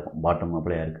அப்ளையாக இருக்கும். பாட்டம்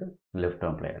அப்ளையாக இருக்குது,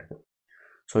 லெஃப்ட்டும் அப்ளையாக இருக்குது.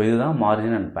 ஸோ இதுதான்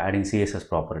margin and padding CSS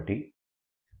property.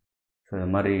 So இது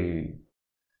மாதிரி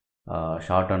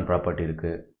ஷார்ட் அண்ட் ப்ராப்பர்ட்டி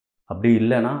இருக்குது. அப்படி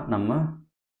இல்லைன்னா நம்ம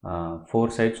 4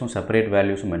 சைட்ஸும் செப்பரேட்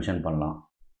வேல்யூஸும் மென்ஷன் பண்ணலாம்.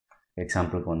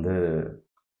 எக்ஸாம்பிளுக்கு வந்து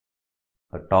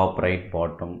டாப் ரைட்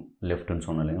பாட்டம் லெஃப்ட்டுன்னு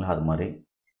சொன்னோம் இல்லைங்களா, அது மாதிரி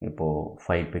இப்போது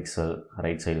 5 pixel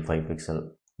right side 5 pixel,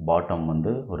 bottom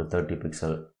வந்து ஒரு 30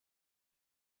 பிக்சல்,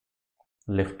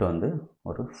 லெஃப்ட் வந்து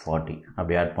ஒரு 40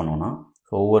 அப்படி ஆட் பண்ணோன்னா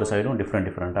ஸோ ஒவ்வொரு சைடும்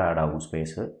டிஃப்ரெண்ட்டாக ஆட் ஆகும்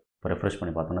ஸ்பேஸு. இப்போ ரெஃப்ரெஷ்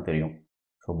பண்ணி பார்த்தோன்னா தெரியும்.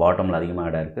 ஸோ பாட்டமில் அதிகமாக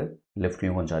ஆட் ஆகிருக்கு,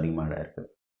 லெஃப்ட்லேயும் கொஞ்சம் அதிகமாக ஆட் ஆகிருக்கு.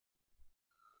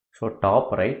 So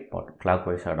top right bottom clock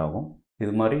wise add ஆகும்.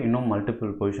 இது மாதிரி இன்னும் மல்டிபிள்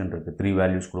பொசிஷன் இருக்குது. 3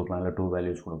 வேல்யூஸ் கொடுக்கலாம், இல்லை 2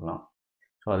 வேல்யூஸ் கொடுக்கலாம்.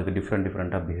 ஸோ அதுக்கு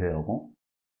டிஃப்ரெண்ட்டாக பிஹேவ் ஆகும்.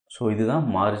 ஸோ இதுதான்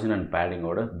margin and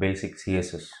பேடிங்கோட basic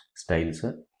CSS styles.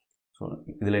 So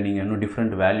இதில் நீங்கள் இன்னும்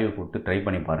டிஃப்ரெண்ட் வேல்யூ கொடுத்து ட்ரை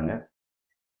பண்ணி பாருங்கள்.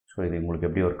 ஸோ இது உங்களுக்கு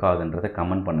எப்படி ஒர்க் ஆகுதுன்றதை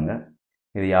கமெண்ட் பண்ணுங்கள்.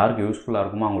 இது யாருக்கு யூஸ்ஃபுல்லாக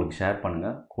இருக்குமோ அவங்களுக்கு ஷேர்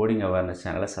பண்ணுங்கள். கோடிங் அவேர்னஸ்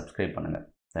சேனலை சப்ஸ்கிரைப் பண்ணுங்கள்.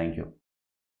 தேங்க்யூ.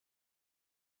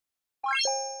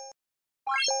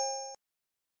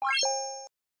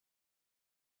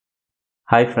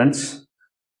 ஹாய் ஃப்ரெண்ட்ஸ்,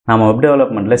 நம்ம வெப்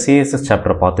டெவலப்மெண்ட்டில் CSS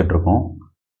சாப்டரை பார்த்துட்ருக்கோம்.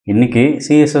 இன்றைக்கி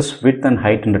CSS விட்த் அண்ட்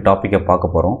ஹைட்ன்ற டாப்பிக்கை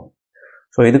பார்க்க போகிறோம்.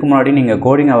 ஸோ இதுக்கு முன்னாடி நீங்கள்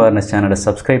கோடிங் அவேர்னஸ் சேனலை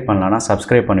சப்ஸ்கிரைப் பண்ணலன்னா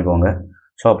சப்ஸ்கிரைப் பண்ணிக்கோங்க.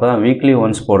 ஸோ அப்போ தான் வீக்லி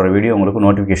ஒன்ஸ் போடுற வீடியோ உங்களுக்கு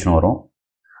நோட்டிஃபிகேஷன் வரும்.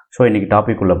 ஸோ இன்றைக்கி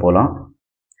டாபிக் உள்ளே போகலாம்.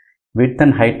 விட்த்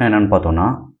அண்ட் ஹைட்னா என்னென்னு பார்த்தோன்னா,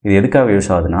 இது எதுக்காக யூஸ்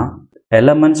ஆகுதுன்னா,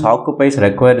 elements occupies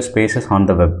required spaces on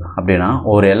the web. அப்படின்னா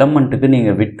ஒரு எலமெண்ட்டுக்கு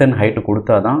நீங்கள் விட்த் அண்ட் ஹைட்டு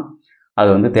கொடுத்தா தான் அது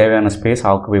வந்து தேவையான ஸ்பேஸ்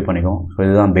ஆக்குபை பண்ணிக்கும். ஸோ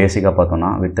இதுதான் பேசிக்காக பார்த்தோன்னா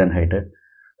விட்த் அண்ட் ஹைட்டு.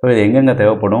 ஸோ இது எங்கெங்கே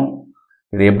தேவைப்படும்,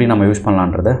 இது எப்படி நம்ம யூஸ்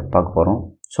பண்ணலான்றதை பார்க்க போகிறோம்.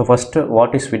 So first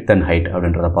what is width and height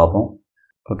அப்படின்றத பார்ப்போம்.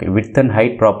 Okay, width and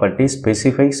height property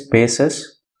specify spaces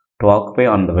to occupy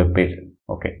on the web page.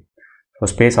 Okay,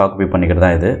 so space occupy பண்ணிக்கிறது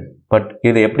தான் இது. பட்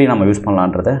இது எப்படி நம்ம யூஸ்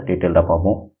பண்ணலான்றதை டீட்டெயில்டாக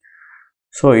பார்ப்போம்.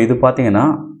 ஸோ இது பார்த்திங்கன்னா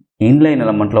இன்லைன்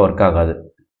எலமெண்ட்டில் ஒர்க் ஆகாது.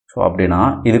 ஸோ அப்படின்னா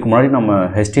இதுக்கு முன்னாடி நம்ம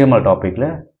HTML டாப்பிக்கில்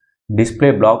டிஸ்பிளே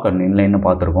பிளாக் அண்ட் இன்லைன்னு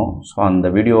பார்த்துருக்கோம். ஸோ அந்த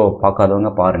வீடியோ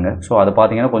பார்க்காதவங்க பாருங்கள். ஸோ அதை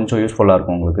பார்த்தீங்கன்னா கொஞ்சம் யூஸ்ஃபுல்லாக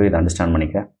இருக்கும் உங்களுக்கு, இதை அண்டர்ஸ்டாண்ட்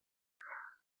பண்ணிக்க.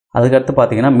 அதுக்கடுத்து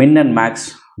பார்த்தீங்கன்னா மின் and maths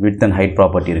width and height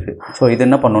property இருக்குது. ஸோ இது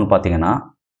என்ன பண்ணணும்னு பார்த்தீங்கன்னா,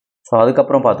 ஸோ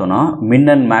அதுக்கப்புறம் பார்த்தோன்னா மின்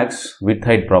and maths with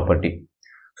height property.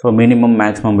 So minimum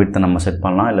maximum வித்தை நம்ம செட்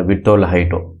பண்ணலாம், இல்லை வித்தோ இல்லை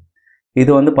ஹைட்டோ.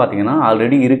 இது வந்து பார்த்திங்கன்னா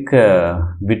ஆல்ரெடி இருக்க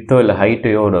வித்தோ இல்லை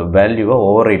ஹைட்டோட வேல்யூவை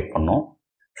ஓவர் ரைட் பண்ணோம்.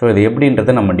 ஸோ இது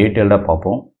எப்படின்றத நம்ம டீட்டெயில்டாக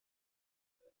பார்ப்போம்.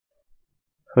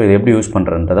 ஸோ இது எப்படி யூஸ்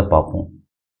பண்ணுறதுன்றதை பார்ப்போம்.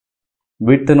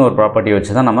 வித்துன்னு ஒரு ப்ராப்பர்ட்டியை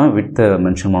வச்சு தான் நம்ம வித்தை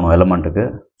மென்ஷன் பண்ணுவோம் எலமெண்ட்டுக்கு.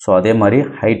 ஸோ அதே மாதிரி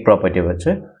ஹைட் ப்ராப்பர்ட்டியை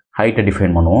வச்சு ஹைட்டை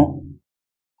டிஃபைன் பண்ணுவோம்.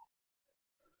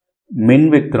 மின்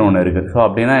வித்துன்னு ஒன்று இருக்குது. ஸோ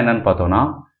அப்படின்னா என்னென்னு பார்த்தோன்னா,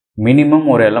 மினிமம்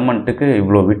ஒரு எலமெண்ட்டுக்கு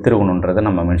இவ்வளோ வித்து இருக்கணுன்றதை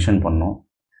நம்ம மென்ஷன் பண்ணோம்.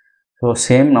 ஸோ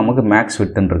சேம் நமக்கு மேக்ஸ்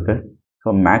வித்துன்னு இருக்குது.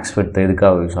 ஸோ மேக்ஸ் வித்து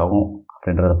எதுக்காக யூஸ் ஆகும்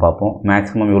அப்படின்றத பார்ப்போம்.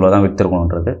 மேக்ஸிமம் இவ்வளோ தான் வித்து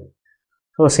இருக்கணுன்றது.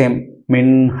 ஸோ சேம்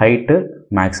மின் ஹைட்டு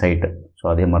மேக்ஸ் ஹைட்டு. ஸோ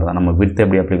அதே மாதிரி தான் நம்ம வித்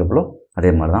எப்படி அப்ளிகபிளோ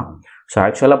அதே மாதிரி தான். ஸோ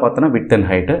ஆக்சுவலாக பார்த்தோன்னா வித் அண்ட்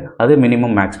ஹைட்டு அது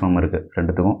மினிமம் மேக்ஸிமம் இருக்குது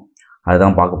ரெண்டுத்துக்கும்.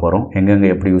 அதுதான் பார்க்க போகிறோம், எங்கெங்கே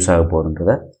எப்படி யூஸ் ஆக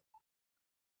போகுதுன்றதை.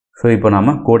 ஸோ இப்போ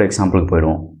நம்ம கோட் எக்ஸாம்பிளுக்கு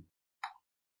போயிடுவோம்.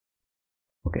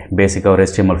 ஓகே, பேசிக்காக ஒரு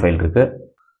HTML ஃபைல் இருக்குது.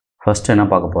 ஃபஸ்ட்டு என்ன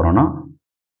பார்க்க போகிறோன்னா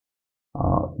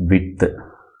வித்து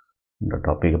இந்த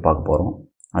டாப்பிக்கை பார்க்க போகிறோம்.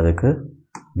 அதுக்கு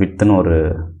வித்துன்னு ஒரு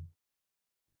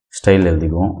ஸ்டைல்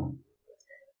எழுதிக்குவோம்.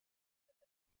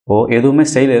 இப்போது எதுவுமே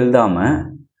ஸ்டைல் எழுதாமல்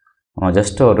நம்ம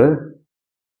ஜஸ்ட் ஒரு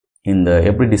இந்த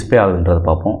எப்படி டிஸ்பிளே ஆகுதுன்றதை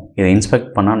பார்ப்போம். இதை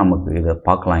இன்ஸ்பெக்ட் பண்ணால் நமக்கு இதை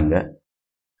பார்க்கலாம் இங்கே.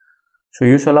 ஸோ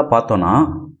யூஸ்வலாக பார்த்தோன்னா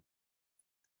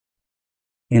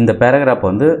இந்த பேராகிராஃப்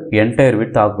வந்து என்டையர்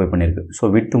வித் ஆக்குபை பண்ணியிருக்கு. ஸோ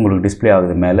வித் உங்களுக்கு டிஸ்பிளே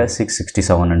ஆகுது மேலே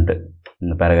 667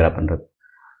 இந்த பேராகிராஃப்ன்றது.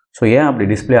 ஸோ ஏன் அப்படி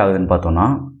டிஸ்பிளே ஆகுதுன்னு பார்த்தோன்னா,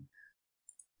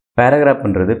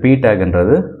 பேராகிராஃப்ன்றது பி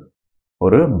டேக்ன்றது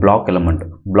ஒரு பிளாக் எலமெண்ட்.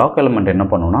 பிளாக் எலமெண்ட் என்ன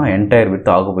பண்ணுவோம்னா என்டையர் வித்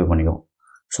ஆக்குபை பண்ணிக்கும்.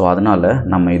 ஸோ அதனால்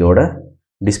நம்ம இதோட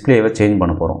டிஸ்பிளேவை சேஞ்ச்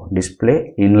பண்ண போகிறோம். டிஸ்பிளே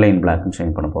இன்லைன் பிளாக்னு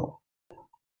சேஞ்ச் பண்ண போகிறோம்.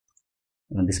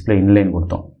 டிஸ்பிளே இன்லைன்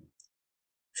கொடுத்தோம்.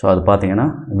 ஸோ அது பார்த்தீங்கன்னா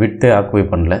வித்தே ஆக்குபை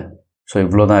பண்ணல. ஸோ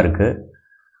இவ்வளோ தான் இருக்குது.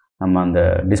 நம்ம அந்த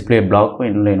டிஸ்பிளே பிளாக்கும்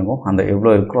இன்லைனுக்கும் அந்த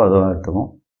எவ்வளோ இருக்கோ அதுதான் எடுத்துக்கும்.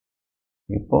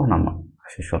 இப்போது நம்ம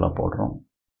யூஷுவலாக போடுறோம்.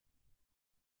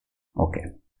 ஓகே.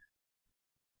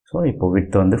 ஸோ இப்போது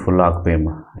வித்து வந்து ஃபுல்லாக ஆக்குபை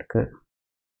இருக்குது.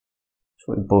 ஸோ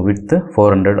இப்போது வித்து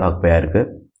 400 ஆக்குபை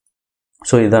இருக்குது.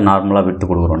 ஸோ இதுதான் நார்மலாக வித்து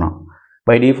கொடுக்குறோன்னா.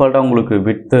 பை டிஃபால்ட்டாக உங்களுக்கு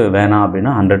வித்து வேணாம்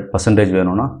அப்படின்னா 100%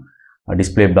 வேணும்னா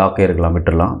டிஸ்பிளே பிளாக்கே இருக்கலாம்,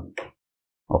 விட்டுடலாம்.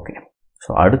 ஓகே.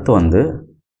 ஸோ அடுத்து வந்து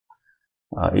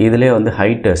இதிலே வந்து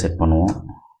ஹைட்டை செட் பண்ணுவோம்.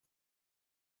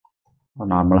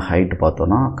 நார்மலாக ஹைட்டு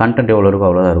பார்த்தோன்னா கண்டென்ட் எவ்வளோ இருக்கோ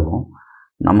அவ்வளோதான் இருக்கும்.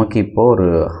 நமக்கு இப்போது ஒரு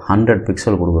 100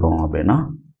 பிக்சல் கொடுக்குறோம் அப்படின்னா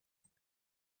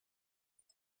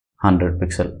 100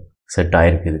 பிக்சல் செட்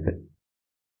ஆகிருக்கு இதுக்கு.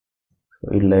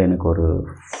 இல்லை எனக்கு ஒரு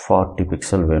 40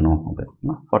 பிக்சல் வேணும்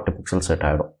அப்படின்னா 40 பிக்சல் செட்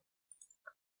ஆகிடும்.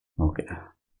 ஓகே.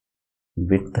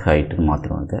 வித் ஹைட்டுன்னு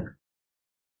மாற்றிடும் இது.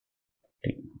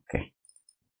 Okay.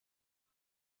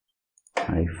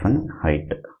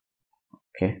 Height.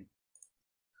 Okay.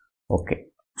 Okay.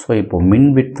 So இப்போது மின்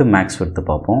வித்து மேக்ஸ் வித்து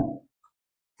பார்ப்போம்.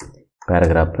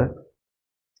 பேராகிராஃபு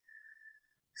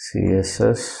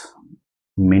CSS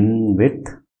மின் வித்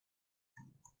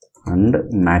அண்ட்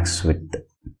மேக்ஸ் வித்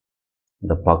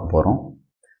இதை பார்க்க போகிறோம்.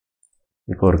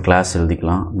 இப்போ ஒரு கிளாஸ்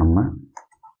எழுதிக்கலாம் நம்ம.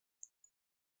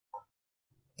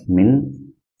 மின்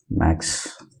மேக்ஸ்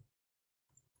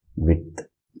வித்.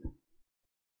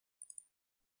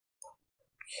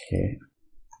 ஓகே.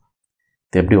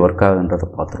 இது எப்படி ஒர்க் ஆகுதுன்றதை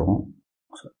பார்த்துருவோம்.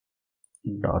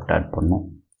 டாட் ஆட் பண்ணும்.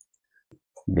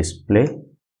 Display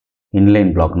inline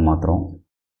பிளாக்னு மாற்றுறோம்.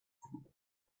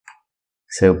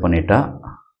 சேவ் பண்ணிட்டா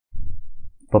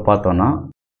இப்போ பார்த்தோன்னா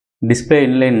டிஸ்பிளே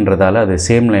இன்லைன்றதால அது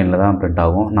சேம் லைனில் தான் பிரிண்ட்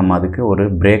ஆகும். நம்ம அதுக்கு ஒரு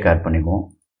பிரேக் ஆட் பண்ணிக்குவோம்.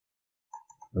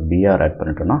 பிஆர் ஆட்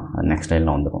பண்ணிட்டோன்னா அது நெக்ஸ்ட்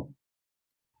லைனில் வந்துடும்.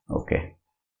 ஓகே.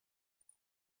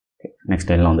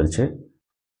 நெக்ஸ்ட் லைனில் வந்துடுச்சு.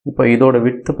 இப்போ இதோட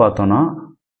விட்த்து பார்த்தோன்னா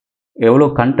எவ்வளோ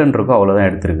கண்டென்ட் இருக்கோ அவ்வளோதான்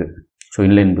எடுத்துருக்கு. ஸோ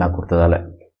இன்லைன் பிளாக் கொடுத்ததால்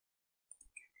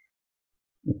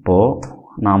இப்போது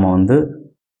நாம் வந்து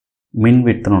மின்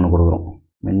விட்னு ஒன்று கொடுக்குறோம்.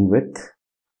 மின் வித்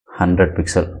 100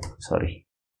 பிக்சல்.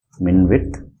 மின்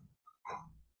வித்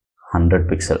 100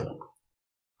 பிக்சல்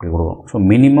இப்படி கொடுக்குறோம். ஸோ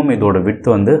மினிமம் இதோட விட்த்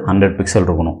வந்து 100 பிக்சல்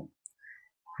இருக்கணும்.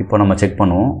 இப்போ நம்ம செக்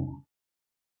பண்ணுவோம்.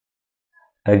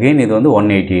 அகெயின் இது வந்து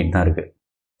 188 தான் இருக்குது.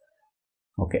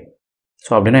 ஓகே.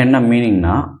 ஸோ அப்படின்னா என்ன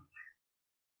மீனிங்னா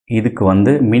இதுக்கு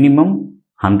வந்து மினிமம்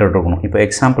 100 இருக்கணும். இப்போ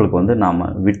எக்ஸாம்பிளுக்கு வந்து நாம்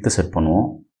விட்த்து செட் பண்ணுவோம்.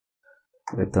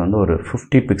 விட்த்து வந்து ஒரு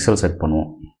 50 பிக்சல் செட் பண்ணுவோம்.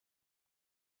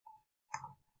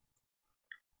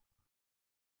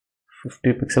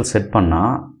 50 பிக்சல் செட்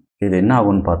பண்ணால் இது என்ன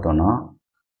ஆகும்னு பார்த்தோன்னா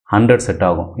 100 செட்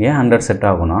ஆகும். ஏன் 100 செட்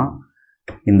ஆகும்னா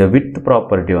இந்த விட்த்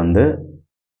ப்ராப்பர்ட்டி வந்து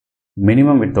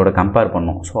மினிமம் விட்த்தோட கம்பேர்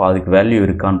பண்ணும். ஸோ அதுக்கு வேல்யூ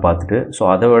இருக்கான்னு பார்த்துட்டு ஸோ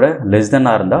அதை விட லெஸ்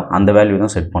தென்னாக இருந்தால் அந்த வேல்யூ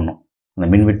தான் செட் பண்ணும். அந்த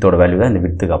மின் விட்த்தோட வேல்யூ தான் இந்த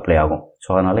விட்த்துக்கு அப்ளை ஆகும். ஸோ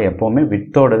அதனால் எப்போவுமே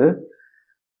விட்த்தோடது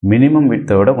மினிமம்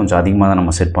விட்த்தை விட கொஞ்சம் அதிகமாக தான்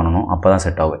நம்ம செட் பண்ணணும். அப்போ தான்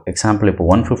செட் ஆகும். எக்ஸாம்பிள் இப்போ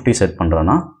 150 செட்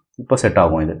பண்ணுறோன்னா இப்போ செட்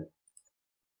ஆகும். இது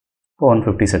இப்போ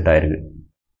 150 செட் ஆகிருக்கு.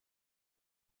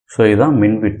 ஸோ இதுதான்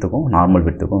மின் விட்த்துக்கும் நார்மல்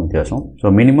விட்த்துக்கும் வித்தியாசம்.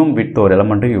 ஸோ மினிமம் விட்த் ஒரு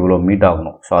எலமெண்ட்டுக்கு இவ்வளோ மீட்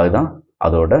ஆகணும். ஸோ அதுதான்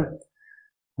அதோட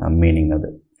மீனிங் அது.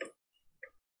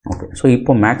 ஓகே. ஸோ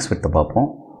இப்போ மேக்ஸ் விட்த்தை பார்ப்போம்.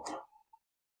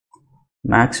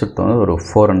 மேக்ஸ் விட்த் வந்து ஒரு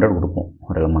 400 கொடுப்போம்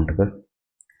ஒரு எலமெண்ட்டுக்கு.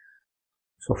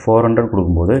 ஸோ 400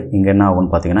 கொடுக்கும்போது இங்கே என்ன ஆகும்னு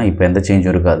பார்த்தீங்கன்னா இப்போ எந்த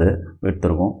சேஞ்சும் இருக்காது, விட்த்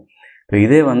இருக்கும். இப்போ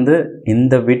இதே வந்து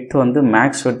இந்த விட்த் வந்து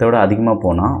மேக்ஸ் விட்த்தை விட அதிகமாக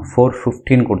போனால்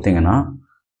 415 கொடுத்தீங்கன்னா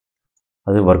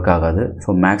அது ஒர்க் ஆகாது. ஸோ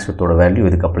மேக்ஸ் விட்த்தோட வேல்யூ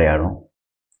இதுக்கு அப்ளை ஆகிடும்.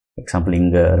 எக்ஸாம்பிள்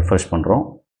இங்கே ரெஃப்ரெஷ் பண்ணுறோம்.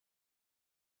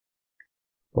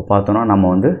 இப்போ பார்த்தோன்னா நம்ம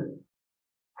வந்து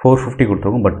 450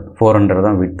 கொடுத்துருக்கோம். பட் 400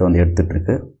 தான் விட்த் வந்து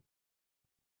எடுத்துகிட்ருக்கு.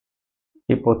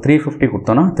 இப்போது 350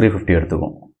 கொடுத்தோன்னா 350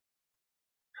 எடுத்துக்கும்.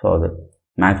 ஸோ அது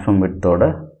மேக்ஸிமம் விட்த்தோட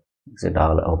செட்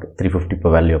ஆகலை. ஓகே. 350 இப்போ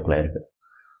வேல்யூ அப்ளை இருக்குது.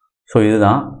 ஸோ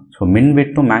இதுதான். ஸோ மின்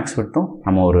விட்த்தும் மேக்ஸ் விட்த்தும்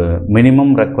நம்ம ஒரு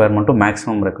மினிமம் ரெக்குவயர்மெண்ட்டும்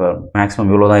மேக்ஸிமம்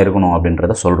இவ்வளோ தான் இருக்கணும்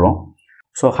அப்படின்றத சொல்கிறோம்.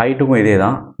 ஸோ ஹைட்டுக்கும் இதே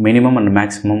தான், minimum and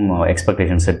maximum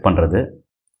expectation set பண்ணுறது.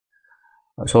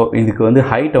 ஸோ இதுக்கு வந்து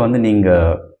ஹைட்டை வந்து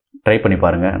நீங்கள் ட்ரை பண்ணி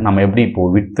பாருங்கள். நம்ம எப்படி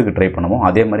இப்போது விட்த்துக்கு ட்ரை பண்ணுமோ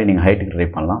அதே மாதிரி நீங்கள் ஹைட்டுக்கு ட்ரை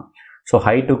பண்ணலாம். ஸோ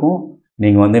ஹைட்டுக்கும்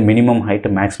நீங்கள் வந்து minimum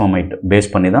height maximum height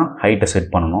base பண்ணி தான் ஹைட்டை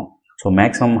செட் பண்ணணும். ஸோ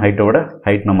மேக்ஸிமம் ஹைட்டை விட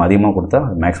ஹைட் நம்ம அதிகமாக கொடுத்தா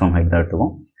அது மேக்ஸிமம் ஹைட் தான்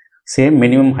எடுத்துக்கும். சேம்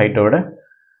மினிமம் ஹைட்டை விட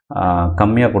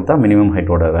கம்மியாக கொடுத்தா மினிமம்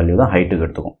ஹைட்டோட வேல்யூ தான் ஹைட்டுக்கு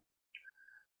எடுத்துக்கும்.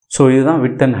 ஸோ இதுதான்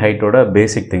with and ஹைட்டோட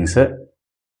basic things.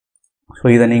 So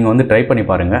இதை நீங்கள் வந்து ட்ரை பண்ணி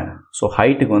பாருங்கள். ஸோ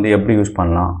ஹைட்டுக்கு வந்து எப்படி யூஸ்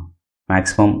பண்ணலாம்,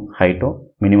 மேக்ஸிமம் ஹைட்டும்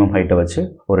மினிமம் ஹைட்டை வச்சு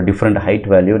ஒரு டிஃப்ரெண்ட் ஹைட்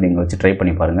வேல்யூ நீங்கள் வச்சு ட்ரை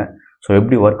பண்ணி பாருங்கள். ஸோ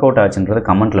எப்படி ஒர்க் அவுட் ஆச்சுன்றதை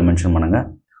கமெண்ட்டில் மென்ஷன் பண்ணுங்கள்.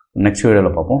 நெக்ஸ்ட்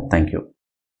வீடியோவில் பார்ப்போம். Thank you.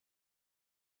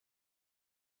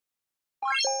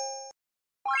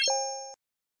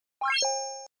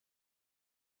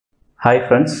 Hi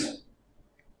friends,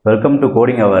 welcome to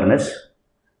coding awareness.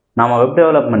 நாம் வெப்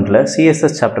டெவலப்மெண்ட்டில்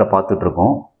CSS சாப்டரை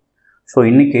பார்த்துட்ருக்கோம். ஸோ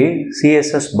இன்றைக்கி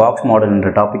CSS பாக்ஸ் மாடல்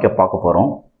என்ற டாப்பிக்கை பார்க்க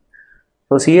போகிறோம்.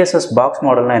 ஸோ CSS பாக்ஸ்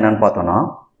மாடல்னால் என்னென்னு பார்த்தோன்னா,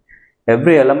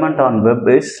 every element on web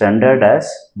is rendered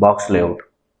as box layout.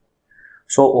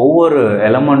 So ஒவ்வொரு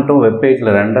எலமெண்ட்டும்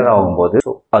வெப்பேஜில் ரெண்டர் ஆகும்போது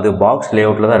அது பாக்ஸ்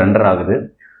லேஅவுட்டில் தான் ரெண்டர் ஆகுது.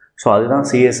 ஸோ அதுதான்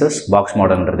CSS பாக்ஸ்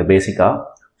மாடல்ன்றது பேசிக்காக.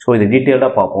 ஸோ இது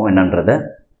டீட்டெயில்டாக பார்ப்போம் என்னன்றதை.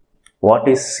 What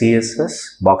is CSS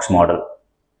box model?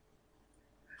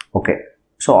 Okay,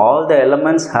 so all the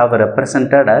elements have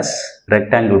represented as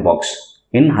rectangle box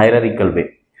in hierarchical way.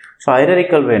 So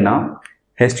hierarchical way na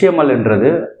HTML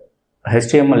என்றது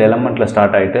HTML elementல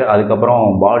ஸ்டார்ட் ஆகிட்டு அதுக்கப்புறம்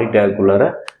பாடி டேக்குள்ளார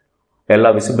எல்லா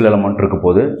விசிபிள் எலமெண்ட் இருக்க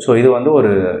போகுது. ஸோ இது வந்து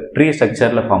ஒரு ட்ரீ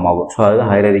ஸ்ட்ரக்சரில் ஃபார்ம் ஆகும். ஸோ அது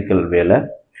ஹைரார்க்கிக்கல் வேல.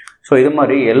 ஸோ இது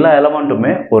மாதிரி எல்லா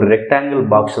எலமெண்ட்டுமே ஒரு ரெக்டாங்கிள்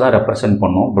பாக்ஸ் தான் ரெப்ரசென்ட்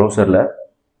பண்ணும் ப்ரௌசரில்.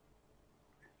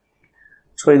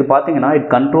 ஸோ இது பார்த்தீங்கன்னா it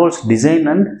controls design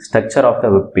and structure of the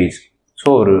web page. So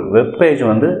ஒரு வெப் பேஜ்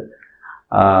வந்து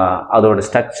அதோட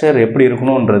ஸ்ட்ரக்சர் எப்படி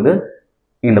இருக்கணுன்றது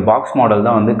இந்த பாக்ஸ் மாடல்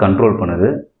தான் வந்து கண்ட்ரோல் பண்ணுது.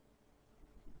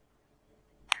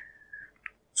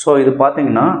 ஸோ இது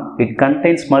பார்த்தீங்கன்னா it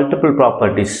contains multiple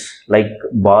properties like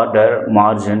border,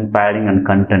 margin, padding and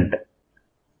content.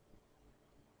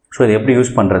 So இது எப்படி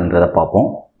யூஸ் பண்ணுறதுன்றதை பார்ப்போம்.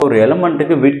 ஒரு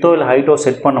எலமெண்ட்டுக்கு விட்த்தோ இல்லை ஹைட்டோ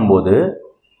செட் பண்ணும்போது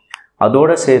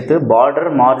அதோடு சேர்த்து பார்டர்,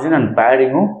 மார்ஜின் அண்ட்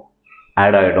பேடிங்கும்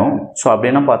ஆட் ஆகிடும். ஸோ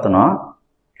அப்படின்னா பார்த்தோன்னா,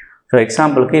 ஸோ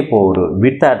எக்ஸாம்பிளுக்கு இப்போது ஒரு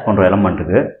விட்த் ஆட் பண்ணுற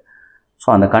எலமெண்ட்டுக்கு ஸோ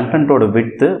அந்த கண்டென்ட்டோட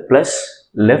width plus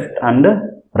left and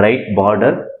right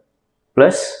border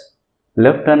plus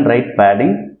left and right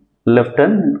padding, left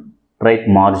and right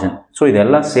margin. So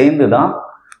இதெல்லாம் சேர்ந்து தான்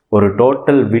ஒரு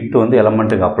டோட்டல் விட்த் வந்து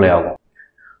எலமெண்ட்டுக்கு அப்ளை ஆகும்.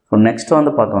 ஸோ நெக்ஸ்ட்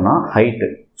வந்து பார்த்தோன்னா ஹைட்டு.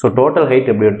 ஸோ டோட்டல்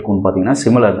ஹைட் எப்படி எடுத்துக்கணும்னு பார்த்தீங்கன்னா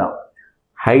சிமிலர் தான்.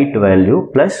 Height value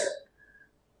plus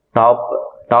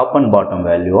top and bottom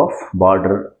value of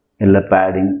border இல்லை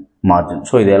பேடிங், மார்ஜின்.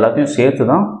 ஸோ இது எல்லாத்தையும் சேர்த்து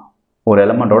தான் ஒரு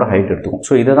எலமெண்ட்டோட ஹைட் எடுத்துக்கும்.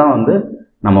 ஸோ இதை தான் வந்து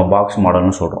நம்ம பாக்ஸ்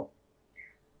மாடல்னு சொல்கிறோம்.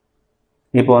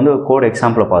 இப்போ வந்து கோட்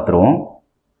எக்ஸாம்பிளை பார்த்துருவோம்.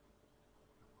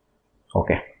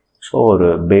 ஓகே, ஸோ ஒரு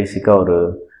பேசிக்காக ஒரு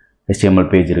HTML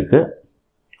பேஜ் இருக்குது.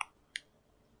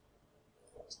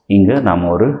 இங்கே நம்ம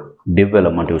ஒரு div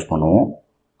எலமெண்ட் யூஸ் பண்ணுவோம்.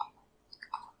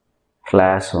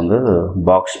 கிளாஸ் வந்து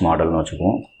பாக்ஸ் மாடல்னு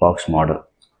வச்சுக்குவோம். Box model.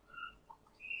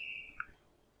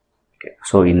 ஓகே,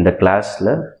 ஸோ இந்த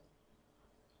கிளாஸில்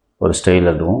ஒரு ஸ்டைல்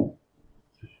எழுதுவோம்.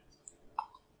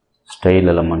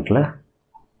 Style எலமெண்ட்டில்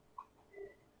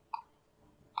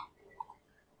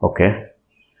okay.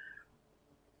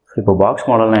 இப்போ பாக்ஸ்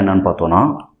மாடல்னால் என்னென்னு பார்த்தோன்னா,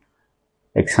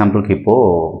 எக்ஸாம்பிளுக்கு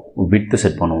இப்போது விட்த்து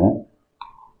செட் பண்ணுவோம்.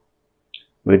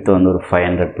 விட்த்து வந்து ஒரு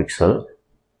 500 பிக்சல்,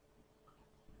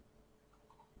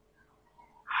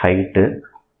 ஹைட்டு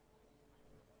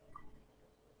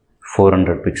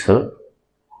 400 பிக்சல்.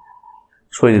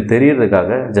 ஸோ இது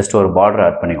தெரியறதுக்காக ஜஸ்ட் ஒரு பார்டர்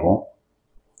ஆட் பண்ணிக்குவோம்.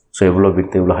 ஸோ எவ்வளோ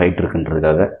விட்த் எவ்வளோ height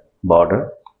இருக்குன்றதுக்காக border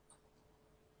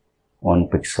 1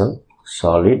 pixel,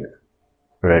 solid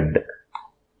red.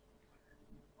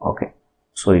 Okay,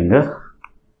 so இங்கே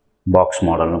பாக்ஸ்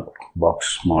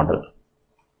மாடல்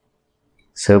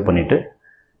சேவ் பண்ணிவிட்டு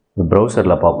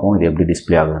ப்ரௌசரில் பார்ப்போம் இது எப்படி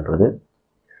டிஸ்பிளே ஆகுதுன்றது.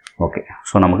 ஓகே,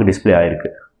 ஸோ நமக்கு டிஸ்பிளே ஆகிருக்கு.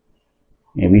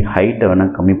 மேபி ஹைட்டை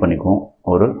வேணால் கம்மி பண்ணிக்குவோம்.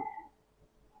 ஒரு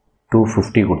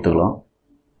 250 கொடுத்துக்கலாம்.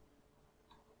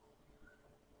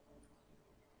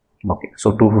 ஓகே, ஸோ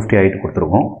 250 ஹைட்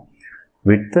கொடுத்துருக்கோம்.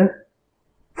 விட்த்து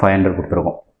 500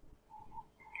 கொடுத்துருக்கோம்.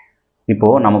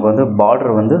 இப்போது நமக்கு வந்து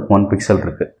பார்டர் வந்து 1 பிக்சல்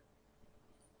இருக்குது.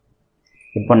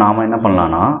 இப்போ நாம் என்ன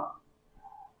பண்ணலான்னா,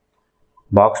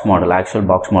 actual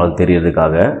box model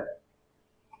தெரியறதுக்காக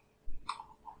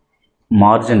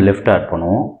margin left add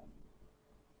பண்ணுவோம்.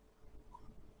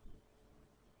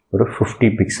 ஒரு 50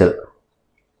 பிக்சல்.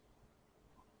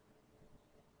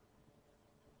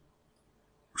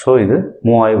 ஸோ இது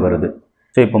மூவ் ஆகி வருது.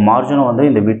 ஸோ இப்போ மார்ஜினும் வந்து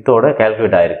இந்த விட்டோட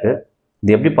கேல்குலேட் ஆகிருக்கு.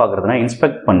 இது எப்படி பார்க்குறதுனா,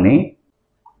 இன்ஸ்பெக்ட் பண்ணி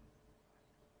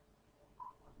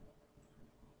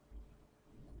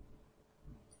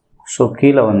ஸோ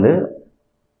கீழே வந்து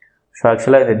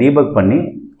ஆக்சுவலாக இதை டீபக் பண்ணி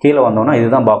கீழே வந்தோன்னா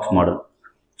இதுதான் பாக்ஸ் மாடல்.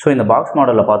 ஸோ இந்த பாக்ஸ்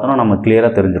மாடலில் பார்த்தோன்னா நம்ம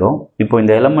கிளியராக தெரிஞ்சிடும். இப்போ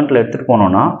இந்த எலமெண்ட்டில் எடுத்துகிட்டு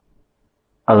போனோன்னா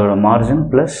அதோட மார்ஜின்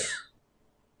ப்ளஸ்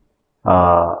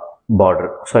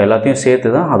பார்டர், ஸோ எல்லாத்தையும்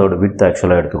சேர்த்து தான் அதோட விட்த்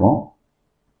ஆக்சுவலாக எடுத்துக்கும்.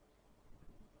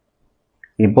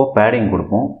 இப்போ பேடிங்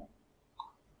கொடுப்போம்.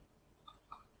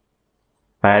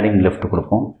 பேடிங் லெஃப்ட்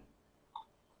கொடுப்போம்.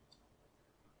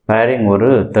 பேடிங் ஒரு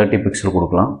 30 பிக்சல்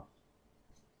கொடுக்கலாம்.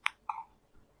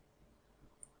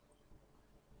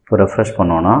 இப்போ ரெஃப்ரெஷ்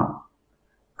பண்ணோன்னா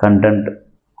கண்டென்ட்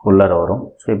உள்ளார வரும்.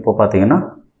 ஸோ இப்போ பார்த்தீங்கன்னா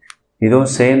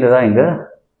இதுவும் சேர்ந்து தான் இங்கே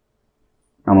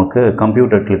நமக்கு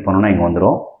கம்ப்யூட்டர் கிளிக் பண்ணோன்னா இங்கே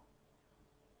வந்துடும்.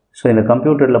 ஸோ இந்த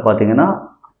கம்ப்யூட்டரில் பார்த்தீங்கன்னா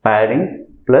பேடிங்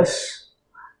ப்ளஸ்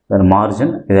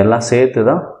மார்ஜின் இதெல்லாம் சேர்த்து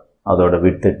தான் அதோட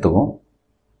விட்த் எடுத்துக்கும்.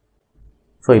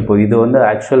 ஸோ இப்போ இது வந்து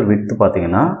ஆக்சுவல் விட்த்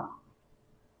பார்த்தீங்கன்னா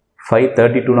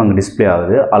 532 அங்கே டிஸ்பிளே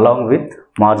ஆகுது. அலாங் வித்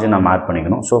மார்ஜின் நம்ம ஆட்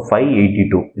பண்ணிக்கணும். ஸோ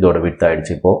 582 இதோட விட்த்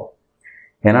ஆகிடுச்சு இப்போது.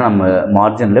 ஏன்னா நம்ம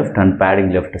margin left and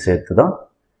padding left சேர்த்து தான்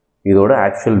இதோட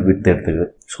ஆக்சுவல் விட்த் எடுத்துக்குது.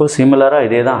 ஸோ சிமிலராக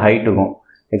இதே தான் ஹைட்டுக்கும்.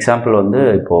 எக்ஸாம்பிள் வந்து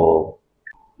இப்போது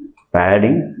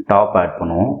பேடிங் டாப் ஆட்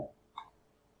பண்ணுவோம்.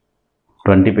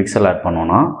 20 பிக்சல் ஆட்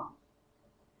பண்ணோன்னா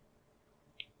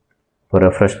இப்போ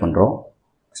ரெஃப்ரெஷ் பண்ணுறோம்.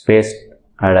 ஸ்பேஸ்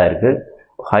ஆட் ஆகிருக்கு.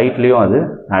 ஹைட்லேயும் அது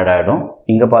ஆட் ஆகிடும்.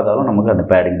 இங்கே பார்த்தாலும் நமக்கு அந்த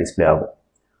பேடிங் டிஸ்பிளே ஆகும்.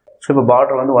 ஸோ இப்போ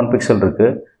பார்டர் வந்து 1 பிக்சல் இருக்குது.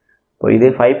 இப்போ இதே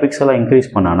 5 பிக்சலாக இன்க்ரீஸ்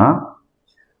பண்ணான்னா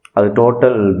அது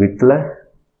டோட்டல் வித்தில்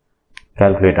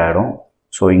கால்குலேட் ஆகிடும்.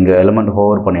 ஸோ இங்கே எலிமெண்ட்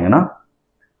ஹோவர் பண்ணிங்கன்னா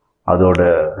அதோட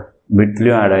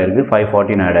விட்லேயும் ஆட் ஆகிருக்கு.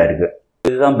 514 ஆட் ஆகிருக்கு.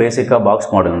 இதுதான் பேசிக்காக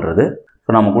பாக்ஸ் மாடல்ன்றது. ஸோ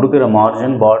நம்ம கொடுக்குற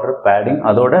மார்ஜின், பார்டர், பேடிங்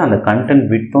அதோட அந்த கண்டென்ட்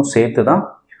விட்டும் சேர்த்து தான்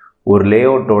ஒரு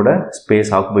லேஅவுட்டோட ஸ்பேஸ்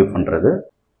ஆக்குபை பண்ணுறது.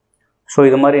 ஸோ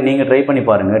இது மாதிரி நீங்கள் ட்ரை பண்ணி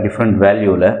பாருங்கள். டிஃப்ரெண்ட்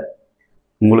வேல்யூவில்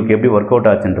உங்களுக்கு எப்படி ஒர்க் அவுட்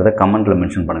ஆச்சுன்றதை கமெண்ட்டில்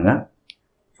மென்ஷன் பண்ணுங்கள்.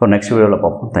 ஸோ நெக்ஸ்ட் வீடியோவில்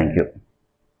பார்ப்போம். தேங்க்யூ.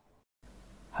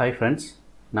 ஹாய் ஃப்ரெண்ட்ஸ்,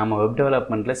 நம்ம வெப்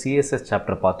டெவலப்மெண்ட்டில் சிஎஸ்எஸ்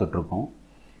சாப்டர் பார்த்துட்ருக்கோம்.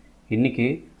 இன்றைக்கி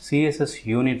சிஎஸ்எஸ்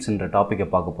யூனிட்ஸ்ன்ற டாப்பிக்கை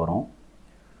பார்க்க போகிறோம்.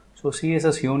 ஸோ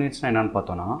சிஎஸ்எஸ் யூனிட்ஸ்னால் என்னென்னு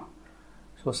பார்த்தோன்னா,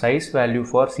 so size value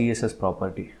for CSS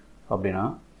property அப்படின்னா,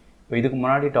 இப்போ இதுக்கு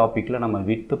முன்னாடி டாப்பிக்கில் நம்ம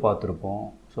விட்த்து பார்த்துருப்போம்.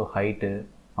 ஸோ ஹைட்டு,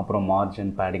 அப்புறம்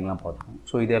மார்ஜின், பேடிங்லாம் பார்த்தோம்.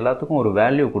 ஸோ இது எல்லாத்துக்கும் ஒரு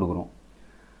வேல்யூ கொடுக்குறோம்.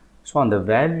 ஸோ அந்த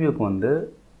வேல்யூக்கு வந்து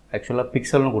ஆக்சுவலாக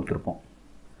பிக்சல்னு கொடுத்துருப்போம்.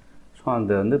 ஸோ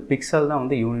அந்த வந்து பிக்சல் தான்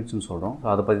வந்து யூனிட்ஸ்னு சொல்கிறோம். ஸோ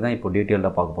அதை பற்றி தான் இப்போ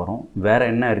டீட்டெயில்டாக பார்க்க போகிறோம். வேறு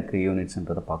என்ன இருக்குது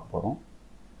யூனிட்ஸ்ன்றதை பார்க்க போகிறோம்.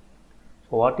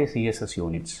 So what is CSS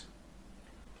units?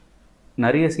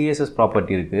 நிறைய சிஎஸ்எஸ்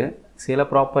ப்ராப்பர்ட்டி இருக்குது. சில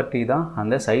ப்ராப்பர்ட்டி தான்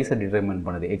அந்த சைஸை டிட்டர்மைன்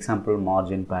பண்ணுது. எக்ஸாம்பிள்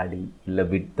மார்ஜின், பேடிங், இல்லை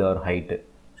விட்த் ஆர் ஹைட்டு.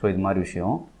 ஸோ இது மாதிரி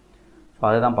விஷயம். ஸோ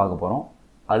அதை தான் பார்க்க போகிறோம்.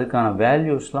 அதுக்கான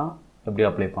வேல்யூஸ்லாம் எப்படி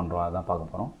அப்ளை பண்ணுறோம் அதை தான்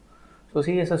பார்க்க போகிறோம். So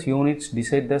CSS units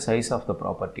decide the size of the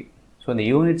property. So இந்த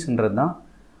யூனிட்ஸ்ன்றது தான்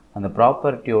அந்த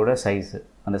ப்ராப்பர்ட்டியோட சைஸு.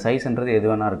 அந்த சைஸ்ன்றது எது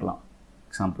வேணால் இருக்கலாம்.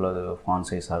 எக்ஸாம்பிள் அது ஃபாண்ட்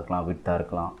சைஸாக இருக்கலாம், வித்தாக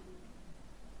இருக்கலாம்.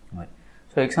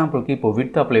 ஸோ எக்ஸாம்பிளுக்கு இப்போ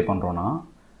வித் அப்ளை பண்ணுறோன்னா,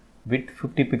 வித்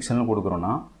 50 பிக்சல்னு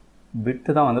கொடுக்குறோன்னா,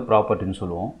 வித்து தான் வந்து ப்ராப்பர்ட்டின்னு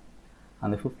சொல்லுவோம்.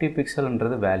 அந்த 50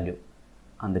 பிக்சல்ன்றது வேல்யூ.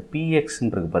 அந்த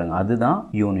பிஎக்ஸ்ன்றது பாருங்கள், அதுதான்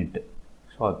unit.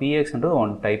 So பிஎக்ஸ்ன்றது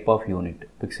one type of unit,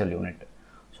 pixel unit.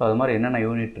 So அது மாதிரி என்னென்ன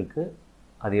யூனிட் இருக்குது,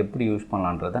 அது எப்படி யூஸ்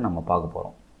பண்ணலான்றதை நம்ம பார்க்க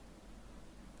போகிறோம்.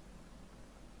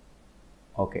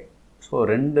 ஓகே, ஸோ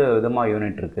 2 விதமாக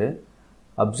யூனிட் இருக்குது.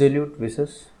 அப்சல்யூட்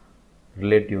விசஸ்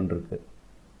ரிலேட்டிவ்னு இருக்குது.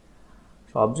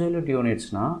 So absolute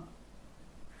யூனிட்ஸ்னால்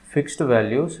fixed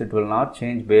values, it will not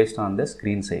change based on the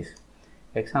screen size.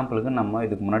 எக்ஸாம்பிளுக்கு நம்ம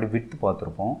இதுக்கு முன்னாடி விட்த்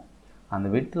பார்த்துருப்போம். அந்த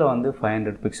விட்த்தில் வந்து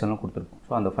 500 பிக்சல்னு கொடுத்துருப்போம்.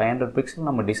 ஸோ அந்த 500 பிக்சல்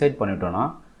நம்ம டிசைட் பண்ணிட்டோன்னா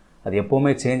அது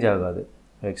எப்போவுமே சேஞ்ச் ஆகாது.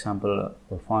 எக்ஸாம்பிள்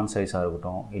ஒரு ஃபாண்ட் சைஸாக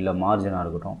இருக்கட்டும், இல்லை மார்ஜினாக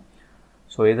இருக்கட்டும்.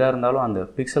 ஸோ எதாக இருந்தாலும் அந்த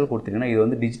பிக்சல் கொடுத்திங்கன்னா இது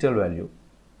வந்து டிஜிட்டல் வேல்யூ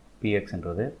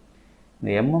பிஎக்ஸ்ன்றது. இந்த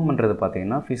எம்எம்ன்றது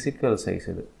பார்த்திங்கன்னா ஃபிசிக்கல் சைஸ்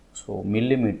இது. ஸோ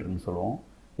மில்லிமீட்டர்னு சொல்லுவோம்.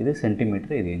 இது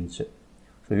சென்டிமீட்டர், இது இன்ச்சு.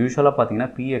 ஸோ யூஸ்வலாக பார்த்திங்கன்னா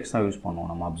பிஎக்ஸ் தான் யூஸ் பண்ணுவோம்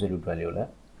நம்ம அப்சல்யூட் வேல்யூவில்.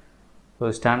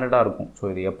 ஸோ ஸ்டாண்டர்டாக இருக்கும். ஸோ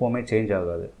இது எப்போவுமே சேஞ்ச்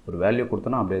ஆகாது. ஒரு வேல்யூ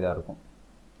கொடுத்தோன்னா அப்படியே தான் இருக்கும்.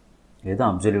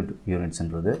 இதுதான் அப்சல்யூட்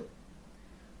யூனிட்ஸ்ன்றது.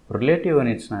 ரிலேட்டிவ்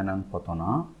யூனிட்ஸ்னால் என்னென்னு பார்த்தோன்னா,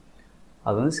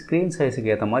 அது வந்து ஸ்க்ரீன்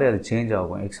சைஸுக்கு ஏற்ற மாதிரி அது சேஞ்ச்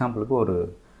ஆகும். எக்ஸாம்பிளுக்கு ஒரு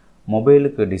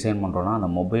மொபைலுக்கு டிசைன் பண்ணுறோன்னா அந்த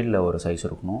மொபைலில் ஒரு சைஸ்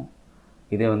இருக்கணும்.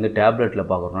 இதே வந்து டேப்லெட்டில்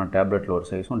பார்க்குறோன்னா டேப்லெட்டில் ஒரு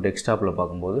சைஸும், டெஸ்க்டாப்பில்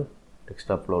பார்க்கும்போது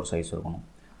டெஸ்க்டாப்பில் ஒரு சைஸ் இருக்கணும்.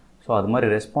 ஸோ அது மாதிரி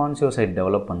ரெஸ்பான்சிவ் சைட்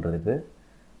டெவலப் பண்ணுறதுக்கு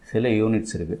சில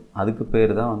யூனிட்ஸ் இருக்குது. அதுக்கு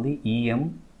பேர் தான் வந்து இஎம்,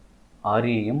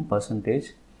 ஆர்இஎம், பர்சன்டேஜ்,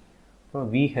 அப்புறம்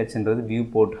விஹெச்ன்றது view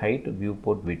board height, view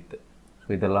board width. So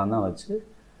இதெல்லாம் தான் வச்சு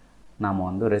நாம்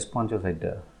வந்து ரெஸ்பான்சிவ்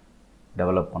சைட்டை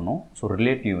டெவலப் பண்ணோம். ஸோ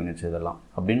ரிலேட்டிவ் யூனிட்ஸ் இதெல்லாம்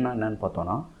அப்படின்னா என்னென்னு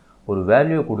பார்த்தோன்னா, ஒரு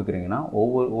வேல்யூ கொடுக்குறீங்கன்னா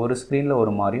ஒரு ஸ்க்ரீனில்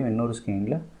ஒரு மாதிரியும் இன்னொரு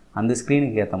ஸ்க்ரீனில் அந்த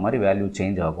ஸ்க்ரீனுக்கு ஏற்ற மாதிரி வேல்யூ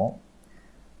சேஞ்ச் ஆகும்.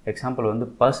 எக்ஸாம்பிள் வந்து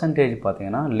பர்சன்டேஜ்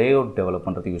பார்த்திங்கன்னா லேஅவுட் டெவலப்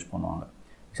பண்ணுறதுக்கு யூஸ் பண்ணுவாங்க.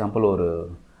 எக்ஸாம்பிள்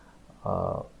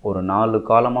ஒரு 4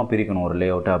 காலமாக பிரிக்கணும் ஒரு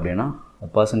லேஅவுட்டை அப்படின்னா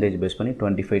பர்சன்டேஜ் பேஸ் பண்ணி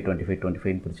 25, 25,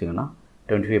 25 பிரிச்சிங்கன்னா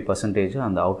 25%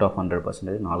 அந்த அவுட் ஆஃப்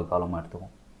 100% 4 காலமாக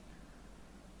எடுத்துக்கும்.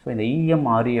 ஸோ இந்த இஎம்,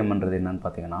 ஆர்இஎம்ன்றது என்னென்னு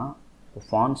பார்த்தீங்கன்னா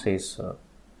ஃபாண்ட் சைஸ்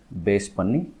பேஸ்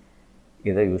பண்ணி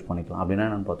இதை யூஸ் பண்ணிக்கலாம். அப்படின்னா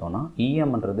என்னென்னு பார்த்தோன்னா,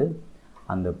 இஎம்ன்றது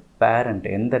அந்த பேரண்ட்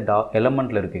எந்த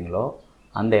எலமெண்ட்டில் இருக்கீங்களோ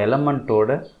அந்த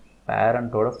எலமெண்ட்டோட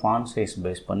பேரண்ட்டோட ஃபாண்ட் சைஸ்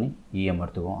பேஸ் பண்ணி இஎம்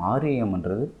எடுத்துக்குவோம்.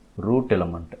 ஆர்இஎம்ன்றது root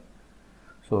element.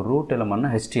 So root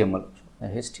எலமெண்ட்னா HTML.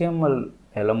 HTML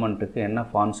எலமெண்ட்டுக்கு என்ன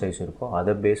ஃபாண்ட் சைஸ் இருக்கோ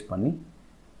அதை பேஸ் பண்ணி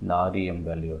இந்த ஆர்இஎம்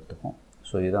வேல்யூ எடுத்துக்கும்.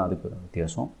 ஸோ இதுதான் அதுக்கு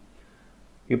வித்தியாசம்.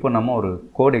 இப்போ நம்ம ஒரு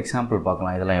கோட் எக்ஸாம்பிள்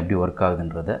பார்க்கலாம் இதெல்லாம் எப்படி ஒர்க்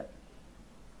ஆகுதுன்றதை.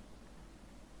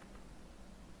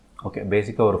 ஓகே,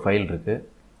 பேசிக்காக ஒரு ஃபைல் இருக்குது.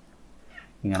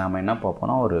 இங்கே நம்ம என்ன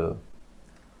பார்ப்போம்னா ஒரு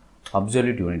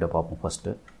அப்சல்யூட் யூனிட்டை பார்ப்போம்.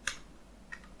 First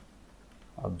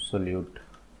absolute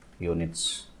units.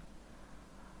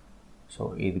 ஸோ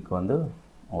இதுக்கு வந்து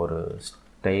ஒரு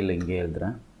ஸ்டைல் இங்கே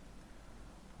எழுதுகிறேன்.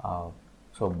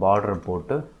 ஸோ பார்டர்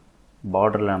போட்டு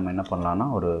பார்டரில் நம்ம என்ன பண்ணலான்னா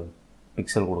ஒரு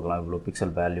பிக்சல் கொடுக்கலாம். இவ்வளோ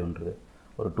பிக்சல் வேல்யூன்றது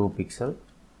ஒரு 2 பிக்சல்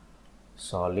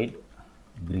சாலிட்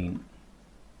க்ரீன்.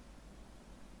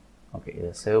 ஓகே,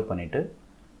 இதை சேவ் பண்ணிவிட்டு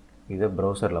இதை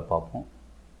ப்ரௌசரில் பார்ப்போம்.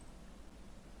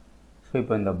 ஸோ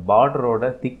இப்போ இந்த பார்டரோட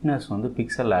திக்னஸ் வந்து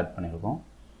பிக்சல் ஆட் பண்ணியிருக்கோம்.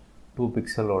 2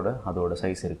 பிக்சலோட அதோட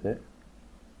சைஸ் இருக்குது.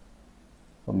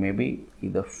 ஸோ மேபி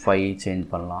இதை 5 சேஞ்ச்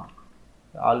பண்ணலாம்.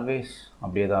 ஆல்வேஸ்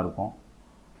அப்படியே தான் இருக்கும்.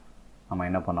 நம்ம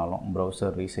என்ன பண்ணாலும்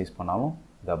ப்ரௌசர் ரீசைஸ் பண்ணாலும்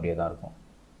இது அப்படியே தான் இருக்கும்.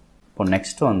 இப்போ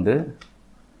நெக்ஸ்ட் வந்து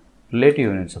ரிலேட்டிவ்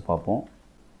யூனிட்ஸை பார்ப்போம்.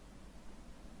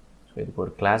 ஸோ இதுக்கு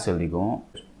ஒரு கிளாஸ் எழுதிக்கும்.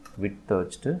 விட்த்தை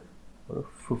வச்சுட்டு ஒரு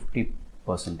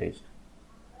 50%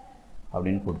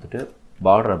 அப்படின்னு கொடுத்துட்டு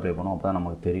பார்டர் அப்ளை பண்ணுவோம். அப்போ தான்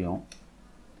நமக்கு தெரியும்.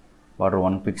 Border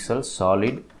 1 pixel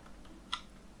solid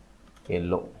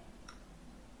yellow.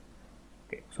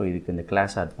 Okay, so இதுக்கு இந்த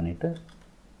கிளாஸ் ஆட் பண்ணிவிட்டு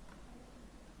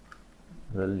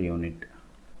rel unit.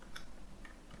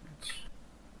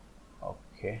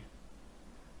 ஓகே,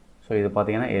 ஸோ இது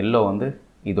பார்த்தீங்கன்னா எல்லோ வந்து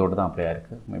இதோடு தான் அப்ளை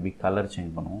ஆகிருக்கு. மேபி கலர்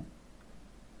சேஞ்ச் பண்ணுவோம்.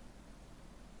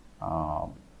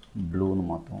 ப்ளூன்னு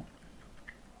மாற்றுவோம்.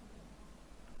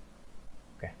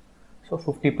 ஓகே, ஸோ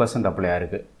 50% அப்ளை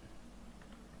ஆகிருக்கு.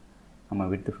 நம்ம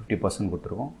விட்த்து 50%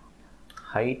 கொடுத்துருக்கோம்.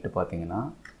 ஹைட்டு பார்த்தீங்கன்னா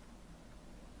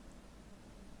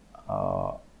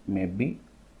மேபி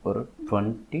ஒரு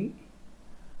 20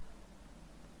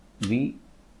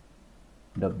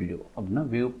 VW அப்படின்னா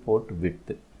வியூ போர்ட்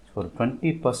விட்த்து. ஸோ ஒரு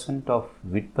 20% ஆஃப்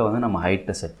விட்த்தை வந்து நம்ம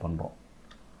ஹைட்டை செட் பண்ணுறோம்.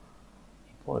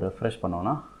 இப்போது ரெஃப்ரெஷ்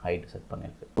பண்ணோன்னா ஹைட்டு செட்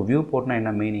பண்ணியிருக்கு. இப்போ வியூ போர்ட்னா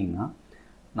என்ன மீனிங்னா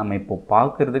நம்ம இப்போது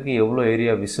பார்க்குறதுக்கு எவ்வளோ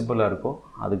ஏரியா விசிபிளாக இருக்கோ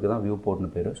அதுக்கு தான் வியூ போர்ட்னு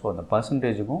பேர். ஸோ அந்த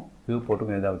பர்சன்டேஜுக்கும் வியூ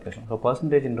போர்ட்டுக்கும் எதாவது வித்தியாசம். ஸோ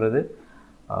பர்சன்டேஜ்ன்றது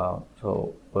ஸோ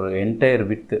ஒரு என்டையர்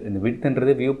விட்த்து. இந்த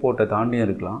விட்த்துன்றது வியூ போர்ட்டை தாண்டியும்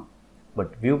இருக்கலாம்.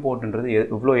 பட் வியூ போர்ட்டுன்றது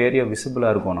எவ்வளோ ஏரியா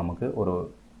விசிபிளாக இருக்கும் நமக்கு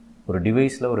ஒரு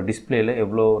டிவைஸில் ஒரு டிஸ்பிளேயில்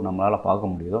எவ்வளோ நம்மளால் பார்க்க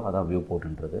முடியுதோ அதான் வியூ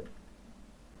போர்ட்டுன்றது.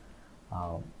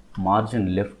 மார்ஜின்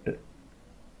லெஃப்ட்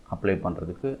அப்ளை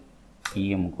பண்ணுறதுக்கு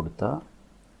EM கொடுத்தா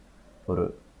ஒரு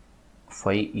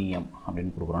 5 EM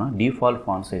அப்படின்னு கொடுக்குறோன்னா டிஃபால்ட்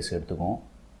ஃபாண்ட் சைஸ் எடுத்துக்கும்.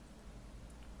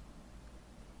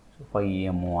 ஸோ 5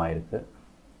 EM மூவ் ஆகிருக்கு.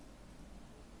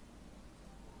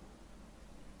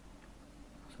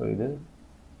 ஸோ இது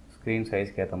ஸ்க்ரீன்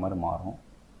சைஸ்க்கு ஏற்ற மாதிரி மாறும்.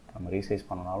 நம்ம ரீசைஸ்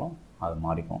பண்ணனாலும் அது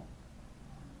மாறிக்கும்.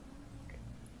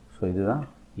 ஸோ இதுதான்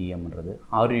EMன்றது.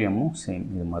 REMமும் சேம்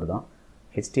இது மாதிரி தான்.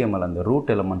 HTML அந்த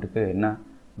ரூட் எலமெண்ட்டுக்கு என்ன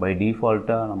பை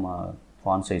டிஃபால்ட்டாக நம்ம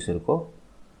ஃபாண்ட் சைஸ் இருக்கோ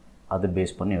அது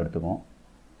பேஸ் பண்ணி எடுத்துக்கும்.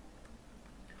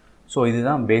 ஸோ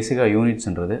இதுதான் பேசிக்காக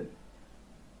யூனிட்ஸ்ன்றது.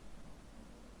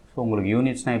 ஸோ உங்களுக்கு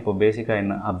யூனிட்ஸ்னால் இப்போ பேசிக்காக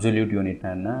என்ன, அப்சல்யூட்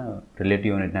யூனிட்னா என்ன,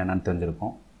 ரிலேட்டிவ் யூனிட்னா என்னன்னு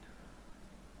தெரிஞ்சிருக்கும்.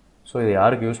 ஸோ இது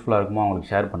யாருக்கு யூஸ்ஃபுல்லாக இருக்குமோ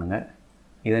அவங்களுக்கு ஷேர் பண்ணுங்கள்.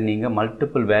 இதை நீங்கள்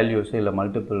மல்டிபிள் வேல்யூஸு இல்லை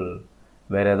மல்டிபிள்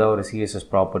வேறு ஏதாவது ஒரு CSS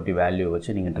ப்ராப்பர்ட்டி வேல்யூ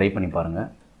வச்சு நீங்கள் ட்ரை பண்ணி பாருங்கள்.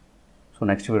 ஸோ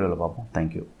நெக்ஸ்ட் வீடியோவில் பார்ப்போம்.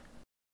 தேங்க்யூ.